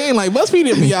what I'm saying. Like, BuzzFeed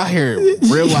didn't be out here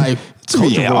real life.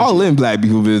 Yeah, all in black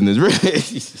people business, right?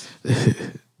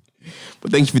 But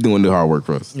thank you for doing the hard work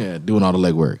for us. Yeah, doing all the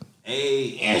legwork.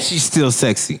 Hey, and she's still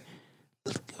sexy.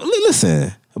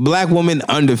 Listen, a black woman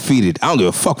undefeated. I don't give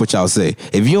a fuck what y'all say.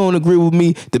 If you don't agree with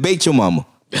me, debate your mama.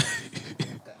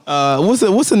 What's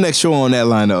the next show on that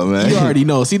lineup, man? You already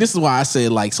know. See, this is why I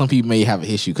said like some people may have an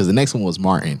issue because the next one was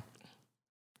Martin.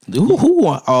 Who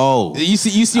won? Oh, you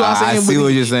see what I'm saying? I see what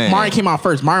you're saying. Martin came out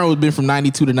first. Martin was been from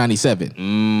 92 to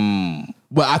 97.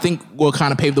 But I think what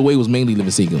kind of paved the way was mainly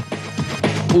Living Single.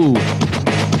 Ooh.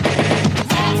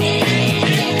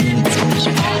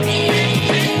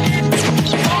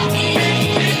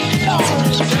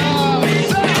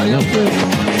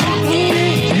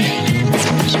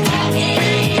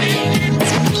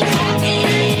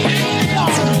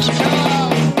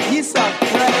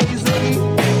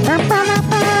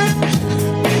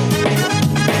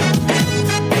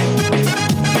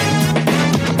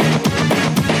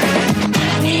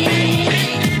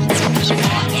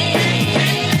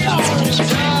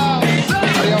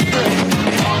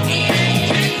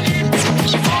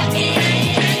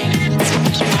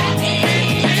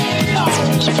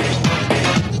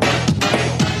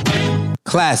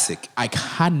 Classic.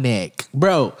 Iconic.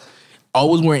 Bro,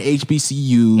 always wearing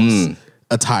HBCUs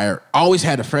attire. Always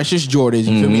had the freshest Jordans.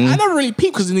 You feel me? I never really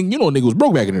peeped because, you know, nigga was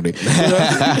broke back in the day.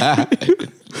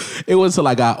 It was till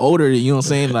I got older, you know what I'm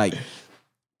saying? Like,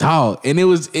 dog. And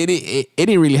it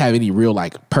didn't really have any real,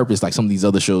 like, purpose like some of these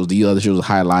other shows. The other shows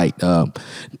highlight other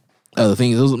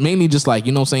things. It was mainly just like,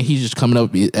 you know what I'm saying? He's just coming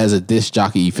up as a disc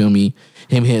jockey, you feel me?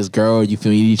 Him and his girl, you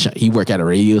feel me? He work at a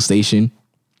radio station.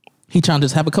 He trying to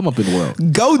just have a come up in the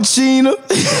world. Go, Gina.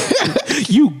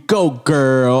 You go,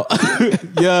 girl.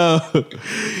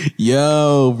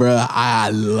 Yo, bro. I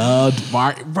loved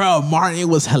Martin. Bro, Martin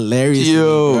was hilarious.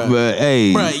 Yo, to me, but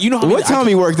hey. Bro, you know how what time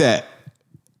he worked at?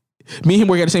 Me and him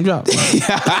work at the same job.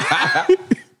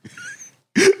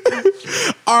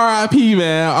 R.I.P.,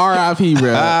 man. R.I.P.,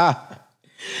 bro.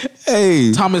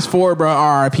 Hey. Thomas Ford, bro.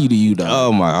 R.I.P. to you, though.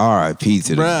 Oh, my R.I.P.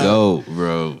 to the GOAT,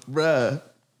 bro. Bruh.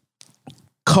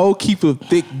 Cole keep a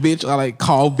thick bitch I like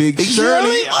call Big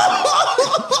Shirley. You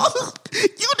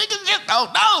niggas just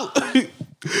don't know.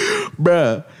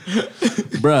 Bruh,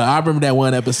 I remember that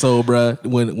one episode, bruh,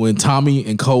 when Tommy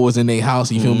and Cole was in their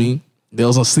house, you feel me? They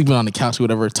was sleeping on the couch or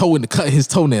whatever, told him to cut his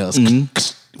toenails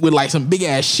with like some big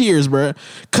ass shears, bruh.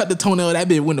 Cut the toenail, that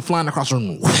bitch went flying across the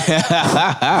room.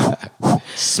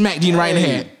 Smack Gene right in the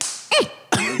head.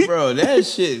 Bro, that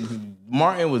shit...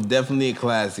 Martin was definitely a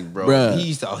classic, bro. Bruh. He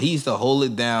used to hold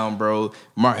it down, bro.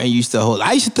 Martin used to hold.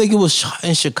 I used to think it was shot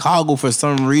in Chicago for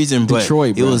some reason, but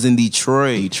Detroit, it was in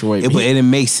Detroit. But it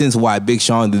makes sense why Big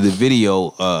Sean did the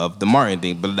video of the Martin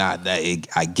thing. But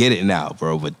I get it now,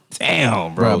 bro. But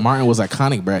damn, bro, Martin was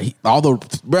iconic,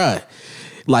 bro.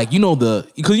 Like, you know,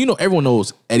 because you know everyone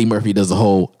knows Eddie Murphy does the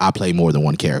whole I play more than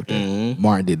one character.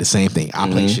 Martin did the same thing. I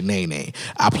play Shanae.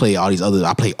 I play all these others.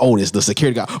 I play Otis, the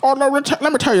security guy. Oh no,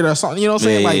 let me tell you that song. You know what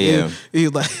I'm saying?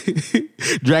 He's like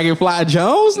Dragonfly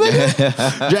Jones,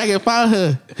 nigga.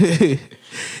 Dragonfly.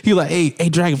 He like, hey,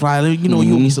 Dragonfly, you know,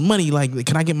 you owe me some money. Like,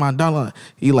 can I get my dollar?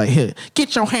 He like, here,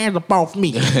 get your hands up off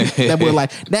me. That boy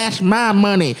like, that's my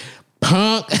money.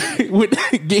 Punk would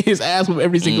get his ass with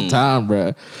every single time,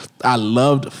 bro. I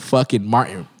loved fucking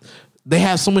Martin. They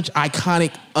have so much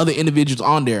iconic other individuals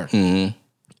on there.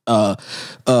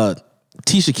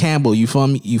 Tisha Campbell, you feel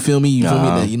me? You feel me?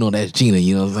 That, you know, that's Gina.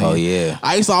 You know what I'm saying? Oh yeah.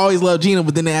 I used to always love Gina,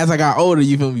 but then as I got older,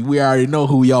 you feel me? We already know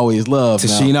who we always love.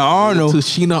 Tashina Arnold.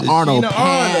 Tashina Arnold.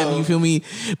 Pam, you feel me?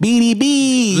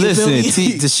 BDB. Listen,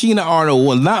 Tashina Arnold.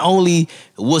 Well, not only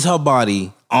was her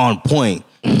body on point,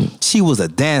 she was a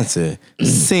dancer,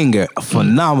 singer, a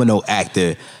phenomenal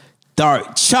actor.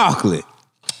 Dark chocolate.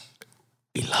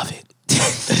 We love it.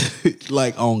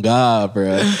 Like, on God,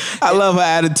 bro. I love her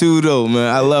attitude, though,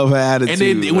 man. I love her attitude.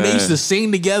 And then when they used to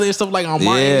sing together and stuff like on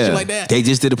Martin and shit like that. They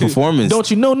just did a performance. Don't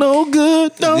you know no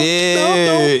good?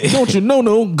 Don't you know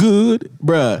no good?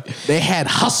 Bruh. They had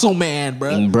Hustle Man,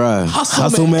 bruh. Bruh.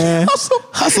 Hustle Man.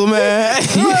 Hustle Man.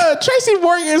 Bruh, Tracy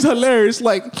Morgan is hilarious.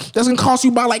 Like, that's gonna cost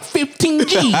you about like 15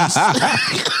 G's.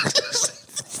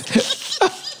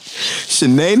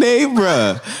 Shanae,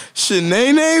 bruh.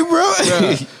 Shanae, bro.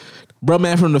 Bruh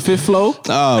man from the Fifth Flow.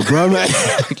 Oh, bruh man.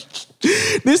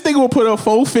 This nigga will put up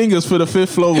 4 fingers for the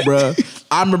Fifth Flow, bruh.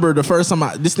 I remember the first time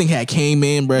this thing had came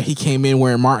in, bruh. He came in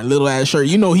wearing Martin Little ass shirt.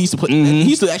 You know he used to he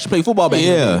used to actually play football back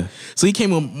then. So he came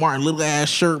with Martin Little ass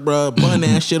shirt, bruh, button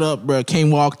ass shit up,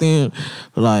 bruh. Walked in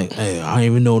like, hey, I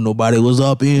didn't even know nobody was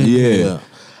up in here.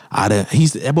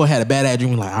 That boy had a bad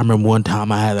dream. Like, I remember one time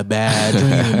I had a bad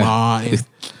dream, Martin.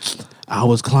 I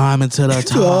was climbing to the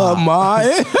top,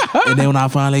 and then when I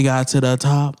finally got to the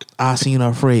top, I seen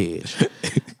a fridge,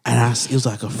 and it was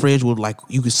like a fridge with like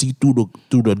you could see through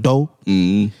the door.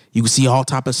 You could see all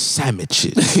type of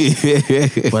sandwiches,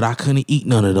 but I couldn't eat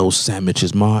none of those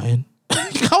sandwiches, Martin.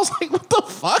 I was like, what the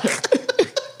fuck?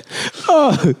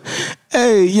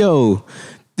 Hey, yo.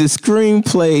 The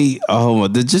screenplay,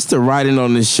 just the writing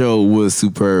on the show was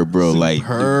superb, bro. Like,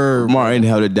 Martin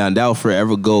held it down. That will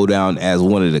forever go down as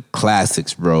one of the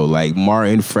classics, bro. Like,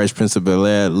 Martin, Fresh Prince of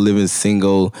Bel-Air, Living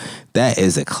Single. That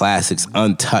is a classics,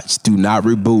 untouched. Do not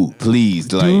reboot,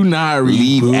 please. Like, do not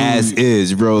reboot. Leave as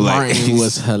is, bro. Like, Martin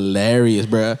was hilarious,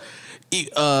 bro.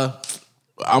 I'm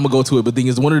gonna go to it, but the thing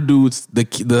is, one of the dudes,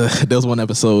 there was one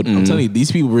episode. I'm telling you,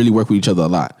 these people really work with each other a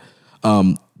lot.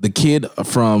 The kid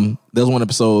from there was one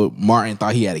episode. Martin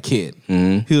thought he had a kid.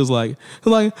 He was like,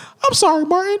 I'm sorry,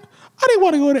 Martin. I didn't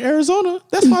want to go to Arizona.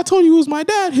 That's why I told you it was my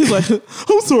dad. He's like,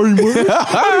 I'm sorry, Martin.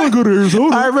 I didn't want to go to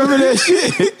Arizona. I remember that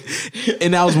shit.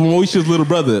 And that was Moesha's little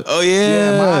brother. Oh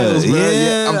yeah, Miles, bro.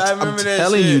 I remember that.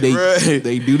 Telling shit, you,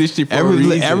 they do this shit for a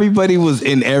reason. Everybody was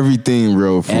in everything,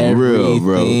 bro. For real,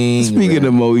 bro. Speaking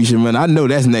of Moesha, man, I know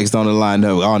that's next on the line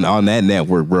on that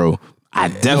network, bro. I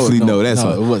definitely know that's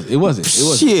it wasn't.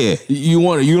 Shit. You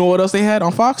know what else they had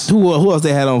on Fox? Who else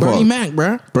they had on Fox? Bernie Mac,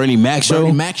 bro. Bernie Mac show?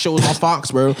 Bernie Mac show was on Fox,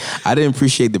 bro. I didn't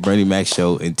appreciate the Bernie Mac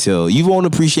show until you won't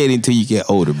appreciate it until you get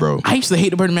older, bro. I used to hate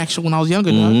the Bernie Mac show when I was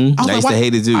younger. I used to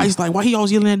hate it too. I was like, why he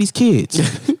always yelling at these kids?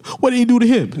 What did he do to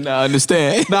him? Nah, I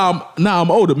understand. Now I'm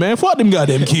older, man. Fuck them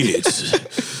goddamn kids.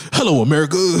 Hello,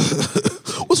 America.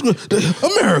 What's good?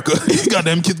 America. These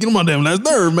goddamn kids get on my damn last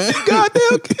nerve, man.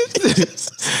 Goddamn kids.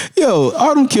 Yo,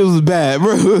 all them kids was bad,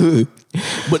 bro.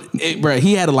 But, bro,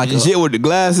 he had a shit with the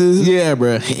glasses. Yeah,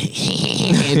 bro.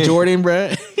 And Jordan,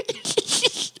 bro.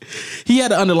 He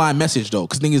had an underlying message, though.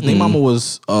 Because thing is, their mama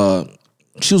was...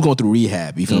 she was going through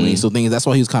rehab, you feel me? So thing is, that's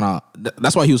why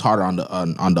he was harder on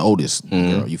the oldest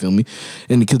girl, you feel me?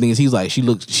 And because thing is, he's like,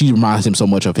 she reminds him so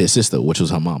much of his sister, which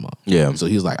was her mama. Yeah. So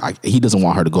he's like, he doesn't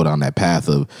want her to go down that path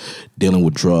of dealing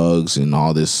with drugs and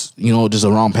all this, just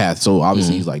a wrong path. So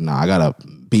obviously he's like, nah, I gotta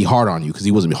be hard on you, because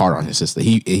he wasn't hard on his sister.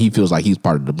 He feels like he's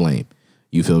part of the blame.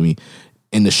 You feel me?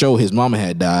 In the show, his mama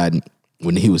had died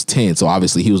when he was 10, so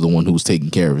obviously he was the one who was taking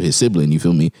care of his sibling, you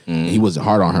feel me? He wasn't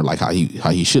hard on her like how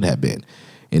he should have been.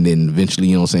 And then eventually,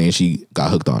 you know what I'm saying, she got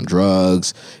hooked on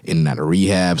drugs, in and out of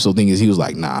rehab. So the thing is, he was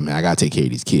like, nah, man, I gotta take care of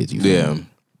these kids, you feel me?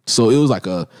 So it was like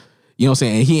you know what I'm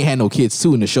saying, and he ain't had no kids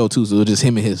too in the show too, so it was just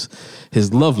him and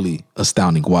his lovely,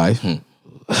 astounding wife.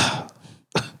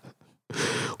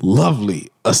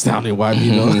 Lovely, astounding wife,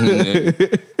 you know?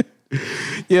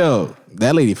 Yo,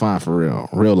 that lady fine for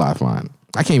real life fine.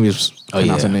 I can't even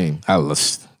pronounce her name. I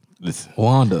listen.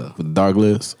 Wanda with the dark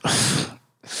lips.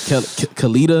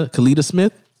 Kalita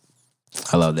Smith.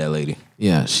 I love that lady.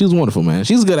 Yeah, she was wonderful, man.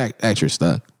 She's a good actress,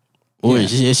 stuff.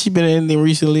 Yeah, she been in anything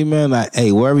recently, man? Like,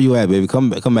 hey, wherever you at, baby, come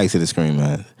back to the screen,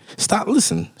 man. Stop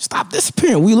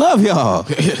disappearing. We love y'all.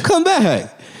 Come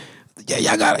back. Yeah,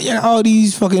 y'all got all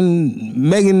these fucking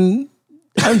Megan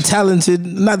untalented,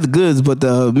 not the goods, but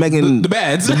the Megan, the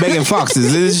bads, the Megan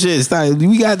Foxes. This shit. Stop.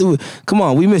 We got to. Come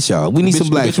on, we miss y'all. We need some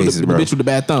black faces, bro. The bitch with the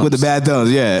bad thumbs. With the bad thumbs,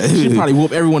 yeah. She probably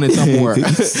whoop everyone in thumb war.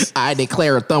 I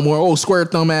declare a thumb war. Oh, square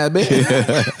thumb ass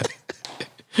bitch.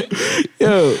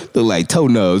 Yo, look like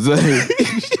toenails. Look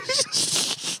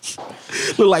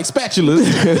like spatulas.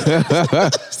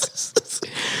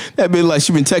 That bitch like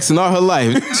she been texting all her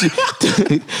life. Her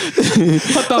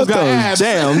thumbs got abs.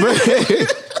 Damn, bro.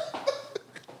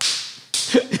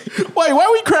 Wait, why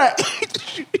we crack?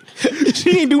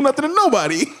 She ain't do nothing to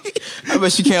nobody. I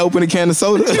bet she can't open a can of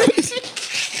soda.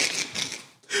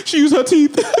 She used her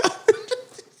teeth. A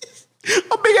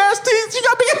big ass teeth. She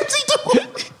got big ass teeth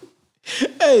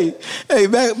too. Hey,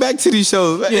 back to these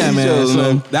shows. Yeah, man.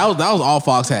 So that was all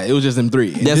Fox had. It was just them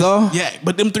three. And That's all? Yeah,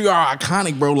 but them three are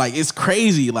iconic, bro. Like, it's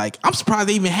crazy. Like, I'm surprised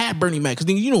they even had Bernie Mac.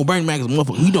 Because, you know, Bernie Mac is a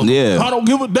motherfucker. I don't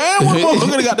give a damn what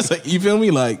motherfucker got to say. You feel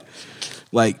me? Like,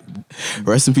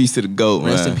 rest in peace to the GOAT,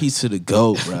 man. Rest in peace to the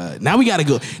GOAT, bro. Now we gotta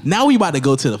go. Now we about to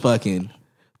go to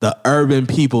the Urban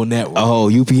People Network. Oh,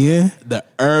 UPN? The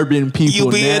Urban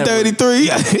People UPN Network.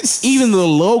 33. Even the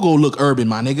logo look urban,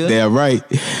 my nigga. Damn right.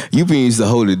 UPN used to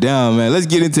hold it down, man. Let's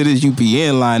get into this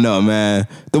UPN lineup, man.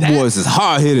 The boys is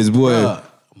hard hitters, boy.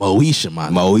 Moesha, my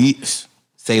nigga.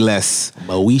 Say less.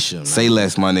 Moesha. Say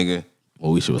less, my nigga.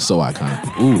 Moesha was so iconic.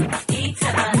 Ooh.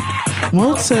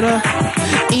 Mo to the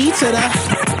E to the.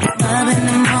 Love in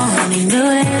the morning, do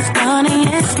this, morning,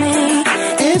 it's me.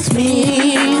 It's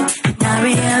me. Not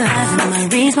realizing my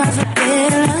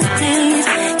responsibilities.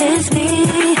 It's me.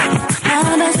 My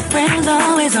best friend's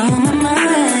always on my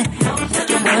mind.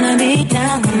 You wanna be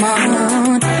down, come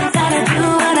on. Gotta do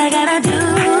what I gotta do.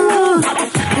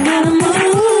 Gotta move.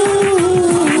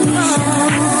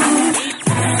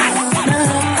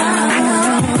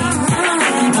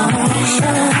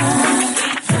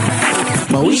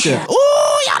 Moesha.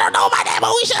 Ooh, y'all don't know about that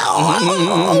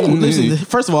Moesha. Listen,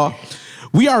 first of all,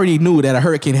 we already knew that a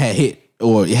hurricane had hit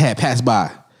or it had passed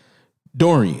by.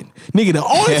 Dorian. Nigga, the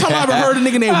only time I ever heard a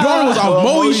nigga named Dorian was off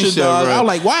Moesha, dog. I was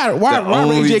like, why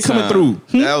Ray J coming through?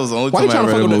 That was the only time I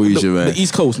ever heard of Moesha, man. The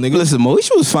East Coast, nigga. Listen,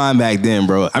 Moesha was fine back then,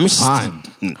 bro. I mean, fine.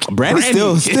 Brandy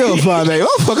still fine, man.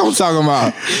 What the fuck I'm talking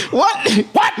about? What?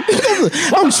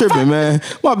 I'm tripping, man.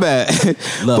 My bad.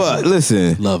 But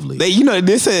listen, lovely. They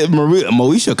said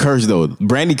Moesha cursed though.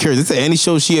 Brandy cursed. They said any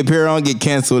show she appeared on get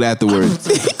canceled afterwards.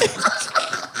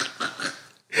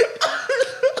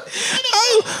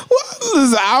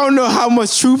 Listen, I don't know how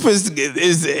much truth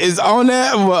is on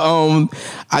that, but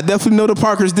I definitely know the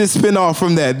Parkers did spin off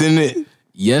from that, didn't it?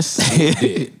 Yes, it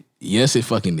did. Yes, it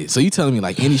fucking did. So you telling me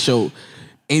like any show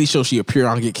she appeared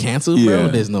on get canceled, bro?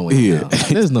 There's no way. Yeah.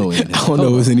 There's no way. I don't know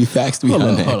if there's any facts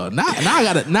behind that. Hold on. Now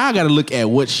I gotta look at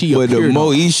what she appeared on. But the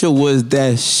Moesha was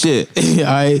that shit. All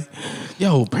right.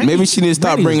 Yo, Brandy, maybe she didn't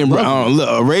start bringing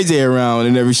Ray J around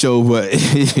in every show, but.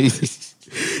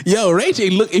 Yo, Ray J,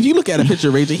 if you look at a picture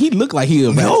of Ray J, he looked like he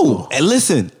a No, and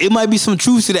listen, it might be some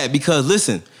truth to that because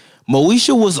listen,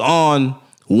 Moesha was on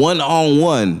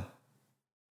one-on-one.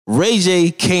 Ray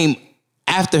J came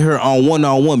after her on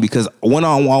one-on-one because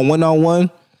one-on-one,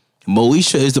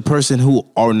 Moesha is the person who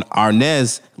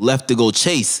Arnez left to go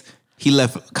chase. He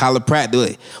left Kyla Pratt to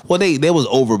it. Well, they was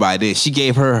over by this. She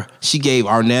gave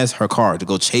Arnez her car to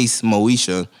go chase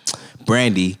Moesha,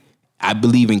 Brandy. I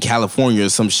believe in California or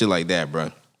some shit like that,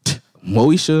 bro.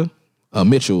 Moesha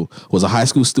Mitchell was a high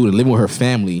school student living with her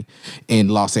family in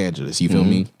Los Angeles. You feel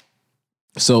me?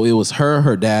 So it was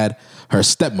her dad, her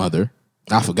stepmother.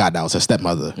 I forgot that was her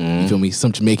stepmother. You feel me?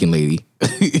 Some Jamaican lady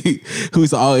who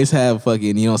used to always have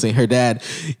fucking, you know what I'm saying? Her dad,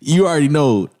 you already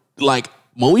know, like,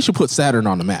 Moesha put Saturn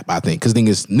on the map, I think. Because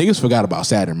niggas forgot about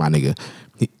Saturn, my nigga.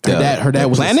 Her dad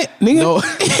was planet, nigga? No.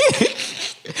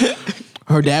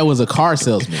 Her dad was a car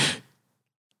salesman.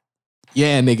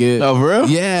 Yeah, nigga. Oh, for real?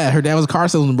 Yeah, her dad was a car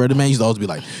salesman, bro. The man used to always be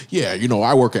like, yeah, you know,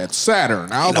 I work at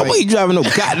Saturn. I was like, you driving no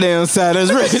goddamn Saturn.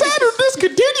 Saturn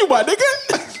discontinue, my nigga.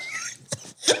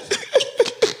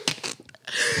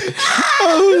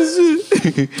 Oh,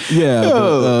 shit.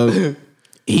 Yeah.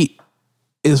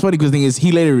 It's funny because the thing is,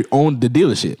 he later owned the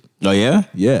dealership. Oh, yeah?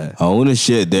 Yeah. Own the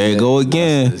shit. There you go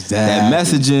again. Exactly. That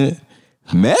messaging.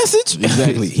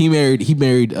 Exactly. He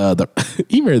married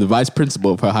the vice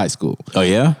principal of her high school. Oh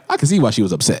yeah? I can see why she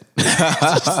was upset.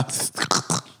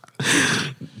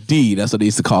 D, that's what they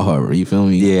used to call her. You feel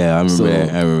me? Yeah, I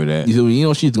remember that. You feel me? You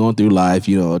know, she's going through life,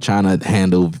 you know, trying to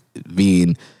handle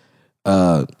being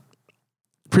pretty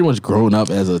much grown up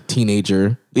as a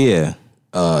teenager. Yeah.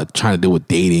 Trying to deal with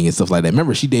dating and stuff like that.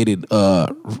 Remember, she dated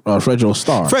Fredro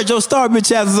Starr. Fredro Starr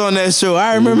bitch ass was on that show.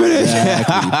 I remember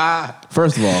that.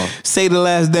 First of all, say The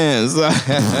Last Dance.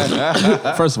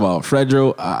 First of all,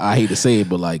 Fredro, I hate to say it,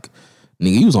 but like,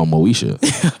 nigga, you was on Moesha.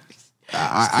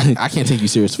 I can't take you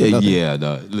serious for nothing. Yeah,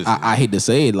 no. I hate to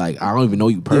say it, like, I don't even know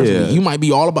you personally. Yeah. You might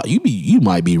be all about you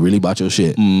might be really about your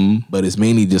shit, but it's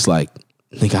mainly just like,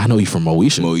 nigga, I know you from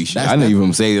Moesha. I know you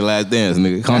from Say The Last Dance,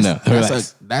 nigga. Calm down.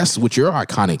 That's what you're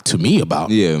iconic to me about.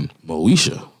 Yeah.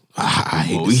 Moesha. I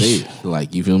hate to say it.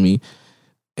 Like, you feel me?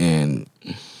 And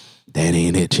that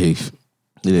ain't it, Chief.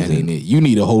 It And you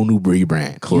need a whole new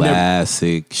rebrand.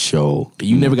 Classic show.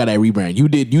 You never got that rebrand. You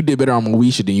did better on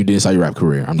Moesha than you did inside your rap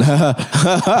career. I'm just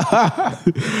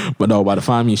but no, about to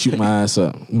find me and shoot my ass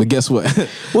up. But guess what?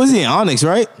 Was he in Onyx,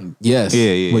 right? Yes.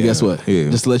 Yeah. But guess what? Yeah.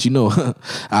 Just to let you know,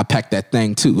 I packed that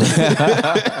thing too.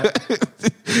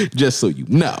 Just so you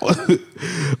know.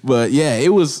 But yeah, it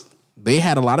was. They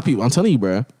had a lot of people. I'm telling you,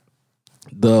 bro.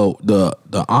 The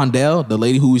Ondell, the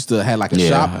lady who used to have like a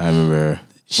shop. I remember her.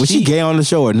 Was she gay on the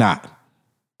show or not?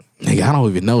 Nigga, I don't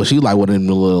even know. She like one of them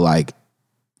little like,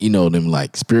 you know, them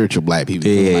like spiritual black people.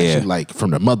 Yeah. She like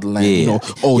from the motherland. Yeah. You know,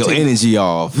 your energy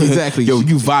off. Exactly. Yo,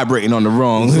 you vibrating on the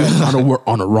wrong.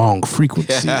 on the wrong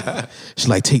frequency. She's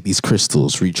like, take these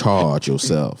crystals, recharge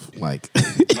yourself. Like,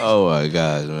 oh my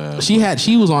God, man. She had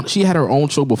her own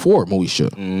show before Moesha.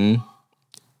 Mm-hmm.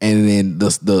 And then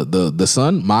the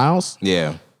son, Miles,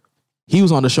 yeah, he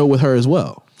was on the show with her as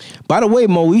well. By the way,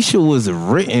 Moesha was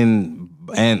written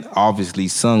and obviously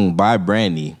sung by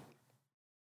Brandy.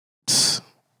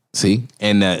 See?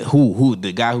 And who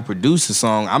the guy who produced the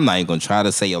song, I'm not even gonna try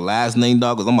to say your last name,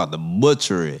 dog, because I'm about to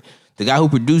butcher it. The guy who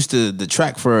produced the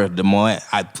track for the Moe,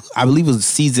 I believe it was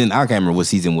season, I can't remember what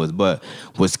season was, but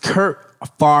was Kurt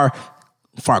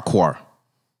Farquhar.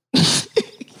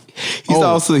 He's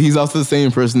also the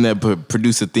same person that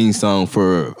produced the theme song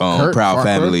for Proud Farquhar?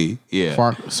 Family. Yeah.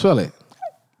 Spell it.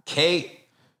 Farquhar.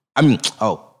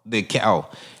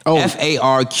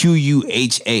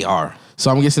 So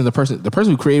I'm guessing the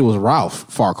person who created was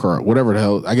Ralph Farquhar, whatever the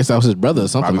hell. I guess that was his brother or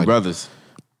something. Probably brothers.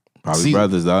 Probably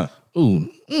brothers, dog. Ooh.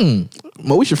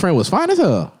 Moesha friend was fine as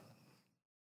hell.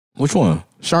 Which one?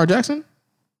 Shar Jackson?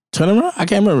 Turn around? I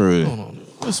can't remember it.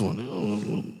 This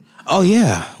one. Oh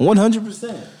yeah.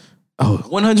 100%. Oh,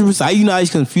 100%. You know I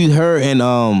used to confuse her and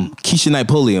Keisha Knight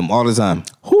Pulliam all the time.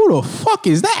 Who the fuck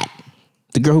is that?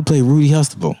 The girl who played Rudy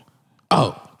Huxtable.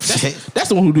 Oh. That's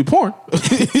the one who did porn.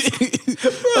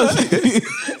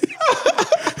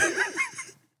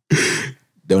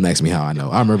 Don't ask me how I know.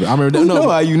 I remember. You know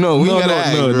how you know. No,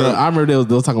 I remember they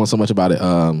was talking so much about it.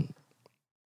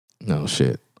 No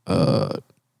shit. Get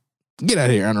out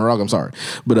of here, Anna Rock. I'm sorry,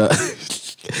 but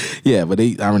yeah, but I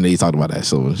remember they talked about that.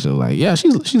 So like, yeah,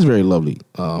 she's very lovely,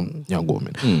 young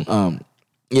woman.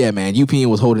 Yeah, man, UPN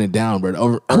was holding it down, bro.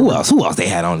 Who else they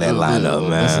had on that lineup,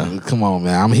 man? Listen, come on,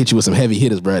 man. I'm gonna hit you with some heavy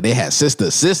hitters, bro. They had sister.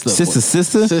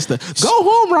 Go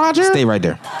home, Roger. Stay right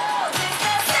there.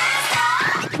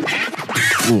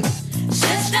 Ooh.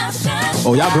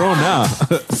 Oh, y'all grown now.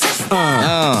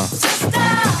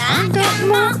 I got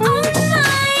my own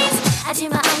life. I do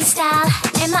my own style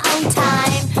in my own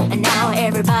time, and now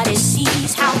everybody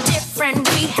sees how different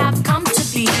we have come to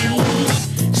be.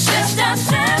 Sister.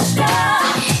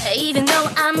 Even though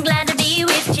I'm glad to be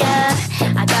with ya,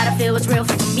 I gotta feel what's real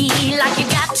for me. Like you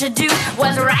got to do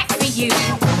what's right for you.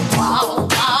 Wow,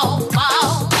 wow,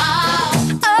 wow, wow.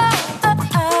 Oh, oh,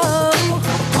 oh.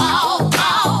 Wow,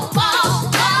 wow, wow,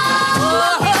 wow.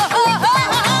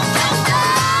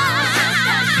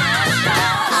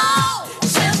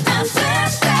 Sister.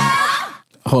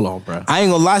 Hold on, bro. I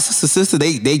ain't gonna lie, sister.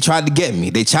 They tried to get me.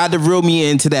 They tried to reel me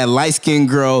into that light-skinned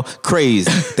girl craze.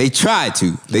 They tried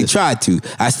to.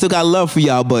 I still got love for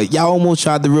y'all, but y'all almost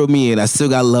tried to reel me in. I still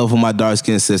got love for my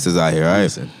dark-skinned sisters out here, all right?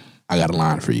 Listen, I got a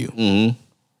line for you. Mm-hmm.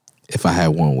 If I had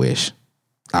one wish,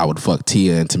 I would fuck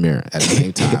Tia and Tamira at the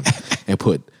same time and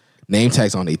put name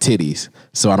tags on their titties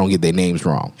so I don't get their names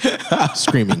wrong.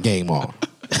 Screaming game on.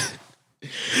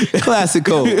 Classic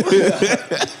code.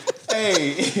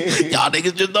 Hey. Y'all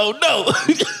niggas just don't know.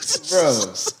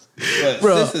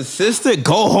 Bro. Sister,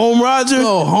 go home, Roger.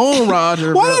 Go home,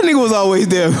 Roger. Why that nigga was always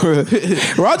there, bro?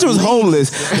 Roger was homeless.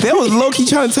 They was low-key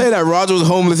trying to tell you that Roger was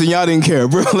homeless and y'all didn't care,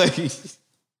 bro. Like,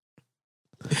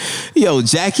 yo,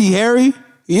 Jackie Harry,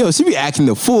 yo, she be acting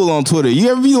the fool on Twitter. You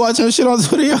ever be watching her shit on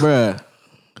Twitter, yo? Bruh,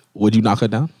 would you knock her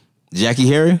down? Jackie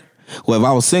Harry? Well, if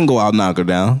I was single, I'd knock her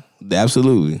down.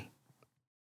 Absolutely.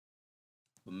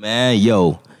 Man,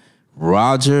 yo,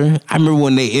 Roger, I remember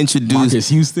when they introduced Marcus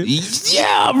Houston.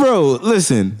 Yeah, bro.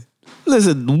 Listen.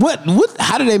 What?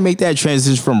 How did they make that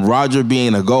transition from Roger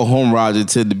being a go home Roger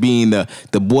to being the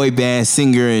boy band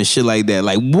singer and shit like that?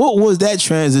 Like, what was that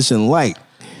transition like?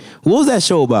 What was that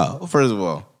show about? First of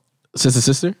all,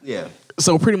 Sister. Yeah.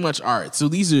 So pretty much, all right. So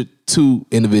these are two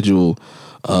individual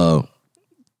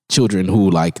children who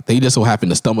like they just so happen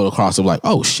to stumble across of like,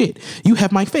 oh shit, you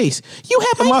have my face. You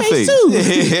have my face too.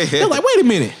 They're like, wait a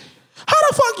minute. How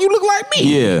the fuck you look like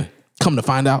me? Yeah. Come to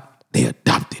find out, they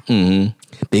adopted. Mm-hmm.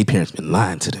 Their parents been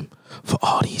lying to them for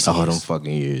all these years. All them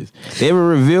fucking years. They ever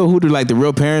reveal who the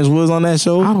real parents was on that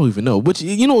show? I don't even know. But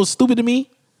you know what's stupid to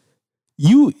me?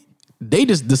 They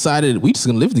just decided we just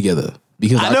gonna live together.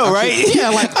 Because I know, right? Yeah,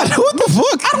 like I know what the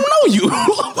fuck. I don't know you.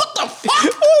 What the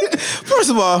fuck?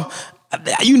 First of all,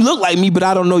 you look like me, but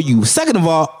I don't know you. Second of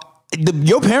all,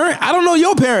 your parent, I don't know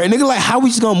your parent. Nigga, like, how we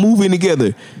just gonna move in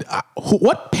together?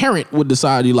 What parent would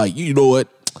decide you know what?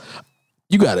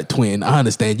 You got a twin. I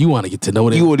understand. You want to get to know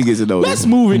them. You want to get to know them. Let's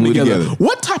move in together.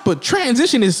 What type of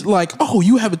transition is like, oh,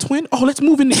 you have a twin? Oh, let's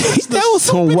move in together. That was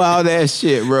some wild ass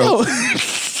shit, bro.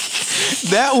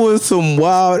 That was some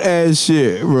wild ass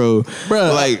shit, bro.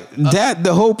 Like that,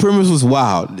 the whole premise was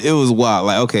wild. It was wild.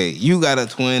 Like, okay, you got a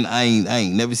twin. I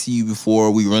ain't never see you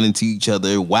before. We run into each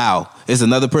other. Wow, it's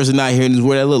another person out here in this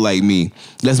world that look like me.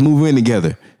 Let's move in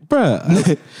together.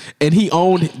 Bruh. And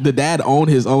the dad owned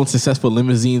his own successful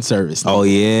limousine service. Oh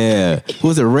yeah.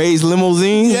 Was it Ray's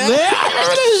Limousine? Yeah.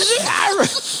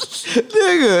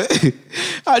 Nigga,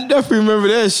 I definitely remember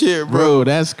that shit, bro.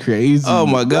 That's crazy. Oh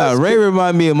my God. Ray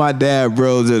remind me of my dad,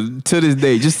 bro, to this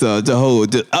day. Just to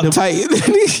hold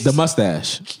uptight. The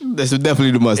mustache. That's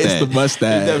definitely the mustache. It's the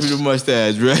mustache. It's definitely the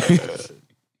mustache, right?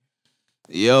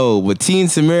 Yo, but T and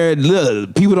Tamara,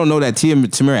 look, people don't know that T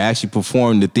and Tamara actually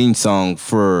performed the theme song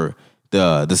for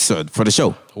the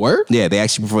show. Word? Yeah, they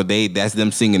actually that's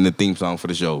them singing the theme song for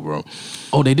the show, bro.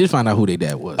 Oh, they did find out who their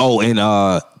dad was. Oh, and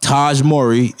Taj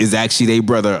Mowry is actually their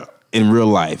brother in real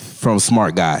life from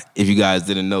Smart Guy. If you guys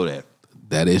didn't know that.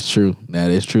 That is true.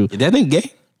 That is true. Is that nigga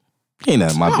gay? Ain't none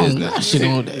of my business.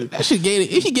 That shit gay.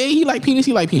 If he gay, he like penis,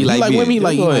 he like penis. He like women, he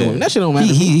like women. That shit don't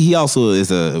matter. He also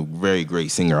is a very great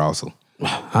singer also.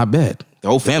 I bet. The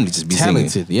whole family just be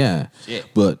talented, singing. Yeah. Shit.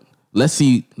 But let's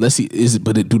see. Do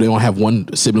they want to have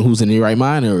one sibling who's in their right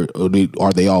mind, or are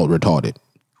they all retarded?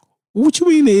 What you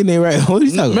mean they in their right? What are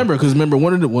you talking? Remember,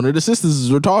 one of the sisters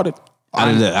is retarded.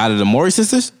 Out of the Maury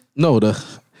sisters? No,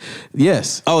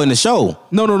 yes. Oh, in the show?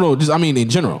 No. Just in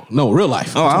general. No, real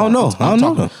life. Oh, I don't know.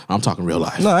 I'm talking real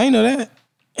life. No, I ain't know that.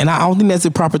 And I don't think that's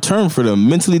a proper term for the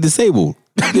mentally disabled.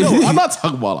 No, I'm not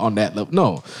talking about on that level.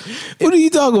 No. What are you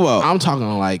talking about? I'm talking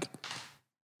like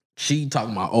she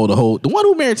talking about the one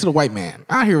who married to the white man.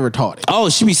 I hear retarded. Oh,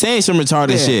 she be saying some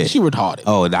retarded shit. She retarded.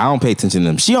 Oh, I don't pay attention to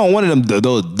them. She on one of them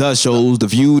the shows, The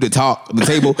View, The Talk, The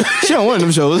Table. She on one of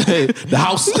them shows. The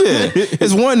House. Yeah,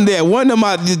 it's one there. One of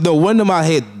my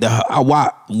head.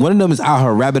 One of them is out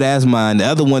her rabbit ass mind. The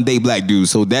other one, they black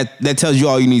dudes. So that tells you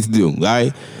all you need to do. All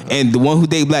right. And the one who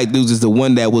they black dudes is the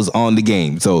one that was on the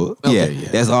game. So yeah,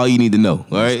 that's all you need to know.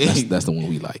 All right. That's the one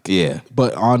we like. Yeah.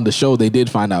 But on the show, they did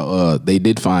find out.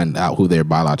 Who their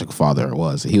biological father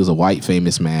was. He was a white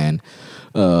famous man,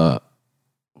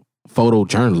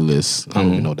 photojournalist. I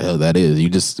don't even know what the hell that is. You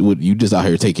just out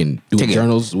here doing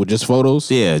journals with just photos.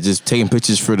 Yeah, just taking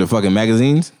pictures for the fucking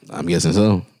magazines. I'm guessing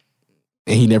so.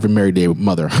 And he never married their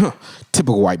mother.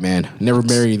 Typical white man. Never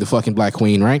married the fucking black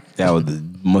queen, right? That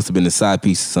must have been a side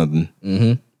piece or something.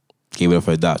 Mm-hmm. Gave it up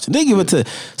for adoption. They give it to.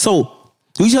 So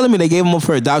you telling me they gave him up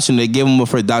for adoption? They gave him up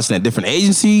for adoption at different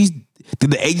agencies.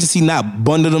 Did the agency not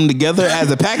bundle them together as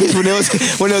a package when they was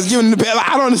giving the?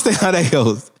 I don't understand how that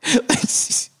goes.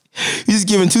 He's just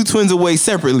giving two twins away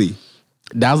separately.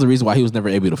 That was the reason why he was never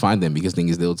able to find them, because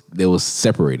they was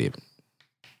separated.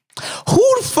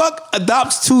 Who the fuck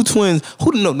adopts two twins?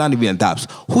 Not even adopts.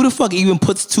 Who the fuck even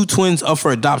puts two twins up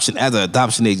for adoption as an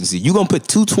adoption agency? You gonna put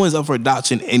two twins up for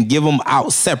adoption and give them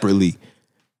out separately?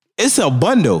 It's a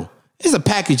bundle. It's a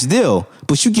package deal,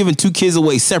 but you giving two kids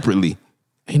away separately.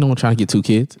 Ain't no one trying to get two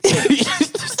kids. Niggas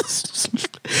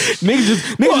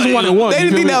just wanted one. They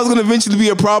didn't think that was gonna eventually be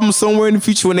a problem somewhere in the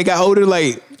future when they got older.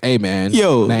 Like, hey man,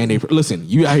 yo, listen,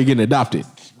 you out here getting adopted.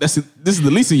 This is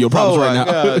the least of your problems right now.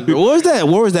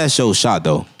 Where was that show shot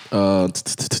though? Where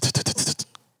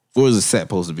was the set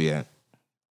supposed to be at?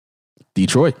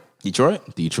 Detroit. Oh,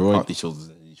 these shows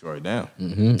in Detroit now.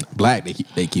 Mm-hmm. Black.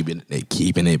 They keeping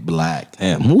it black.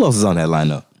 Damn. Who else is on that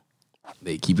lineup?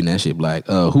 They keeping that shit black.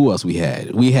 Who else we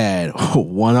had? We had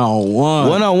one-on-one.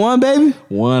 One-on-one, baby?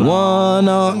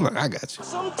 One-on-one. I got you.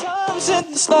 Sometimes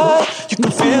in the start, you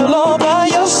can feel all by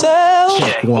yourself.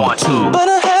 Check 1, 2. But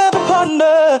I have a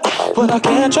partner, but I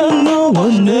can't trust no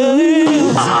one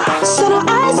else. So don't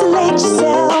isolate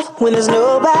yourself when there's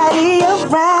nobody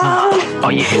around. Oh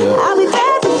yeah. I'll be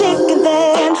there to thicker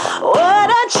than what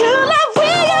a true love will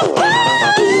be.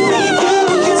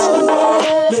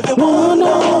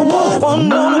 One-on-one,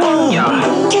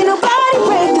 one-on-one. Can't nobody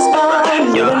break this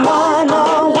bond. Living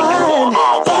one-on-one.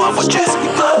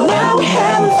 Now we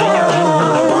having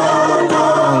fun.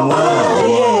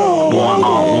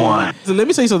 One-on-one. So let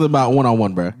me say something about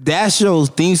one-on-one, bro. That show's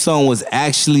theme song was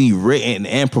actually written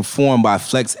and performed by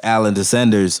Flex Allen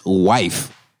Descender's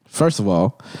wife. First of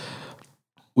all,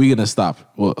 we're gonna stop.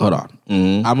 Well, hold on.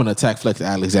 I'm gonna attack Flex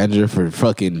Alexander for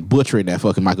fucking butchering that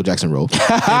fucking Michael Jackson role. And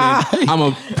then I'm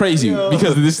gonna praise you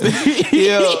because of this thing.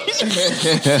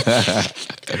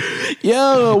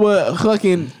 Yo, what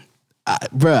fucking.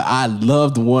 Bruh, I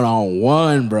loved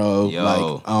one-on-one, bro. Yo.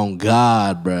 Like, on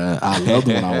God, bruh. I loved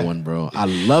one-on-one, bro. I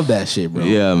love that shit, bro.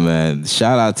 Yeah, man.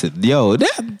 Shout out to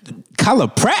that Kyla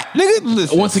Pratt, nigga.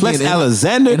 Listen, Once again, Flex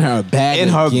Alexander in her bag. In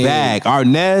her again. bag.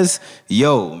 Arnez,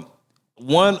 yo.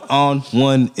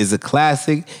 One-on-one is a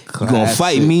classic. You gonna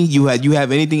fight me? You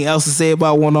have anything else to say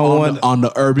about one-on-one on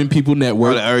the Urban People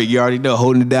Network? You already know,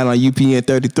 holding it down on UPN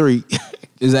 33.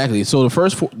 Exactly. So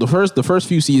the first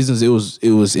few seasons, it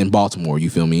was in Baltimore.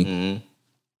 You feel me?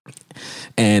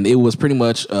 And it was pretty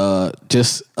much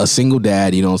just a single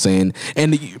dad. You know what I'm saying?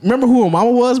 And remember who her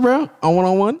mama was, bro? On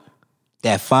one-on-one.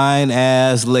 That fine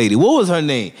ass lady. What was her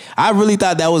name? I really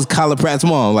thought that was Kyla Pratt's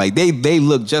mom. Like they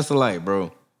look just alike,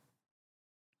 bro.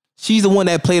 She's the one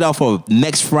that played off of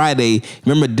Next Friday.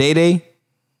 Remember Day Day?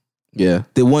 Yeah.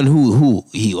 The one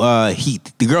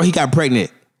the girl he got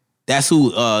pregnant. That's who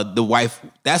the wife.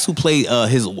 That's who played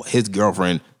his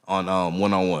girlfriend on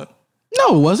one-on-one.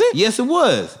 No, it wasn't. Yes, it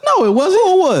was. No, it wasn't.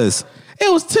 Who it was?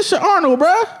 It was Tisha Arnold,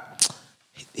 bro.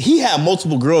 He had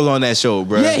multiple girls on that show,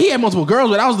 bro. Yeah, he had multiple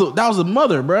girls, but that was the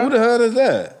mother, bro. Who the hell is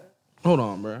that? Hold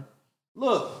on, bro.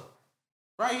 Look,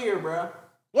 right here, bro.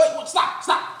 Wait, stop.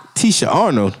 Tisha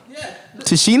Arnold. Yeah.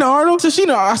 Tashina Arnold?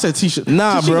 Tashina, I said Tisha.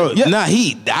 Nah, Tashina, bro. yeah. Nah,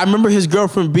 I remember his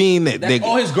girlfriend being that.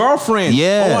 Oh, his girlfriend.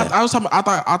 Yeah. Oh, I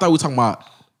thought we were talking about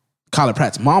Kyla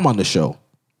Pratt's mom on the show.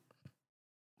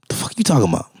 The fuck you talking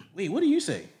about? Wait, what do you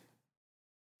say?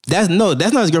 That's not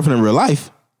his girlfriend in real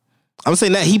life. I'm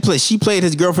saying that she played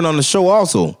his girlfriend on the show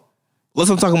also. What's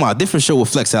I'm talking about? A different show with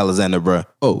Flex Alexander, bro.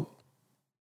 Oh.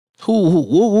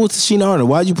 What was Tashina Arnold?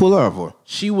 Why'd you pull her up for?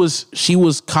 She was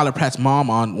Kyla Pratt's mom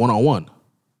on one-on-one.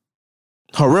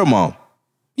 Her real mom.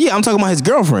 Yeah, I'm talking about his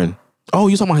girlfriend. Oh,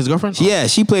 you talking about his girlfriend? Yeah,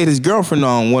 she played his girlfriend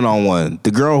on one-on-one. The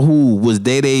girl who was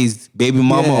Day Day's baby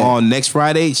mama on Next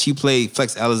Friday, she played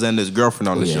Flex Alexander's girlfriend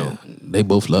on the show. They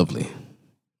both lovely.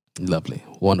 Lovely.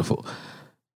 Wonderful.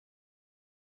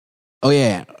 Oh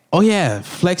yeah.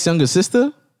 Flex's younger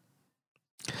sister.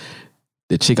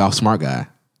 The chick off Smart Guy.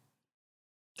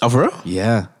 Oh, for real?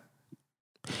 Yeah.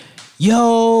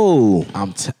 Yo.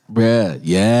 Bruh,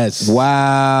 yes.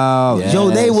 Wow. Yes.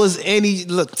 Yo, they was any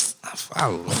look. I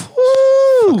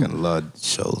fucking love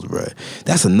shows, bro.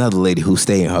 That's another lady who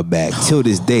stay in her bag till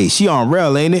this day. She on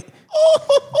Rail, ain't it?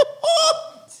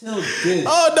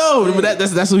 Oh no, but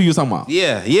that's who you was talking about.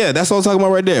 Yeah, that's what I'm talking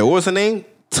about right there. What's her name?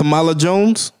 Tamala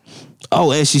Jones.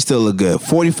 Oh, and she still look good.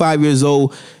 45 years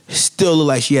old, still look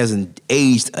like she hasn't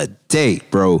aged a day,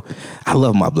 bro. I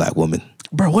love my black woman.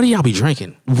 Bro, what do y'all be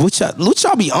drinking? What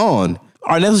y'all be on?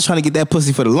 Arnez was trying to get that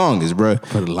pussy for the longest, bro.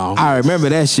 For the longest. I remember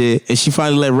that shit. And she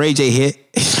finally let Ray J hit.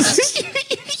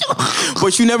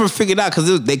 But you never figured out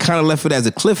because they kind of left it as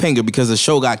a cliffhanger because the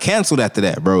show got canceled after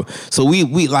that, bro. So they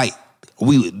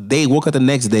woke up the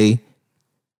next day.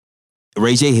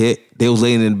 Ray J hit. They was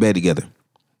laying in bed together.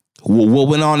 What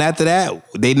went on after that?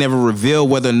 They never revealed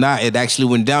whether or not it actually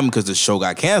went down because the show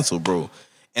got canceled, bro.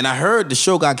 And I heard the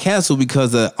show got canceled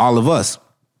because of All of Us,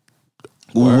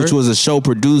 which was a show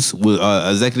produced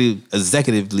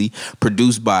executively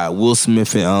produced by Will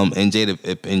Smith and Jada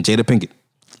Pinkett.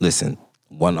 Listen,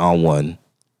 one-on-one.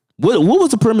 What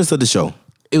was the premise of the show?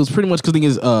 It was pretty much because the thing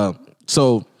is,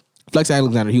 so Flex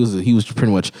Alexander, he was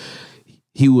pretty much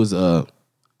he was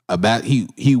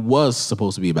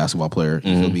supposed to be a basketball player,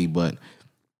 you feel me? But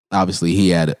obviously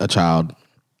he had a child.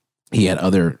 He had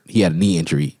a knee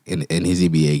injury in his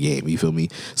NBA game, you feel me?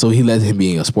 So he led him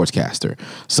being a sportscaster.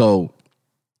 So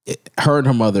her and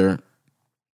her mother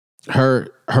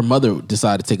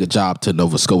decided to take a job to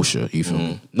Nova Scotia, you feel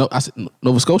me? No, I said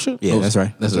Nova Scotia? Yeah, that's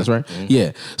right. That's right.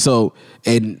 Yeah. So,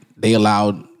 and they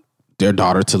allowed their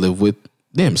daughter to live with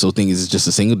them. So the thing is, it's just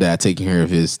a single dad taking care of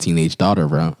his teenage daughter,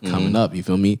 bro, coming up, you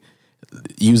feel me?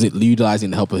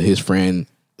 Utilizing the help of his friend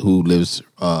who lives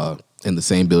in the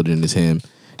same building as him.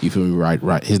 You feel me?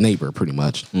 Right. His neighbor, pretty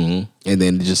much. And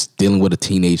then just dealing with a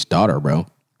teenage daughter, bro.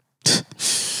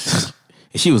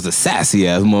 She was a sassy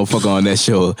ass motherfucker on that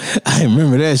show. I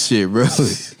remember that shit, bro.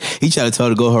 He tried to tell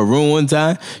her to go to her room one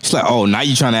time. She's like, "Oh, now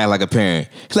you trying to act like a parent."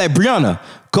 He's like, "Brianna,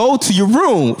 go to your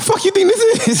room." Fuck you think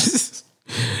this is?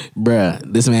 Bruh,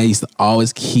 this man used to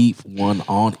always keep one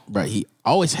on. Bruh, he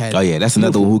always had. Oh yeah, that's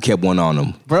another one who kept one on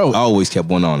him, bro. Always kept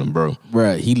one on him, bro.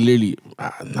 Bruh, he literally.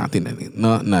 I think that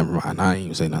never mind. I ain't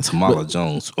even say nothing. Tamala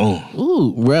Jones.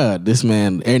 Ooh, bruh, this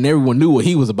man, and everyone knew what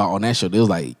he was about on that show. They was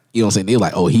like, you know what I'm saying? They were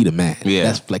like, oh, he the man. Yeah,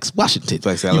 that's Flex Washington.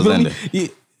 Flex Alexander.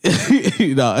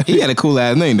 No, he had a cool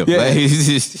ass name though. Yeah. Like,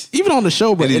 even on the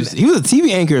show, but he was a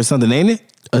TV anchor or something, ain't it?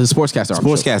 A sportscaster.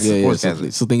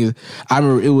 Sportscaster. So the thing is, I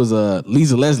remember it was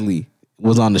Lisa Leslie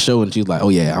was on the show and she was like, "Oh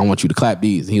yeah, I want you to clap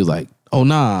these," and he was like, "Oh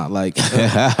nah, like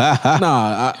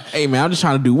hey man, I'm just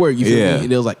trying to do work." You feel me?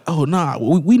 And it was like, "Oh nah,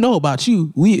 we know about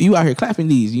you. You out here clapping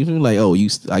these." You feel me? Like, "Oh,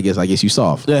 I guess you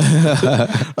soft."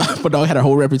 But dog had a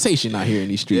whole reputation out here in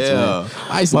these streets. Man.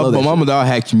 I used to love that my mama dog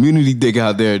had community dick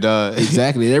out there, dog.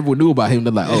 Exactly. And everyone knew about him.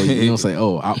 They're like, "Oh, you know, say,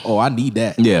 I need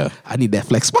that. Yeah, I need that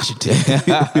flex Washington."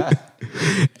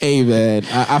 Hey man,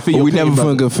 I feel we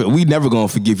never gonna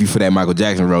forgive you for that Michael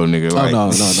Jackson role, nigga. Right? Oh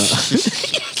no.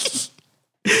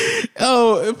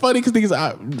 Oh, funny because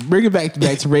niggas bring it back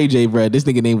to Ray J, bro. This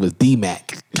nigga name was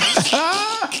D-Mac.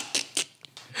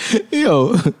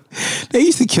 Yo, they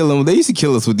used to kill him. They used to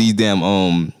kill us with these damn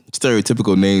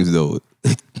stereotypical names though.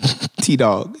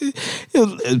 T-Dog.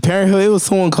 Parenthood. It was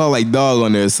someone called like Dog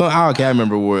on there. I can't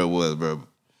remember where it was, bro.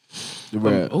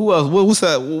 Who else? What's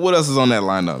that? What else is on that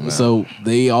lineup, man? So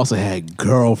they also had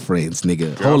Girlfriends,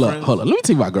 nigga. Hold up. Let me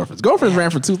tell you about Girlfriends. Girlfriends ran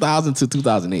from 2000 to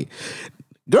 2008.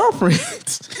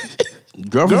 Girlfriends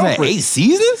had 8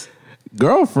 seasons.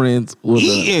 Girlfriends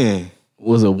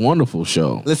was a wonderful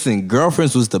show. Listen,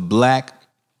 Girlfriends was the black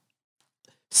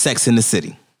Sex in the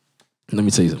City. Let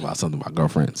me tell you something about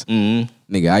Girlfriends.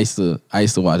 Mm-hmm. Nigga, I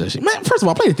used to watch that shit. Man, first of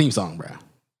all, play the theme song, bro.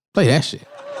 Play that shit.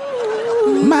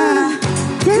 My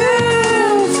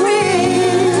girlfriend,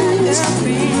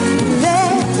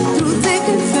 through thick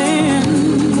and thin.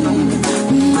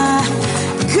 My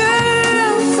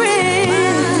girlfriend,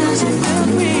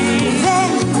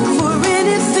 for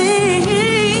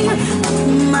anything.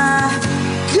 My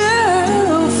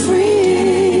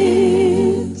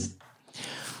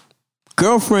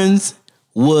Girlfriends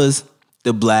was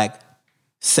the black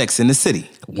Sex in the City.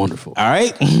 Wonderful. All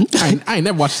right? I ain't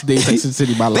never watched Sex in the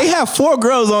City in my life. They have 4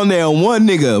 girls on there and one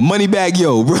nigga, Moneybag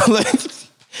Yo, bro. Like,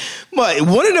 but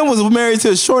one of them was married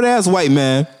to a short ass white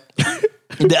man.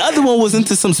 The other one was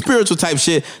into some spiritual type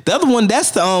shit. The other one, that's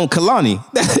the Kalani.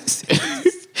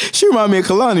 She remind me of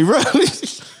Kalani, bro.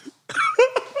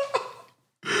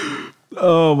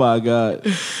 Oh my God.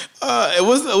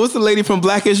 What's the lady from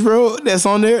Blackish, bro, that's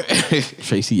on there?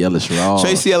 Tracee Ellis Ross.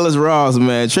 Tracee Ellis Ross,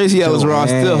 man. Tracee Ellis Ross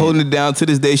still holding it down to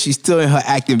this day. She's still in her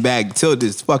acting bag till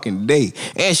this fucking day.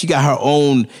 And she got her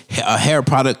own hair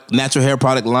product, natural hair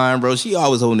product line, bro. She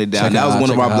always holding it down. That was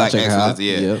one of our black excellence.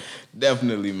 Yeah. Yep.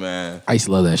 Definitely, man. I used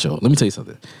to love that show. Let me tell you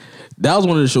something. That was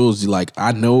one of the shows, like,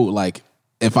 I know, like,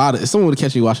 if someone would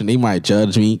catch me watching, they might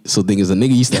judge me. So, thing is, a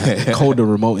nigga used to hold the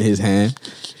remote in his hand.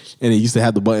 And it used to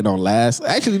have the button on last.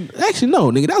 Actually, no,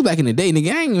 nigga. That was back in the day,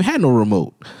 nigga. I ain't even had no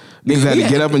remote. Niggas had to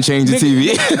get up and change the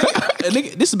TV.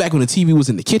 Nigga, this is back when the TV was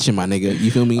in the kitchen, my nigga.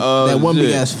 You feel me? That one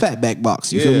big ass fat back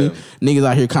box. You feel me? Niggas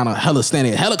out here kind of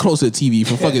standing hella close to the TV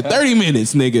for fucking 30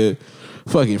 minutes, nigga.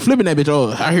 Fucking flipping that bitch.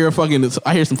 Oh,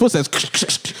 I hear some footsteps.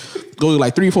 Go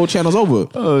like 3-4 channels over.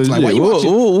 Like, why you what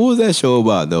was that show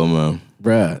about though, man?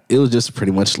 Bruh, it was just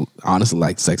pretty much, honestly,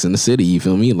 like Sex in the City, you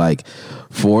feel me? Like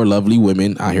 4 lovely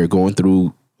women out here going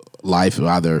through life,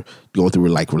 either going through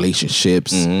like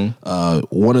relationships. Mm-hmm.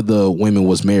 One of the women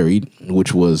was married,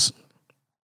 which was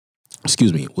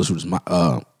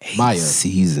Maya.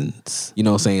 Seasons. You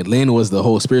know what I'm saying? Lynn was the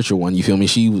whole spiritual one, you feel me?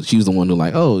 She was the one who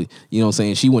like, oh, you know what I'm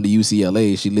saying? She went to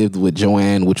UCLA. She lived with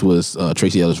Joanne, which was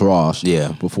Tracee Ellis Ross.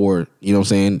 Yeah. Before, you know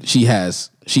what I'm saying?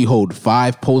 She hold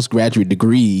 5 postgraduate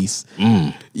degrees.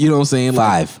 You know what I'm saying?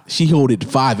 5. Like, she holded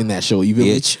 5 in that show. You feel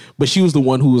me? But she was the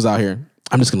one who was out here.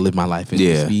 I'm just gonna live my life and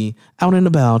just be out and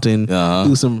about and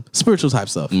do some spiritual type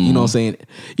stuff. You know what I'm saying?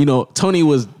 You know, Tony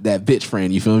was that bitch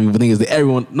friend. You feel me? The thing is that it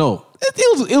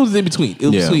was in between. It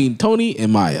was between Tony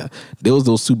and Maya. There was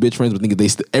those 2 bitch friends, but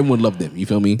everyone loved them. You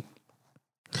feel me?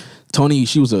 Tony,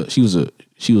 she was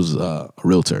a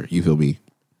realtor. You feel me?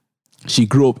 She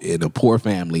grew up in a poor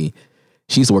family.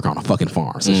 She used to work on a fucking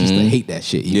farm, so she used to hate that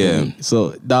shit. You feel me?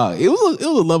 So, dog, it was a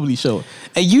lovely show.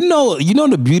 And you know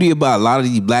the beauty about a lot of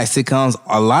these black sitcoms.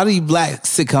 A lot of these black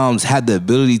sitcoms had the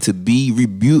ability to be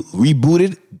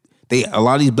rebooted. A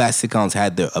lot of these black sitcoms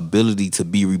had the ability to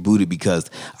be rebooted because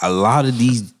a lot of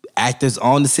these actors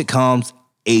on the sitcoms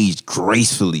aged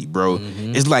gracefully, bro.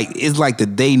 Mm-hmm. It's like the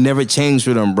day never changed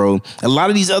for them, bro. A lot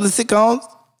of these other sitcoms,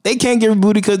 they can't get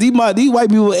rebooted because these white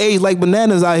people age like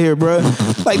bananas out here, bro.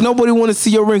 Like, nobody want to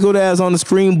see your wrinkled ass on the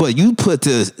screen, but you put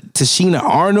Tashina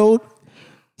Arnold.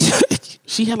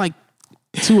 She had like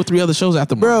 2 or 3 other shows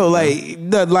after, bro. Like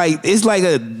it's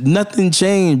like nothing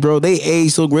changed, bro. They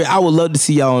age so great. I would love to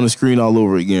see y'all on the screen all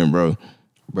over again, bro.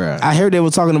 Bruh. I heard they were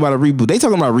talking about a reboot. They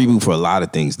talking about a reboot for a lot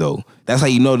of things, though. That's how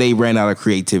you know they ran out of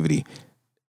creativity.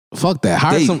 Fuck that.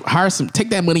 Hire some. Take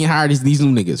that money and hire these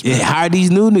new niggas. Bro. Yeah, hire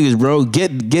these new niggas, bro.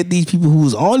 Get these people who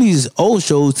was on these old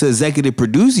shows to executive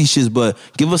produce these shits, but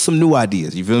give us some new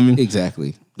ideas. You feel me?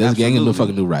 Exactly. There's a gang of new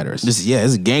fucking new writers.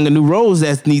 There's a gang of new roles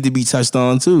that need to be touched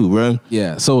on too, bro.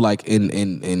 Yeah. So like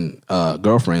in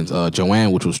Girlfriends,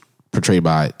 Joanne, which was portrayed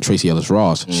by Tracy Ellis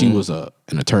Ross, she was an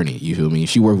attorney. You feel me?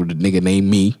 She worked with a nigga named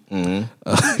Me. The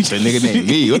nigga named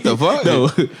Me. What the fuck?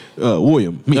 No,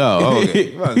 William. Me. Oh,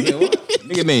 okay.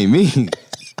 Nigga named Me.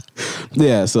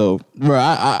 Yeah. So, bro,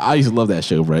 I used to love that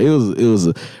show, bro. It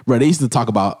was, bro. They used to talk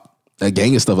about a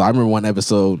gang of stuff. I remember one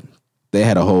episode they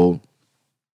had a whole,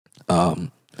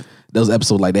 there was an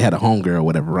episode like they had a homegirl or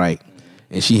whatever, right?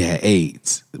 And she had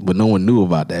AIDS, but no one knew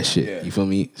about that shit. Yeah. You feel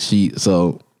me?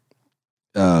 So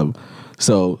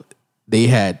they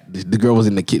had the girl was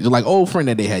in the kitchen, like old friend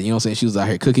that they had. You know what I'm saying? She was out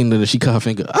here cooking, and she cut her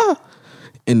finger.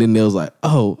 And then there was like,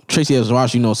 oh, Tracy Ellis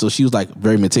Ross, so she was like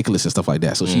very meticulous and stuff like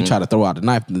that. So she tried to throw out the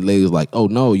knife, and the lady was like, oh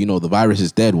no, the virus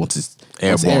is dead once it's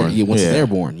airborne. Once it's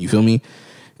airborne. You feel me?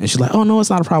 And she's like, oh no, it's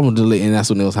not a problem. And that's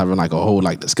when they was having like a whole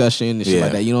like discussion and shit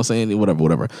like that. You know what I'm saying?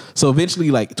 Whatever. So eventually,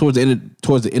 like towards the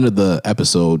end of the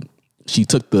episode, she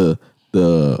took the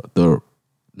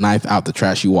knife out the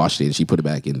trash. She washed it and she put it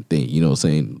back in the thing. You know what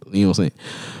I'm saying?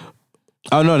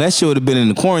 Oh no, that shit would have been in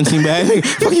the quarantine bag.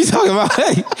 Fuck you talking about?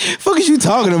 Hey, fuck is you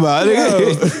talking about?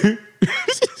 Nigga?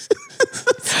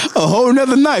 A whole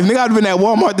nother knife. Nigga, I'd have been at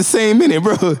Walmart the same minute,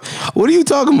 bro. What are you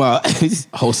talking about?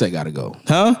 Whole set gotta go.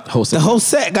 Huh? The whole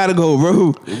set gotta go,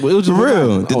 bro. It was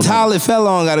real. The towel it fell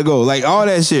on gotta go. Like all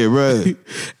that shit, bro.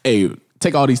 Hey,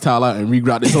 take all these towel out and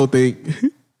regrout this whole thing.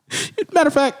 Matter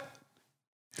of fact,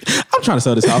 I'm trying to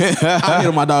sell this house. I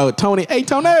hit my dog Tony. Hey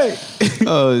Tony.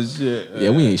 Oh shit.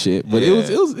 Yeah, we ain't shit. But it was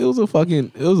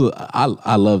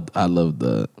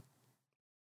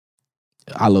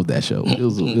I love that show. It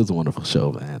was a wonderful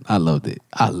show, man. I loved it.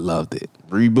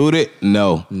 Reboot it?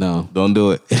 No. Don't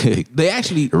do it. They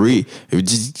actually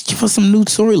just give us some new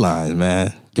storylines,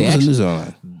 man.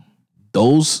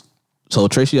 So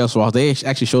Tracy Ellis Ross, they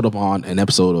actually showed up on an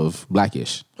episode of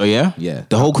Blackish. Oh yeah? Yeah.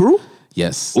 The whole crew?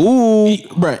 Yes. Ooh.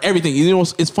 Bro, everything.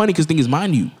 It's funny because thing is,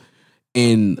 mind you,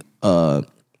 in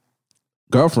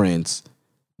Girlfriends,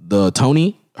 the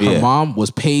Tony, her mom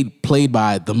was played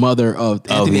by the mother of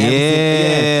Anthony Anderson.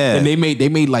 Yeah. And they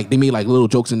made like little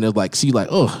jokes in there, like, see, like,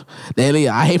 oh,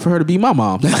 I hate for her to be my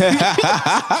mom.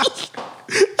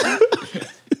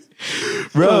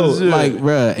 Bro,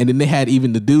 and then they had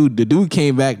even the dude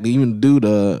came back,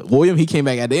 William, he came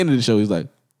back at the end of the show, he's like,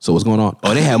 so what's going on?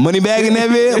 Oh, they had Moneybag in that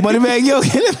bit? Moneybag, yo.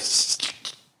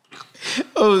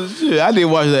 Oh shit, I didn't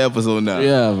watch that episode now.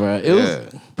 Yeah, bro.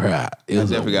 I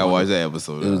definitely gotta watch that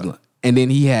episode. And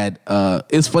then he had,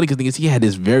 it's funny because he had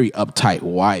this very uptight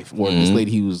wife, or this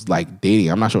lady he was like dating.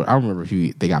 I'm not sure. I don't remember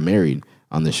if they got married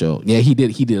on the show. Yeah, he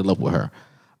did love with her.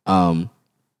 Anne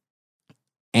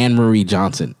Marie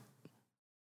Johnson.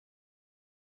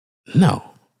 No.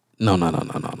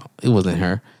 It wasn't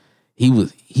her.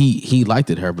 He liked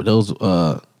her, but those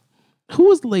who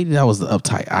was the lady that was the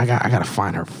uptight? I gotta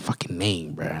find her fucking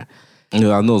name, bruh.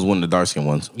 Yeah, I know it was one of the dark skinned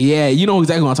ones. Yeah, you know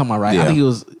exactly what I'm talking about, right? Yeah. I think it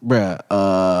was,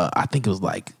 I think it was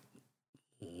like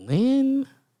Lynn.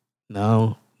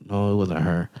 No, it wasn't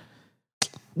her.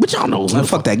 But y'all know.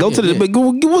 Fuck that. Go to the.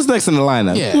 What's next in the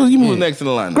lineup? Yeah, you move next in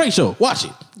the lineup. Great show. Watch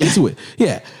it. Get to it.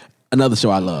 Yeah, another show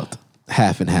I loved.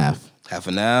 Half and Half. Half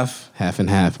and Half. Half and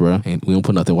Half, bro. And we don't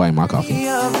put nothing white in my coffee.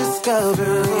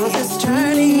 This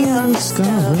journey of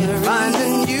discovery.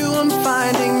 Finding you, I'm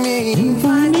finding me.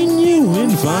 Finding you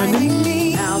and finding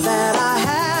me. Now that I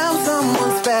have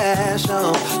someone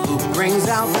special who brings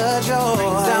out the joy.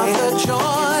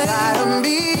 Inside of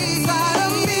me.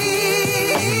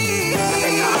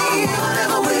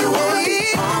 Whatever we want,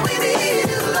 all we need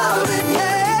is love and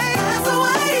yeah. That's the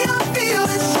way I feel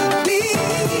it should be.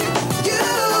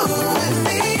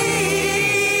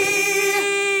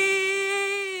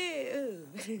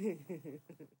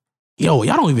 Yo,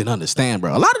 y'all don't even understand,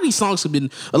 bro. A lot of these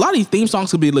theme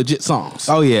songs could be legit songs.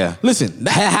 Oh yeah. Listen,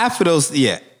 half of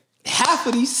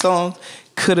these songs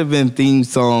could have been theme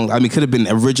songs. I mean, could have been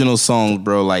original songs,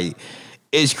 bro. Like,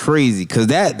 it's crazy because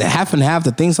the Half and Half,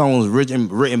 the theme song was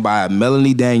written by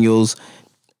Melanie Daniels,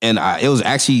 and it was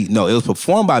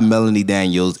performed by Melanie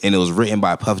Daniels, and it was written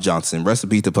by Puff Johnson. Rest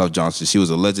in peace to Puff Johnson. She was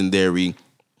a legendary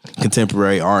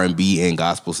contemporary R&B and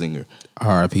gospel singer.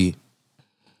 R.I.P.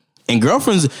 And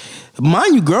Girlfriends,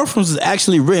 mind you, Girlfriends is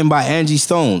actually written by Angie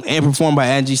Stone and performed by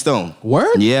Angie Stone.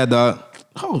 Word? Yeah, dog.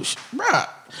 Oh, bruh.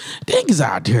 Niggas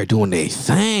out there doing their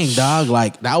thing, dog.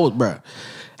 Like, that was, bruh.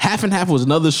 Half and Half was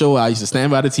another show I used to stand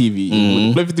by the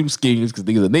TV, flipping through schemes because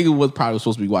the nigga was probably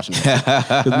supposed to be watching that.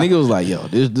 Because the nigga was like, yo,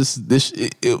 this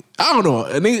I don't know.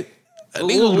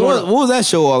 What was that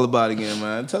show all about again,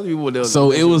 man? Tell me what that was.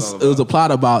 So it was a plot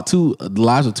about the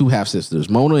lives of two half sisters,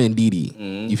 Mona and Dee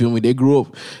Dee. You feel me? They grew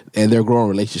up and they're growing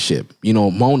relationship. You know,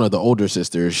 Mona, the older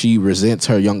sister, she resents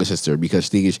her younger sister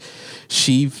because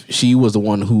she was the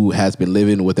one who has been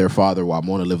living with their father while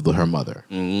Mona lived with her mother.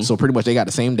 So pretty much they got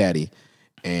the same daddy,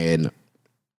 and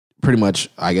pretty much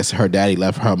I guess her daddy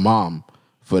left her mom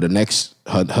for the next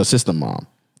her sister mom.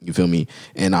 You feel me?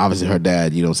 And obviously her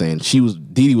dad, you know what I'm saying?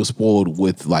 Dee Dee was spoiled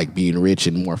with like being rich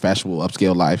and more fashionable,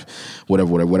 upscale life,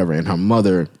 whatever. And her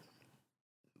mother,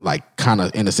 like kind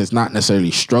of in a sense, not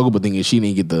necessarily struggled, but thing is she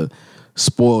didn't get the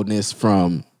spoiledness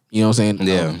from, you know what I'm saying?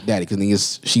 Yeah. Daddy. Cause the thing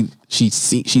is she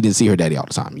didn't see her daddy all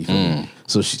the time. You feel me?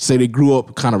 So they grew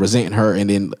up kind of resenting her, and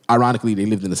then ironically they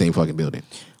lived in the same fucking building.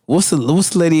 What's the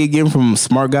lady again from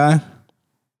Smart Guy?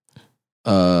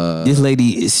 This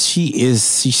lady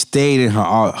she stayed in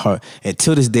her and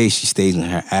till this day she stays in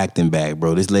her acting bag,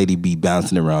 bro. This lady be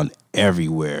bouncing around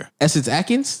everywhere. Essence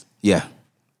Atkins? Yeah.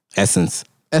 Essence.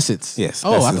 Yes.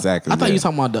 Oh, Essence Atkins. I thought you were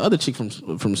talking about the other chick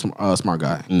from Smart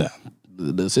Guy. No.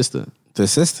 The sister. The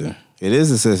sister. It is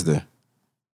the sister.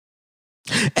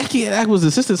 That was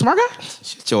the sister of Smart Guy?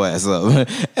 Shut your ass up.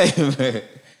 Hey man.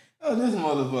 Oh, this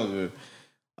motherfucker.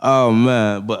 Oh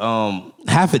man. But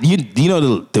half it you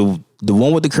know the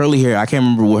one with the curly hair, I can't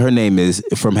remember what her name is,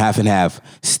 from Half and Half,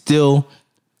 still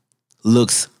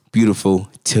looks beautiful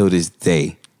till this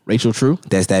day. Rachel True?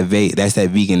 That's that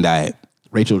vegan diet.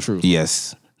 Rachel True.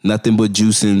 Yes. Nothing but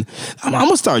juicing. I'm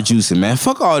gonna start juicing, man.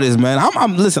 Fuck all this, man.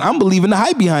 Listen, I'm believing the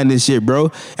hype behind this shit,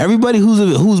 bro. Everybody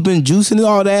who's been juicing and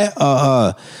all that,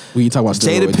 when you talk about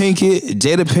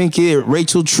Jada Pinkett,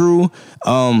 Rachel True,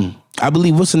 I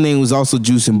believe what's her name was also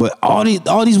juicing, but all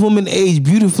these women age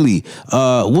beautifully.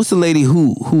 What's the lady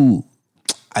who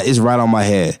is right on my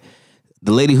head?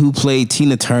 The lady who played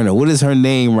Tina Turner. What is her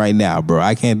name right now, bro?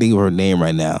 I can't think of her name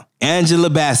right now. Angela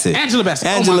Bassett. Angela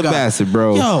Oh Bassett,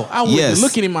 bro. Yo, I was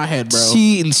looking in my head, bro.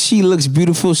 She looks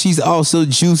beautiful. She's also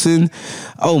juicing.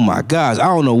 Oh my gosh. I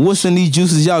don't know what's in these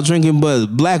juices y'all drinking, but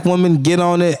black women, get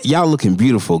on it. Y'all looking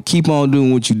beautiful. Keep on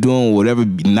doing what you're doing, whatever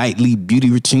nightly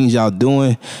beauty routines y'all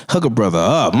doing. Hook a brother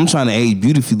up. I'm trying to age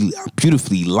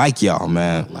beautifully like y'all,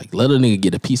 man. Like, let a nigga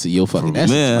get a piece of your fucking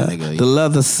essence, man. my nigga. The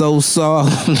leather so soft.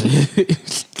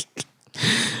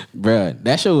 Bruh,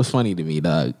 that show was funny to me,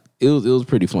 dog. It was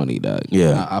pretty funny, dog.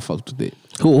 Yeah. I fucked with it.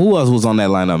 Who else was on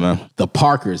that lineup, man? The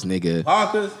Parkers, nigga.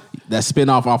 Parkers? That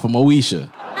spinoff off of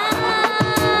Moesha.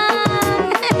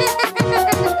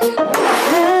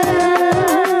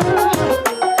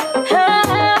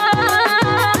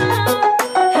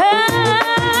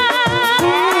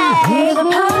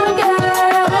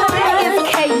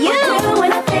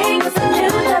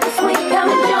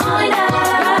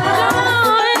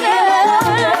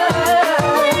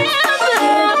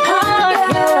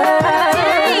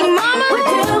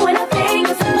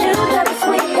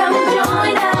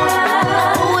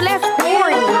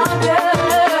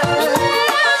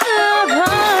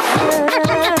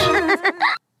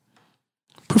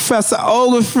 Professor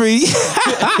Ogletree.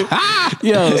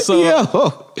 Yo.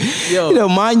 You know,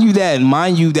 mind you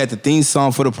that the theme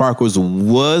song for the Parkers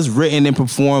was written and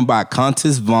performed by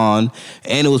Countess Vaughn,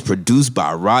 and it was produced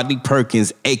by Rodney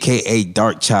Perkins, aka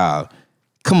Darkchild.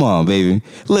 Come on, baby.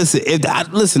 Listen,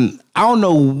 I don't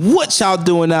know what y'all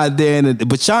doing out there,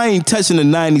 but y'all ain't touching the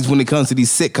 90s when it comes to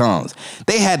these sitcoms.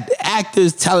 They had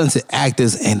talented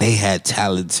actors, and they had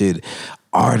talented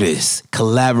artists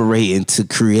collaborating to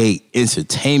create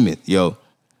entertainment, yo.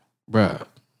 Bruh,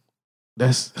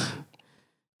 that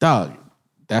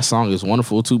song is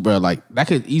wonderful too, bro. Like, that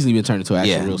could easily be turned into an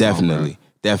actual real song,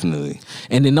 definitely.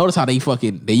 And then notice how they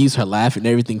use her laugh and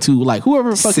everything too. Like,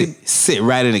 whoever fucking sit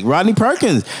right in it. Rodney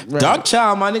Perkins,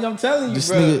 Darkchild, my nigga. I'm telling you, this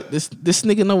bro. nigga, this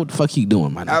nigga know what the fuck he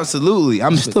doing, my nigga. Absolutely.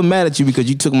 I'm still mad at you because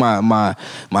you took my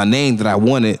name that I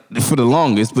wanted for the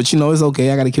longest. But you know it's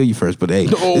okay. I got to kill you first. But hey,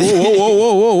 whoa.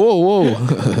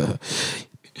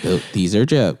 These are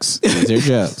jokes.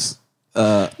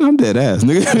 I'm dead ass,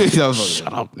 nigga.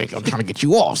 Shut up, nigga. I'm trying to get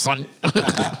you off, son.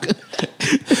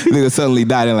 Nigga suddenly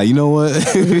died and like, you know what?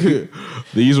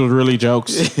 These were really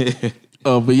jokes.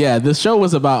 But yeah, this show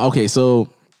was about, okay, so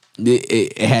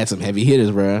it had some heavy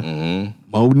hitters, bro. Mm-hmm.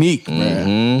 Monique,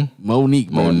 bro.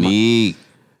 Monique.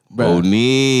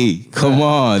 Come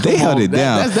on. They held it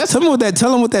down. Tell them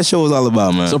what that show was all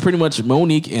about, man. So pretty much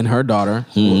Monique and her daughter,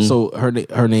 so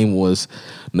her name was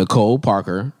Nicole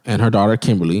Parker, and her daughter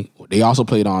Kimberly. They also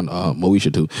played on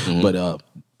Moesha too, but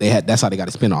that's how they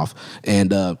got a spinoff.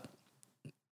 And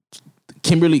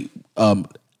Kimberly,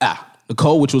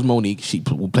 Nicole, which was Monique, she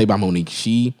played by Monique.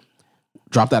 She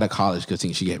dropped out of college because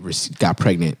she got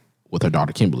pregnant with her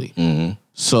daughter Kimberly. Mm-hmm.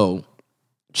 So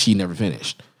she never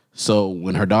finished. So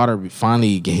when her daughter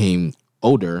finally became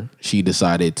older, she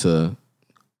decided I'm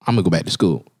gonna go back to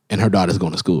school. And her daughter's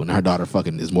going to school, and her daughter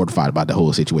fucking is mortified about the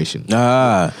whole situation.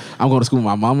 I'm going to school with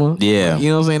my mama. Yeah. You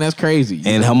know what I'm saying? That's crazy.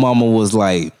 And her mama was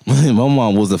like, my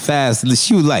mom was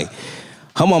she was like,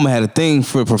 her mama had a thing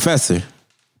for Professor.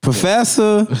 Yo,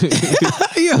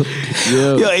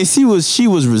 and she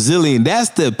was resilient. That's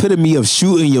the epitome of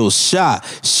shooting your shot.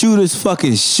 Shooters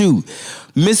fucking shoot.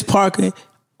 Miss Parker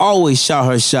always shot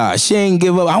her shot. She ain't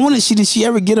give up. I wonder, did she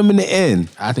ever get him in the end?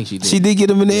 I think she did. She did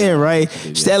get him in the end, right?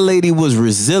 That lady was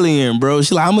resilient, bro.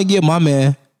 She like, I'm gonna get my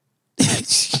man.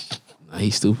 Nah,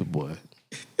 he's stupid, boy.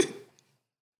 I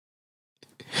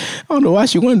don't know why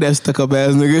she wanted that stuck up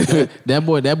ass nigga.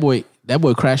 That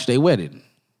boy crashed their wedding.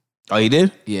 Oh, he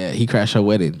did? Yeah, he crashed her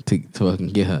wedding to fucking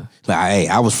get her. Like, hey,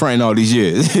 I was fronting all these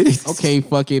years. Okay,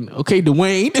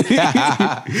 Dwayne.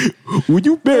 Will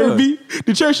you bury me?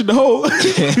 The church in the hole.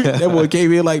 That boy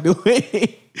came in like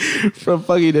Dwayne from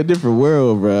fucking a different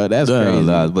world, bro. That's crazy.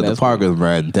 But the Parkers,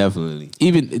 bro, definitely.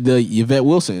 Even the Yvette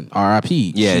Wilson,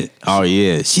 R.I.P. Yeah.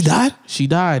 Yeah. She died? She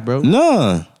died, bro.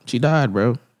 No. She died,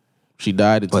 bro. She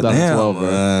died in 2012,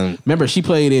 bro. Remember, she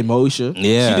played in Moesha.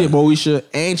 Yeah. She did Moesha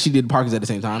and she did Parkers at the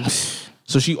same time.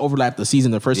 So she overlapped the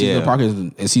first season of Parkers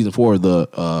and season 4 of the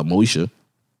Moesha.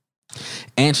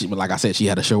 And but like I said, she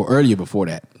had a show earlier before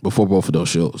both of those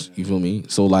shows. You feel me?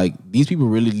 So like these people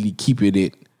really keeping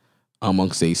it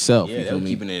amongst themselves. Yeah, you they feel were me?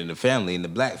 keeping it in the family, in the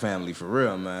black family, for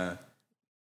real, man.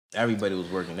 Everybody was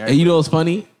working. And you know what's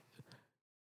funny?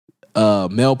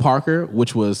 Mel Parker,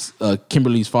 which was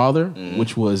Kimberly's father,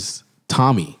 which was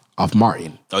Tommy off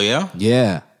Martin. Oh yeah?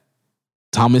 Yeah.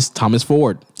 Thomas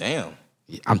Ford. Damn.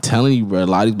 I'm telling you, bro, a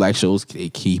lot of these black shows, they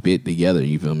keep it together.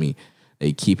 You feel me?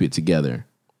 They keep it together.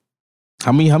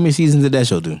 How many seasons did that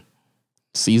show do?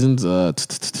 Seasons,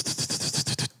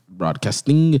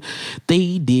 broadcasting,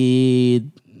 they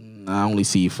did, I only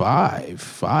see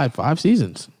five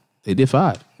seasons. They did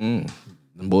 5. Them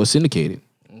boys syndicated.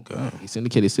 Okay. He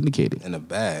syndicated. In the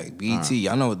bag. BET,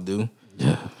 y'all know what to do.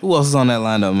 Yeah. Who else is on that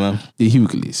lineup, man? The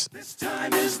Hughleys. This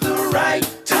time is the right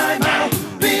time. I'll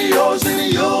be yours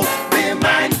and you'll be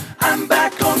mine. I'm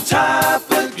back on top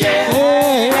again.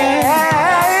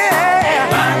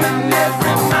 Climbing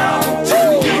every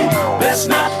mountain, you best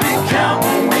not be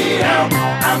counting me out.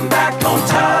 I'm back on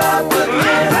top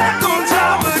again. Back on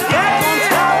top again.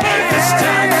 This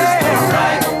time is the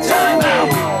right time. I'll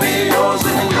be yours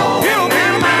and you'll be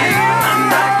mine. I'm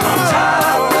back on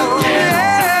top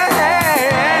again.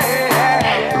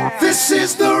 This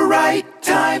is the right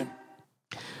time.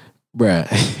 Bruh.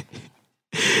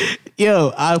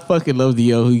 Yo, I fucking love the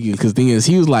Hughleys because thing is,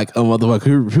 he was like a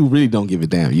motherfucker who really don't give a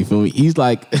damn. You feel me? He's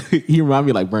like, he remind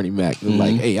me like Bernie Mac. He's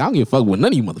like, hey, I don't give a fuck what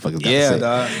none of you motherfuckers got to say.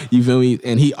 Dog. You feel me?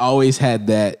 And he always had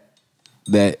that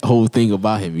whole thing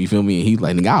about him. You feel me? And he's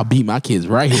like, nigga, I'll beat my kids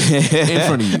right here in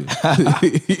front of you.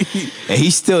 And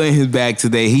he's still in his bag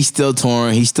today. He's still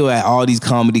touring. He's still at all these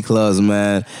comedy clubs,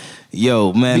 man.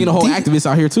 Yo, man. Being a whole activist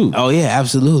out here too. Oh yeah,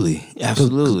 absolutely.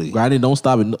 Grinding don't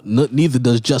stop, and neither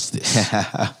does justice.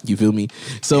 You feel me?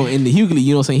 So in the Hughley,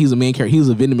 you know what I'm saying? He's a main character. He was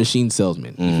a vending machine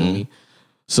salesman. You feel me?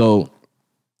 So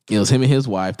it was him and his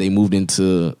wife. They moved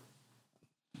into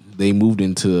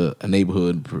a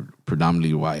neighborhood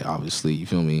predominantly white, obviously. You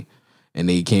feel me? And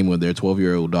they came with their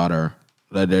 12-year-old daughter,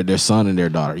 their son and their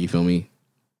daughter. You feel me?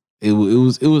 It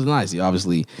was nice,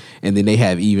 obviously. And then they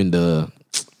have even the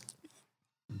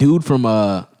dude from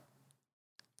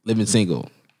Living Single,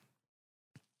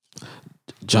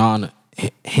 John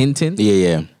Hinton.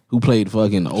 Yeah. Who played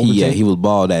fucking Overton. Yeah, he was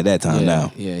bald at that time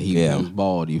now. Yeah, he was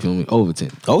bald. You feel me?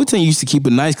 Overton used to keep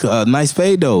a nice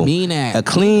fade though. Mean ass. A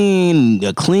clean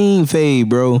fade,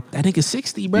 bro. That nigga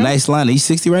 60, bro. Nice line. He's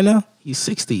 60 right now? He's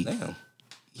 60. Damn.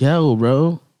 Yo,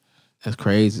 bro. That's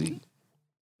crazy.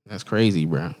 That's crazy,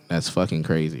 bro. That's fucking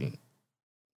crazy.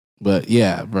 But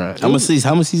yeah, bro. How much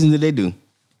seasons did they do?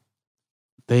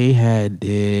 They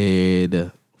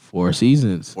did 4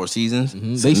 seasons. 4 seasons?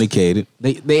 Mm-hmm. Syndicated.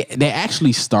 They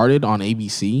actually started on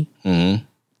ABC. Mm-hmm.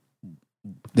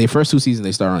 Their first 2 seasons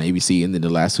they started on ABC, and then the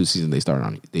last 2 seasons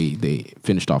they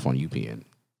finished off on UPN.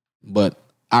 But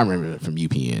I remember it from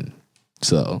UPN,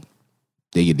 so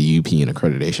they get the UPN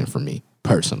accreditation from me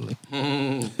personally.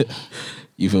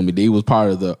 You feel me? They was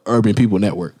part of the Urban People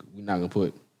Network. We're not gonna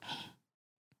put.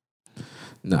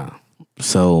 Nah.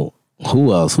 So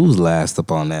who else? Who's last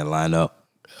up on that lineup?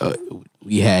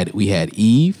 We had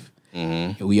Eve.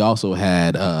 And we also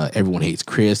had Everyone Hates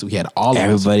Chris. We had all of us.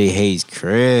 Everybody Hates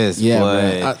Chris.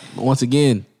 Yeah, boy. once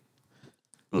again,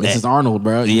 Mrs. Arnold,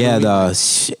 bro. Yeah,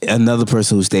 another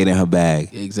person who stayed in her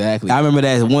bag. Exactly. I remember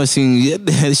that one scene.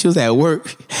 She was at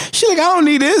work. She like, I don't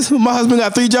need this. My husband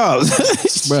got 3 jobs.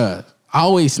 Bruh,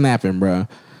 always snapping, bruh.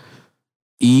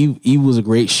 Eve was a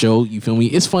great show. You feel me?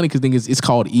 It's funny because it's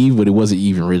called Eve, but it wasn't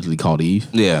even originally called Eve.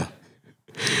 Yeah.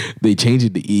 They changed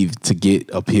it to Eve to get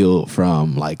appeal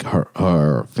from like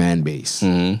her fan base.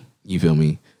 You feel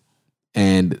me?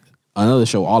 And another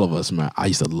show, All of Us, man. I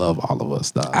used to love All of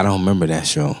Us, dog. I don't remember that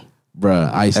show.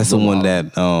 Bruh, That's the one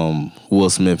that Will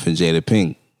Smith and Jada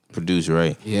Pink produced,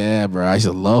 right? Yeah, bruh. I used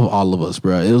to love All of Us,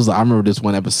 bruh. I remember this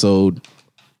one episode.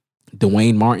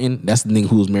 Dwayne Martin, that's the nigga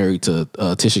who was married to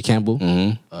Tisha Campbell.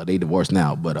 They divorced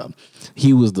now, but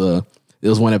there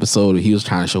was one episode where he was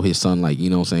trying to show his son, like, you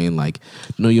know what I'm saying, like,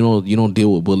 no, you don't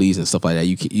deal with bullies and stuff like that.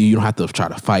 You don't have to try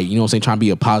to fight. You know what I'm saying? Trying to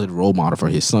be a positive role model for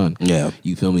his son. Yeah,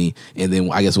 you feel me? And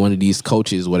then I guess one of these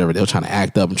coaches, whatever, they're trying to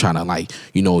act up and trying to, like,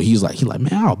 you know, he's like, man,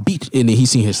 I'll beat you. And then he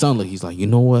seen his son, like, he's like, you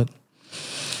know what?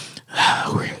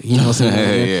 You know what I'm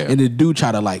saying? Yeah. And the dude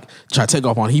try to take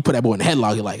off on him. He put that boy in the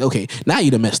headlock. You're like, okay, now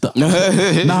you done messed up. Now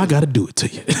I gotta do it to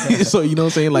you. So you know what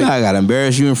I'm saying? Like, now I gotta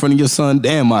embarrass you in front of your son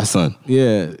and my son.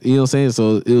 Yeah, you know what I'm saying?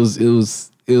 So it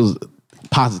was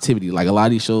positivity. Like a lot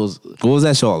of these shows. What was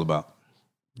that show all about?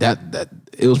 That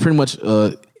it was pretty much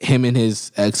him and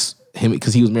his ex,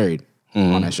 because he was married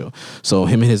on that show. So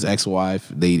him and his ex-wife,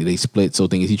 they split. So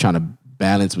thing is, he trying to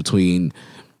balance between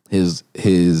his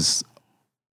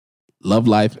love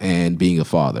life and being a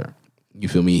father. You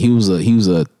feel me? He was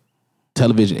a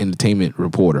television entertainment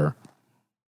reporter.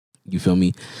 You feel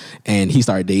me? And he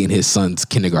started dating his son's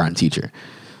kindergarten teacher.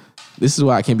 This is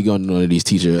why I can't be going to one of these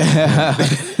teachers.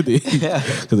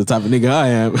 Because the type of nigga I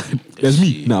am, that's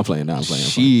me. No, I'm playing.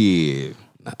 Shit.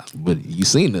 Nah, but you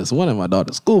seen this. One of my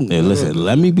daughter's school. Hey, listen,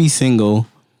 let me be single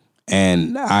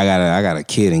and I got a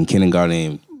kid in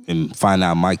kindergarten and find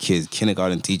out my kid's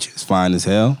kindergarten teacher is fine as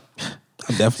hell.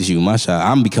 I'm definitely shooting my shot.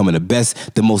 I'm becoming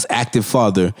the most active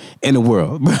father in the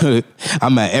world.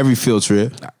 I'm at every field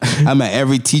trip. I'm at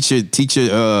every teacher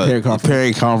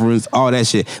parent conference, all that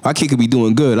shit. My kid could be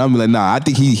doing good. I'm like, nah, I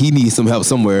think he needs some help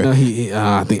somewhere. No,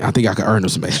 I think I could earn him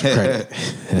some extra credit.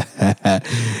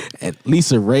 And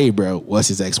Lisa Ray, bro, was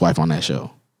his ex-wife on that show.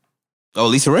 Oh,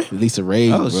 Lisa Ray? Lisa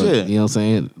Ray. Oh, bro, shit. You know what I'm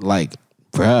saying? Like,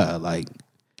 bruh, like,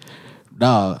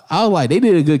 dog. I was like, they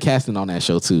did a good casting on that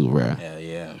show too, bruh. Yeah.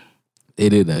 They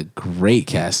did a great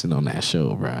casting on that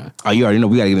show, bruh. Oh, you already know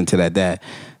we got to get into that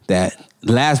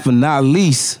last but not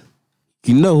least,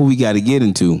 you know who we got to get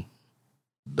into?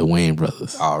 The Wayne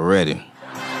brothers. Already.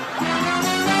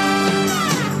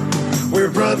 We're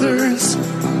brothers.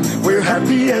 We're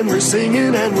happy and we're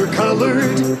singing and we're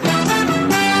colored.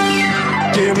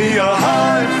 Give me a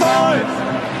high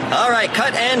five. All right,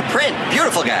 cut and print.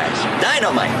 Beautiful, guys.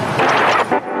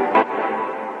 Dynamite.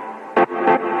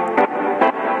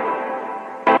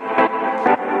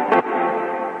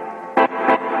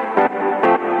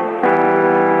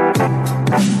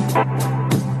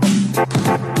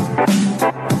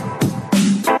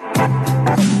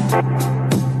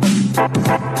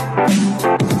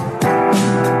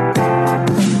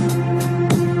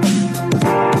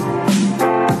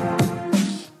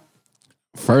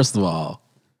 First of all,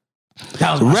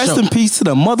 rest in peace to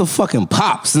the motherfucking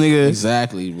Pops, nigga.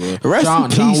 Exactly, bro. Rest in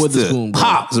peace John to Witherspoon, bro.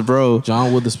 Pops, bro.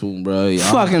 John Witherspoon, bro.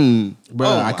 Y'all, Fucking bro,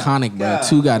 iconic, bro. God.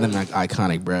 Too goddamn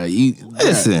iconic, bro.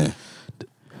 Listen,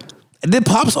 did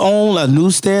Pops own a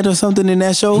newsstand or something in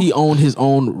that show? He owned his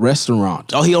own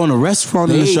restaurant. Oh, he owned a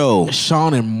restaurant in the show.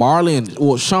 Sean and Marlon,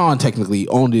 well, Sean technically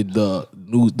owned the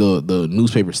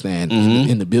newspaper stand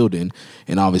in the building,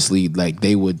 and obviously, like,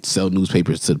 they would sell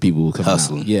newspapers to the people who come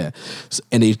Hustling. out. Yeah,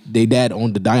 and they dad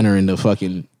owned the diner in the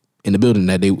building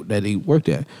that they worked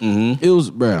at. It was,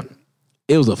 bro,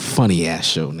 it was a funny ass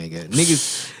show, nigga.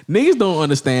 Niggas don't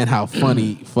understand how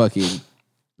funny fucking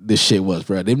this shit was,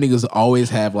 bro. Them niggas always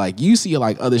have, like, you see,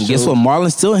 like, other shows. Guess what?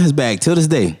 Marlon's still in his bag till this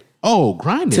day. Oh,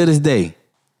 grinding to this day.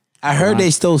 I heard they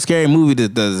stole Scary Movie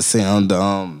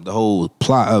the whole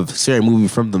plot of Scary Movie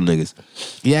from them niggas.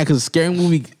 Yeah, because Scary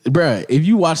Movie, bruh, if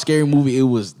you watch Scary Movie,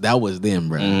 that was them,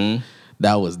 bruh.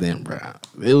 That was them, bruh.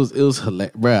 It was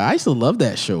hilarious, bruh. I used to love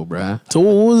that show, bruh. So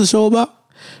what was the show about?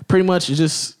 Pretty much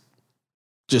just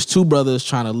two brothers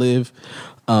trying to live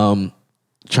in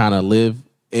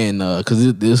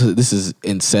because this is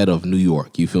instead of New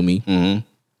York. You feel me?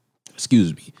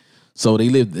 Excuse me. So they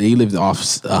lived off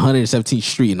 117th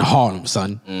Street in Harlem,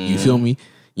 son. You feel me?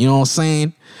 You know what I'm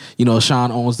saying? You know,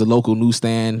 Sean owns the local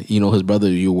newsstand. You know, his brother,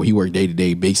 he worked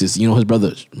day-to-day basis. You know, his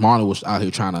brother, Marlon, was out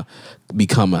here trying to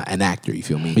become an actor, you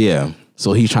feel me? Yeah.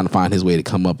 So he's trying to find his way to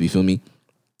come up, you feel me?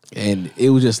 And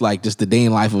it was just like the day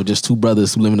in life of just two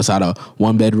brothers living inside a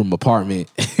one-bedroom apartment.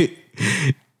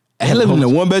 I live in a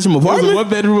one-bedroom apartment?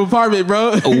 One-bedroom apartment,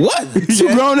 bro. What?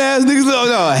 Two grown-ass niggas?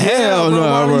 No, hell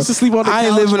no, bro. Used to sleep on the I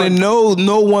ain't couch, living in no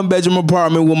one-bedroom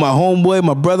apartment with my homeboy,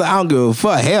 my brother. I don't give a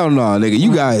fuck. Hell no, nigga.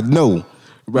 You guys, no.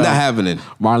 Bro, not having it.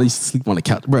 Marley used to sleep on the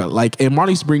couch, bro. Like, and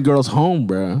Marley used to bring girls home,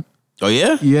 bro. Oh,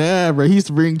 yeah? Yeah, bro. He used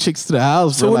to bring chicks to the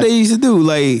house, So bro. what they used to do?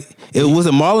 Like, it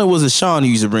wasn't Marlon, was it Sean who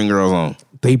used to bring girls home?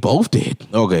 They both did.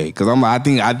 Okay, because I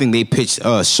think they pitched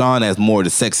Sean as more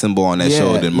the sex symbol on that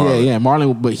show than Marlon. Yeah,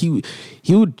 Marlon, but he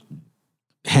would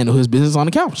handle his business on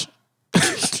the couch.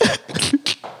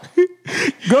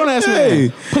 Grown ass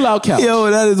man, pull out couch.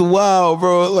 Yo, that is wild,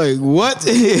 bro. Like what?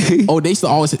 Oh, they used to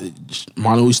always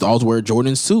Marlon used to always wear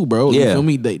Jordans too, bro. Yeah. You feel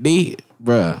me? They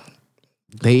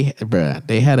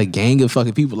had a gang of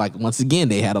fucking people. Like once again,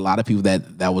 they had a lot of people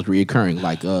that was reoccurring.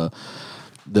 Like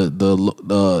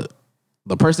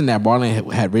the person that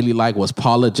Marlon had really liked was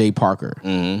Paula J. Parker.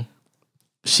 Mm-hmm.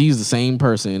 She's the same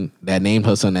person that named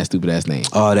her son that stupid ass name.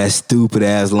 Oh, that stupid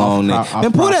ass long name.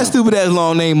 Man, pull that stupid ass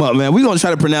long name up, man. We're gonna try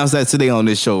to pronounce that today on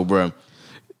this show, bro.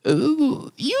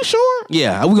 You sure?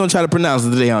 Yeah, we're gonna try to pronounce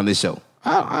it today on this show.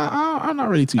 I'm not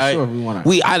really too sure if we want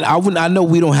to. I know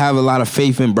we don't have a lot of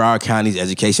faith in Broward County's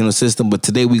educational system, but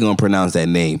today we're gonna pronounce that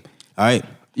name. All right.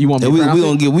 You want me to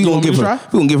we gonna give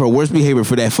her worst behavior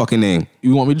for that fucking name.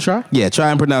 You want me to try? Yeah, try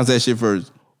and pronounce that shit first.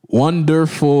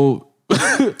 Wonderful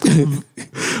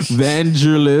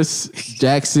Vangelis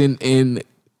Jackson in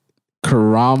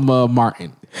Karama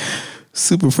Martin.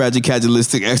 Super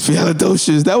fragilistic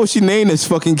expialidocious. That was she named this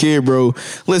fucking kid, bro.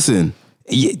 Listen,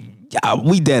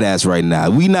 we dead ass right now.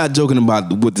 We not joking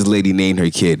about what this lady named her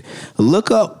kid.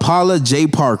 Look up Paula J.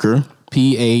 Parker.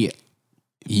 PAULA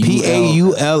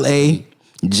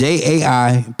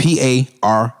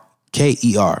JAIPARKER.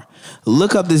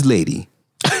 Look up this lady.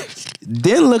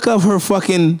 Then look up her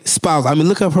fucking spouse. I mean,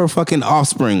 look up her fucking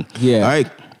offspring. Yeah. All right.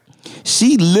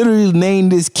 She literally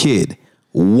named this kid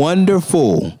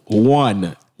Wonderful.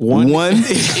 One. O-N-E.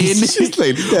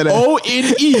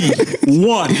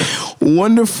 One.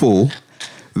 Wonderful.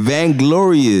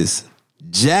 Vanglorious.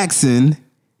 Jackson.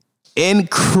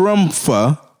 Crumma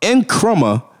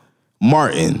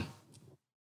Martin.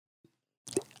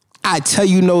 I tell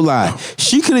you no lie.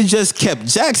 She could have just kept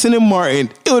Jackson and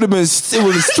Martin. It would have been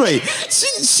straight.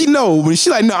 She know, but she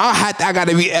like, no, I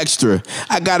gotta be extra.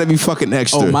 I gotta be fucking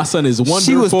extra. Oh, my son is wonderful.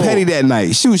 She was petty that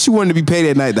night. She wanted to be petty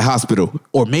that night at the hospital.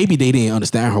 Or maybe they didn't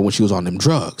understand her when she was on them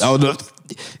drugs. Oh, no.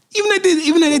 Even if they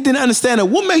didn't understand her,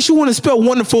 what makes you want to spell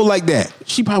wonderful like that?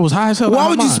 She probably was high as hell. Why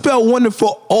would you spell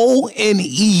wonderful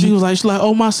O-N-E? She was like,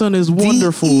 oh, my son is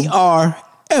wonderful.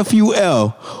 D-E-R-F-U-L.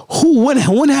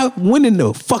 When in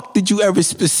the fuck did you ever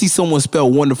see someone spell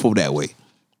wonderful that way?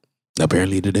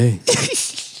 Apparently today.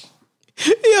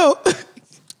 Yo,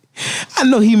 I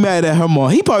know he mad at her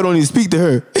mom. He probably don't even speak to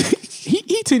her.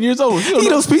 He 10 years old. He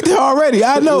don't speak to her already.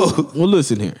 I know. Well,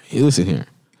 listen here.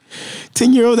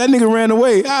 10-year-old, that nigga ran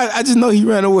away. I just know he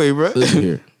ran away, bro. Listen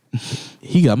here.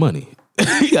 He got money.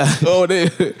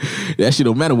 That shit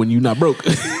don't matter when you not broke.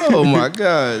 Oh my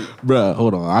God. Bruh,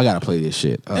 hold on. I gotta play this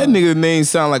shit. That nigga's name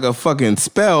sound like a fucking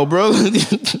spell, bro.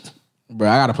 Bruh,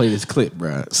 I gotta play this clip,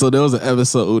 bruh. So there was an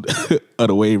episode of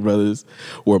the Wayne Brothers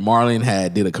where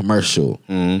Marlon did a commercial.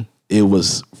 Mm-hmm. It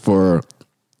was for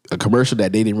a commercial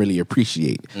that they didn't really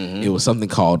appreciate. Mm-hmm. It was something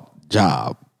called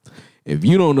Job. If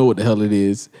you don't know what the hell it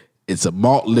is, it's a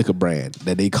malt liquor brand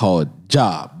that they call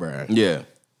Job, bruh. Yeah.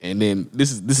 And then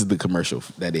this is the commercial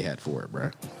that they had for it,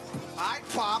 bruh. All right,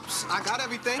 Pops, I got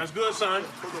everything. That's good, son.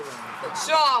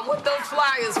 Sean, what those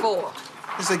flyers for?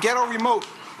 It's a ghetto remote.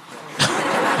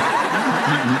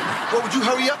 Well, would you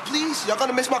hurry up, please? Y'all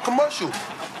gonna miss my commercial.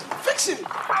 Fix it.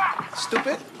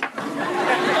 Stupid.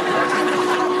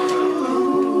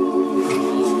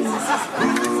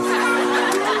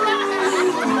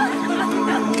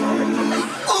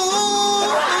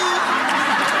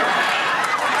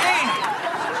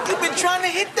 Trying to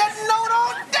hit that note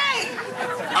all day.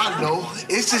 I know.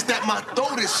 It's just that my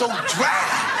throat is so dry.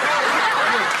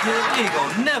 Look, kid, you ain't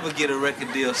gonna never get a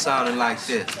record deal sounding like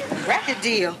this. Record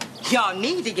deal? Y'all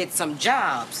need to get some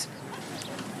jobs.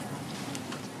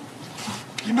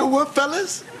 You know what,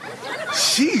 fellas?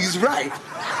 She's right.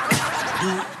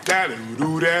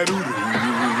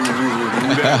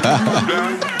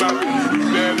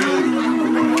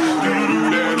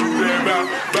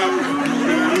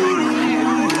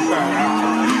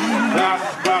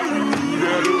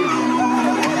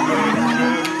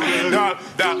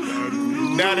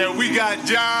 got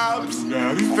jobs.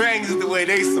 Things the way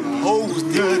they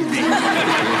supposed to be.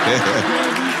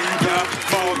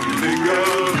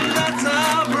 That's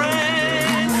our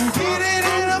brand. Get it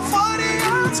in a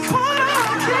 40-ounce corner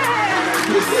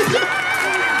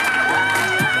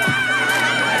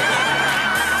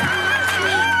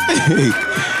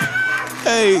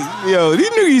Hey, yo, these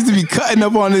niggas used to be cutting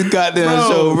up on this goddamn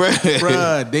show, bro.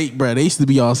 They used to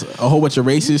be on a whole bunch of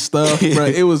racist stuff, bro.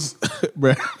 It was,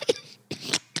 bro.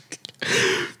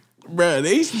 Bro,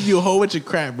 they used to do a whole bunch of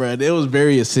crap, bro. It was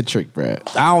very eccentric, bro.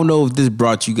 I don't know if this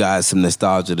brought you guys some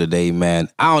nostalgia today, man.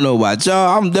 I don't know about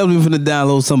y'all. I'm definitely finna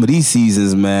download some of these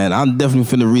seasons, man. I'm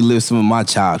definitely finna relive some of my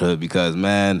childhood because,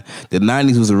 man, the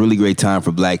 90s was a really great time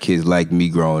for black kids like me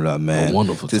growing up, man. A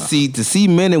wonderful time. To see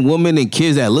men and women and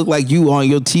kids that look like you on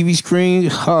your TV screen,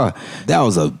 that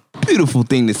was a beautiful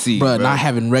thing to see, bro. Not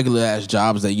having regular ass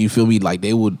jobs that you feel me like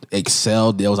they would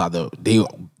excel.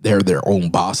 They're their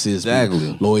own bosses,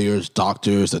 exactly. Lawyers,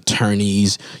 doctors,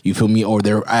 attorneys. You feel me? Or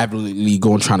they're actively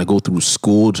trying to go through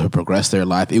school to progress their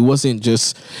life. It wasn't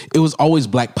just. It was always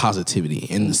black positivity,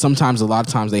 and sometimes, a lot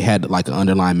of times, they had like an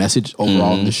underlying message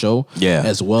overall in the show. Yeah,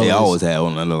 as well. They always had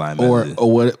an underlying message.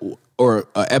 Or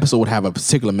an episode would have a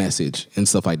particular message and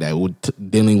stuff like that,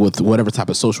 dealing with whatever type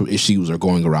of social issues are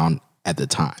going around at the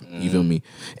time. You feel me?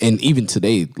 And even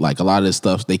today, like a lot of this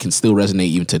stuff, they can still resonate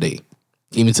even today,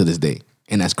 even to this day.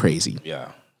 And that's crazy.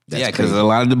 Yeah. Because a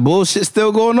lot of the bullshit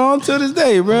still going on to this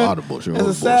day, bro. A lot of bullshit. That's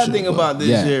a sad thing about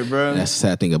this shit, bro. That's the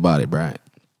sad thing about it, bro.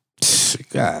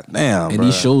 God damn, and bro.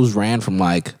 these shows ran from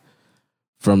the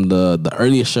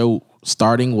earliest show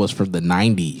starting was from the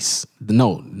 90s.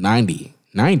 No, 90.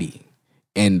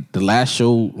 And the last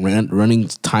show running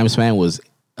time span was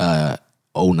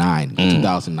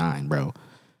 2009, bro.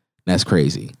 That's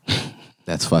crazy.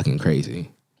 That's fucking crazy.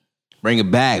 Bring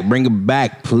it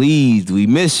back, please. We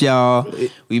miss y'all. Please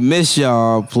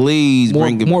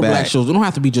bring it back. More black shows. They don't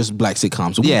have to be just black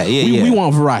sitcoms. We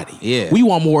want variety. Yeah. We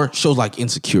want more shows like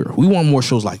Insecure. We want more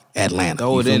shows like Atlanta.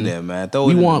 Throw it in there, man.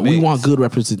 We want good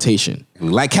representation.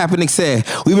 Like Kaepernick said,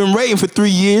 we've been waiting for 3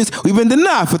 years. We've been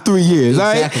denied for 3 years.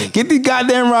 Exactly. All right, get these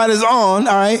goddamn writers on.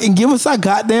 All right, and give us our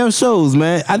goddamn shows,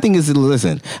 man. I think it's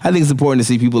important to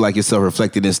see people like yourself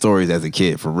reflected in stories as a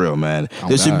kid, for real, man.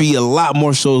 There should be a lot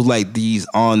more shows like these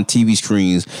on TV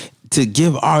screens to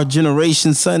give our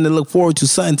generation something to look forward to,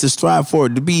 something to strive for,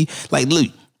 to be like,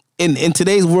 look. In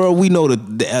today's world, we know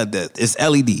that it's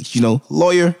LEDs,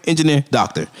 lawyer, engineer,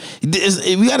 doctor.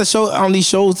 We got to show on these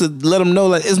shows to let them know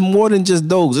that it's more than just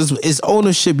those. It's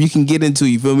ownership you can get into.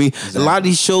 You feel me? Exactly. A lot of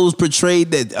these shows portrayed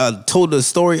that told the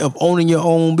story of owning your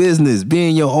own business,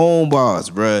 being your own boss,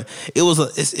 bruh.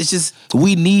 It's just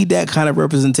we need that kind of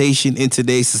representation in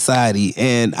today's society,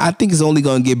 and I think it's only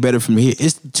gonna get better from here.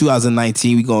 It's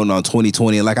 2019, we going on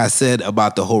 2020, and like I said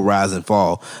about the whole rise and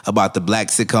fall, about the black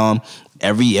sitcom.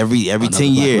 Every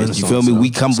 10 years, you feel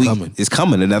me? It's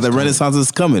coming. Another renaissance is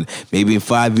coming. Maybe in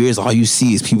 5 years, all you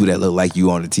see is people that look like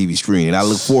you on the TV screen. And I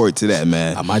look forward to that,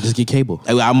 man. I might just get cable.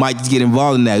 I might just get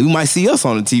involved in that. You might see us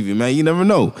on the TV, man. You never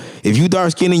know. If you dark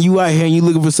skinned and you out here and you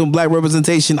looking for some black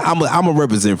representation, I'm a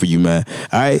represent for you, man.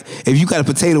 All right? If you got a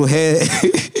potato head,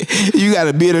 you got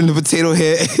a beard in the potato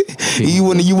head, you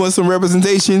want some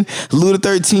representation, Luda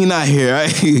 13 out here, all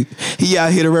right? He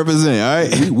out here to represent, all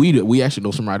right? We actually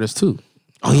know some writers, too.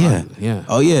 Oh yeah.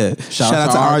 Shout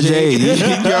out to RJ.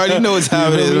 You already know what's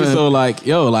happening. So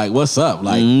what's up?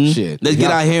 Shit. Let's get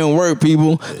out here and work,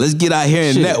 people. Let's get out here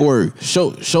and network.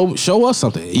 Show us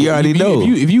something. You already know.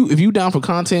 If you down for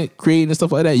content creating and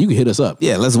stuff like that, you can hit us up.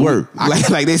 Yeah, let's work.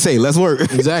 Like they say, let's work.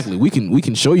 Exactly. We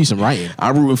can show you some writing.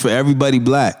 I'm rooting for everybody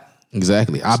black.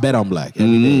 Exactly. I bet on black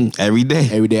every day.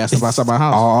 Every day I step outside my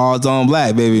house. All odds on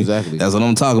black, baby. Exactly. That's what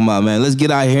I'm talking about, man. Let's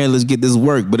get out here and let's get this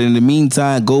work. But in the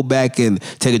meantime, go back and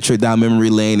take a trip down memory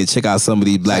lane and check out some of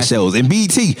these black shows. And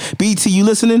BT, you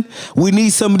listening? We need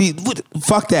some of these.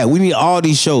 Fuck that. We need all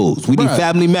these shows. We need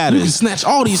Family Matters. We can snatch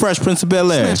all these. Fresh Prince of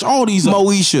Bel-Air. Snatch all these.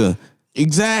 Moesha.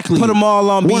 Exactly. Put them all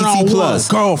on BT Plus.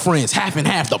 Girlfriends, half and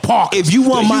half. The park. If you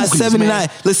want my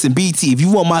 $7.99, listen, BT. If you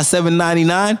want my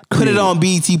 $7.99, put it on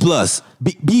BT Plus.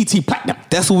 BT Platinum.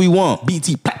 That's what we want.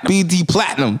 BT Platinum. BT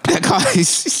Platinum. That car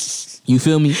is. You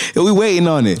feel me? We waiting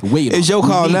on it. It's your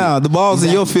call now. The ball's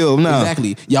in your field now.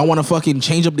 Exactly. Y'all want to fucking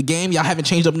change up the game? Y'all haven't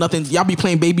changed up nothing. Y'all be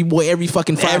playing Baby Boy every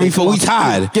fucking Friday. We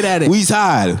tired. Get at it. We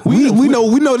tired. We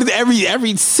know that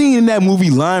every scene in that movie,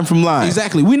 line from line.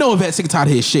 Exactly. We know Yvette sick and tired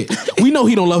of his shit. We know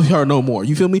he don't love her no more.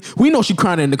 You feel me? We know she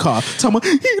crying in the car. Talking about,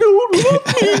 he don't love me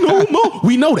no more.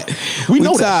 We know that. We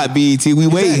know tired, BET. We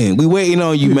waiting. We waiting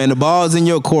on you, man. The ball's in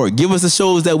your court. Give us the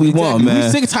shows that we want, man. We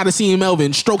sick and tired of seeing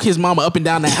Melvin stroke his mama up and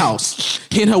down the house.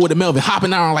 hitting her with the Melvin,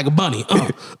 hopping down like a bunny.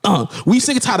 We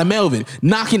sick and tired of Melvin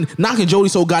knocking Jody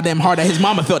so goddamn hard that his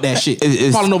mama felt that shit,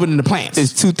 falling over in the plants.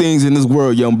 It's two things in this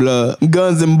world, young blood: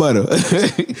 guns and butter.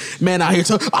 Man out here,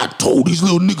 I told these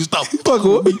little niggas stop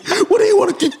fucking with me. What do you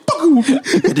want to keep fucking with me?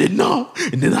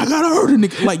 And then I gotta hurt a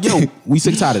nigga. Like, yo, we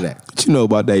sick and tired of that. What you know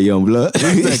about that, young blood?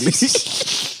 Exactly.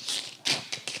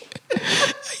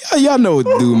 Y'all know what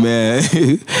to do, man.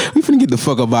 We finna get the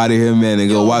fuck up out of here, man, and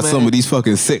go watch some of these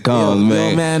fucking sitcoms, man.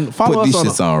 Yo, man, follow Put us these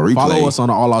shits on replay. Follow us on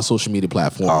all our social media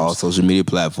platforms. All social media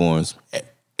platforms.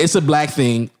 It's a black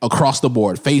thing across the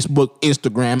board. Facebook,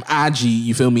 Instagram, IG,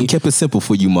 you feel me? Kept it simple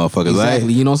for you motherfuckers, exactly,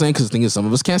 right? You know what I'm saying? Because the thing is, some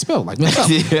of us can't spell, like myself.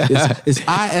 Yeah. It's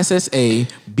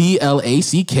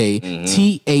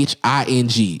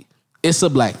ISSABLACKTHING. It's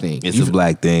a black thing. It's a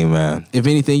black thing, man. If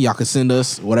anything, y'all can send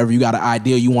us whatever you got an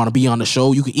idea you want to be on the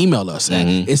show. You can email us at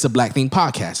It's a Black Thing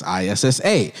Podcast,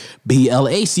 ISSABLACKTHING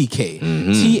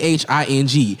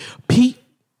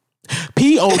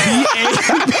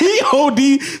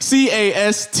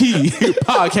PODCAST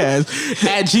podcast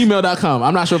at gmail.com.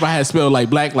 I'm not sure if I had spelled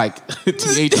like black like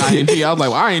THING. I was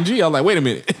like, well, ING. I was like, wait a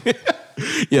minute.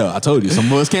 Yo, I told you, some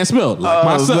of us can't spell like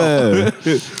myself.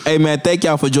 Man. Hey man, thank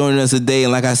y'all for joining us today.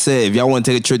 And like I said, if y'all want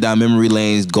to take a trip down memory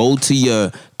lanes, go to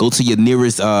your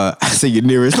nearest I say your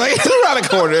nearest, like around the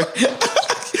corner.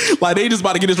 Like they just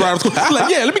about to get this right off the corner. Like,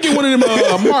 yeah, let me get one of them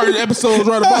Martin episodes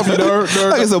right above me.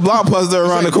 Like it's a blockbuster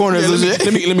around the corner. Yeah,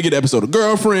 let me get the episode of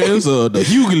Girlfriends, the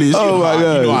Huglies. Oh my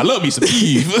God. You know, I love me some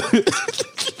Eve.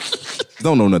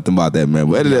 Don't know nothing about that, man.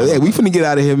 But hey, we finna get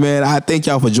out of here, man. I thank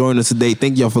y'all for joining us today.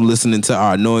 Thank y'all for listening to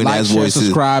our annoying ass voices.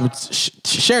 Subscribe,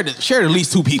 share at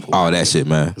least 2 people. All that shit,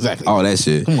 man. Exactly. All that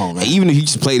shit. Come on, man. And even if you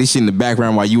just play this shit in the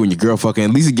background while you and your girl fucking,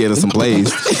 at least it get us some plays.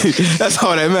 That's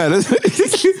all that matters.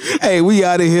 Hey, we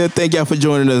out of here. Thank y'all for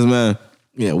joining us, man.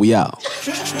 Yeah, we out.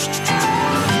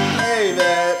 Hey,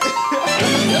 man.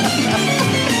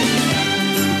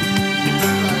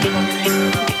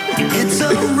 It's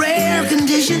a rare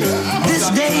condition this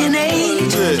day and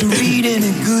age to read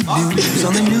any good news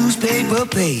on the newspaper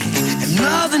page. And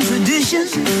love and tradition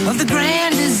of the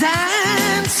grand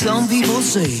design, some people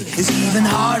say, is even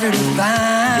harder to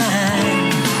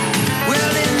find.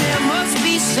 Well, then there must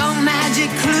be some magic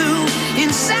clue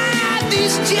inside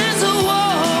these gentle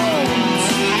walls.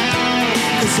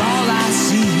 'Cause all I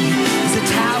see is a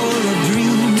tower of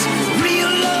dreams, real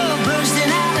love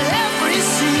bursting out of every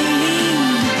scene.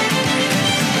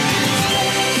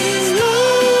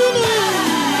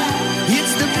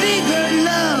 It's the bigger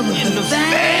love of the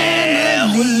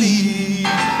family.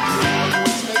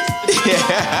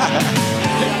 Yeah.